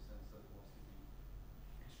the sense that it wants to be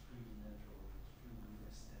extremely natural, extremely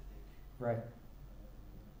aesthetic. Right. In that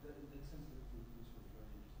sense, it's sort of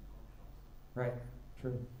very interesting contrast. Right.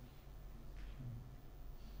 True.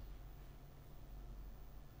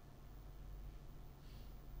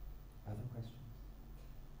 Other questions?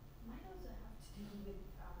 Might also have to do with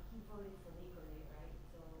he voted for Nicolaus, right?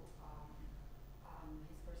 So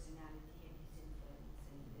his personality and his influence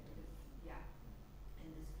and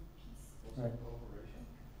and this good piece. Was Right. it cooperation?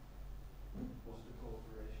 Was it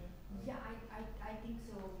cooperation? Yeah, I think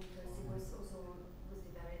so because it was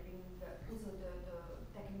developing the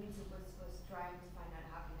techniques was trying to find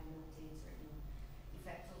out how can I notate certain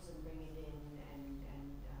effects, also bring it in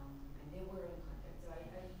and they were in contact. So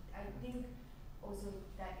I think also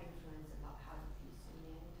that influenced about how the piece in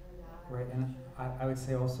the end turned out. Right, and I would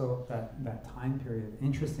say also that time period.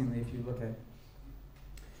 Interestingly, if you look at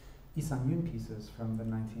Lee Sang-yoon pieces from the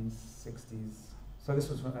 1960s, so this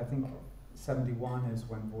was when, I think 71 is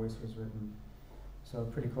when Voice was written, so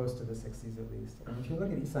pretty close to the 60s at least. And if you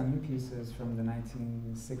look at Lee Sang-yoon pieces from the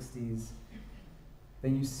 1960s,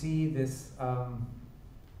 then you see this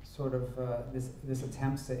sort of this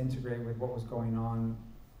attempts to integrate with what was going on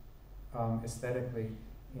aesthetically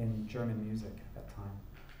in German music at that time,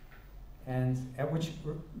 and which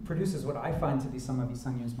produces what I find to be some of Lee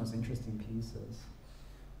Sang-yoon's most interesting pieces.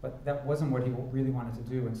 But that wasn't what he really wanted to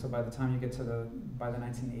do, and so by the time you get to by the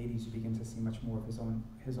 1980s, you begin to see much more of his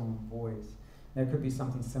own voice. There could be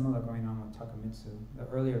something similar going on with Takemitsu. The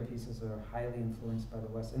earlier pieces are highly influenced by the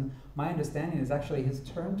West, and my understanding is actually his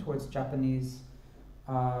turn towards Japanese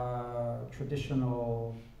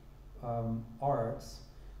traditional arts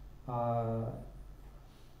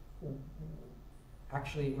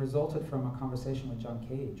actually resulted from a conversation with John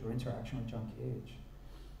Cage, or interaction with John Cage,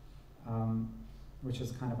 which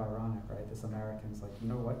is kind of ironic, right? This American's like, you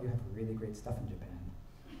know what, you have really great stuff in Japan.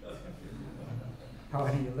 How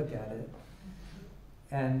do you look at it?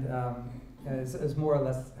 And it's more or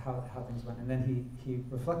less how things went. And then he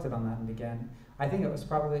reflected on that and began, I think it was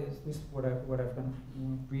probably, at least what I've been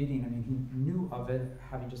reading, I mean, he knew of it,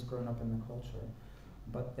 having just grown up in the culture,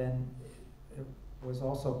 but then it was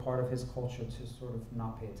also part of his culture to sort of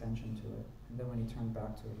not pay attention to it. And then when he turned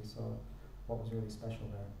back to it, he saw what was really special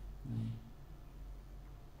there.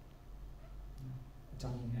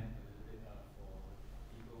 John, a little bit for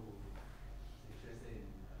people who are interested in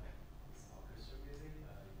this orchestra music.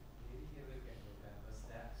 Maybe you look at November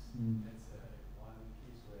Steps. That's one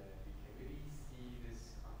piece where you can really see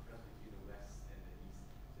this contrast between the West and the East.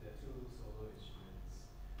 So there are two solo instruments,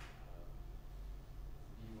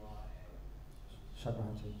 biwa and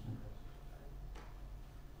Shakuhachi.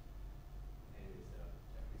 and it's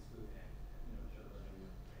Japanese flute and shakuhachi.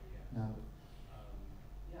 Yeah.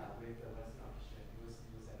 With the Western orchestra, it was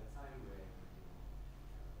at a time where the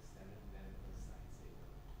standard band was like say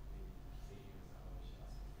maybe was our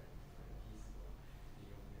shots for a piece or the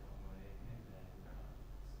Yomi harmonic and then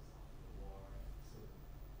the war, so it's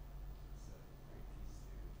a great piece to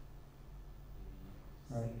maybe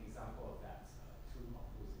Right. see an example of that two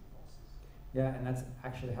opposing forces. Yeah, and that's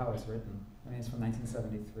actually how it's written. I mean, it's from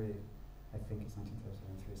 1973. I think it's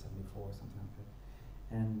 1973, 74, something like that.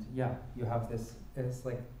 And yeah, you have this, it's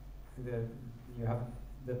like you have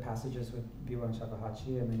the passages with biwa and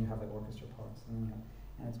shakuhachi, and then you have the orchestra parts. And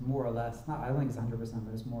it's more or less, I don't think it's 100%,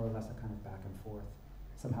 but it's more or less a kind of back and forth,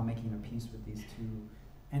 somehow making a piece with these two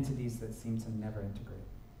entities that seem to never integrate.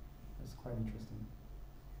 It's quite interesting.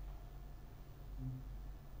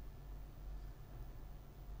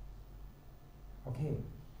 Okay.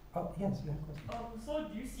 Oh, yes, you have a question. So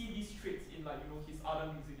do you see these traits in his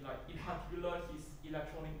other music, like in particular his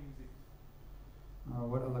electronic music?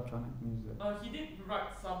 What electronic music? He did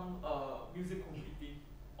write some music completely,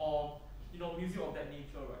 or music of that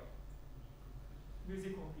nature, right?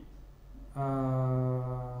 Music complete.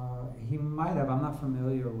 He might have. I'm not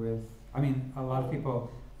familiar with. I mean, a lot of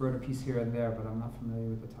people wrote a piece here and there, but I'm not familiar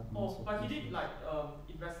with the Takamitsu. Oh, but he did like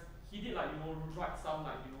write some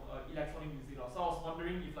electronic music. So I was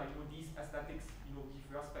wondering if these aesthetics, with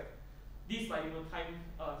respect, these time,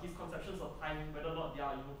 his conceptions of time, whether or not they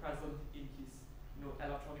are present in his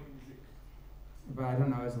electronic music. But I don't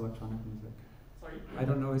know his electronic music. Sorry? I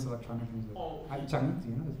don't know his electronic music. Oh, okay. Zhangyi, do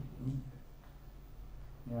you know his?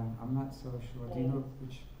 Yeah, I'm not so sure. Do you know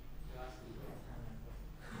which?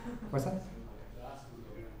 What's that?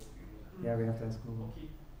 Yeah, we have to ask Google. Okay.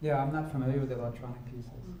 Yeah, I'm not familiar with electronic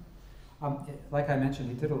pieces. Like I mentioned,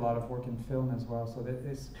 he did a lot of work in film as well, so that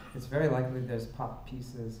it's very likely there's pop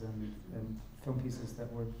pieces and film pieces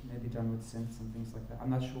that were maybe done with synths and things like that.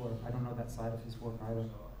 I'm not sure. I don't know that side of his work either.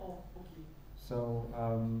 Oh, okay. So,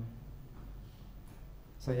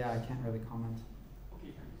 so yeah, I can't really comment.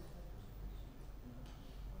 Okay.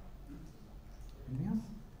 Anything else?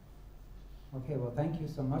 Okay, well, thank you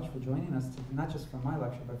so much for joining us, not just for my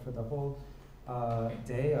lecture, but for the whole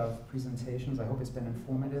day of presentations. I hope it's been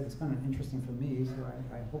informative. It's been interesting for me, so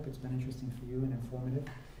I hope it's been interesting for you and informative.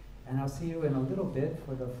 And I'll see you in a little bit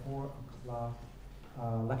for the 4 o'clock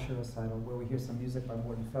lecture recital, where we hear some music by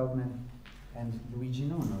Morton Feldman and Luigi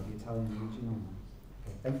Nono, the Italian Luigi Nono.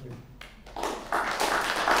 Okay, thank you.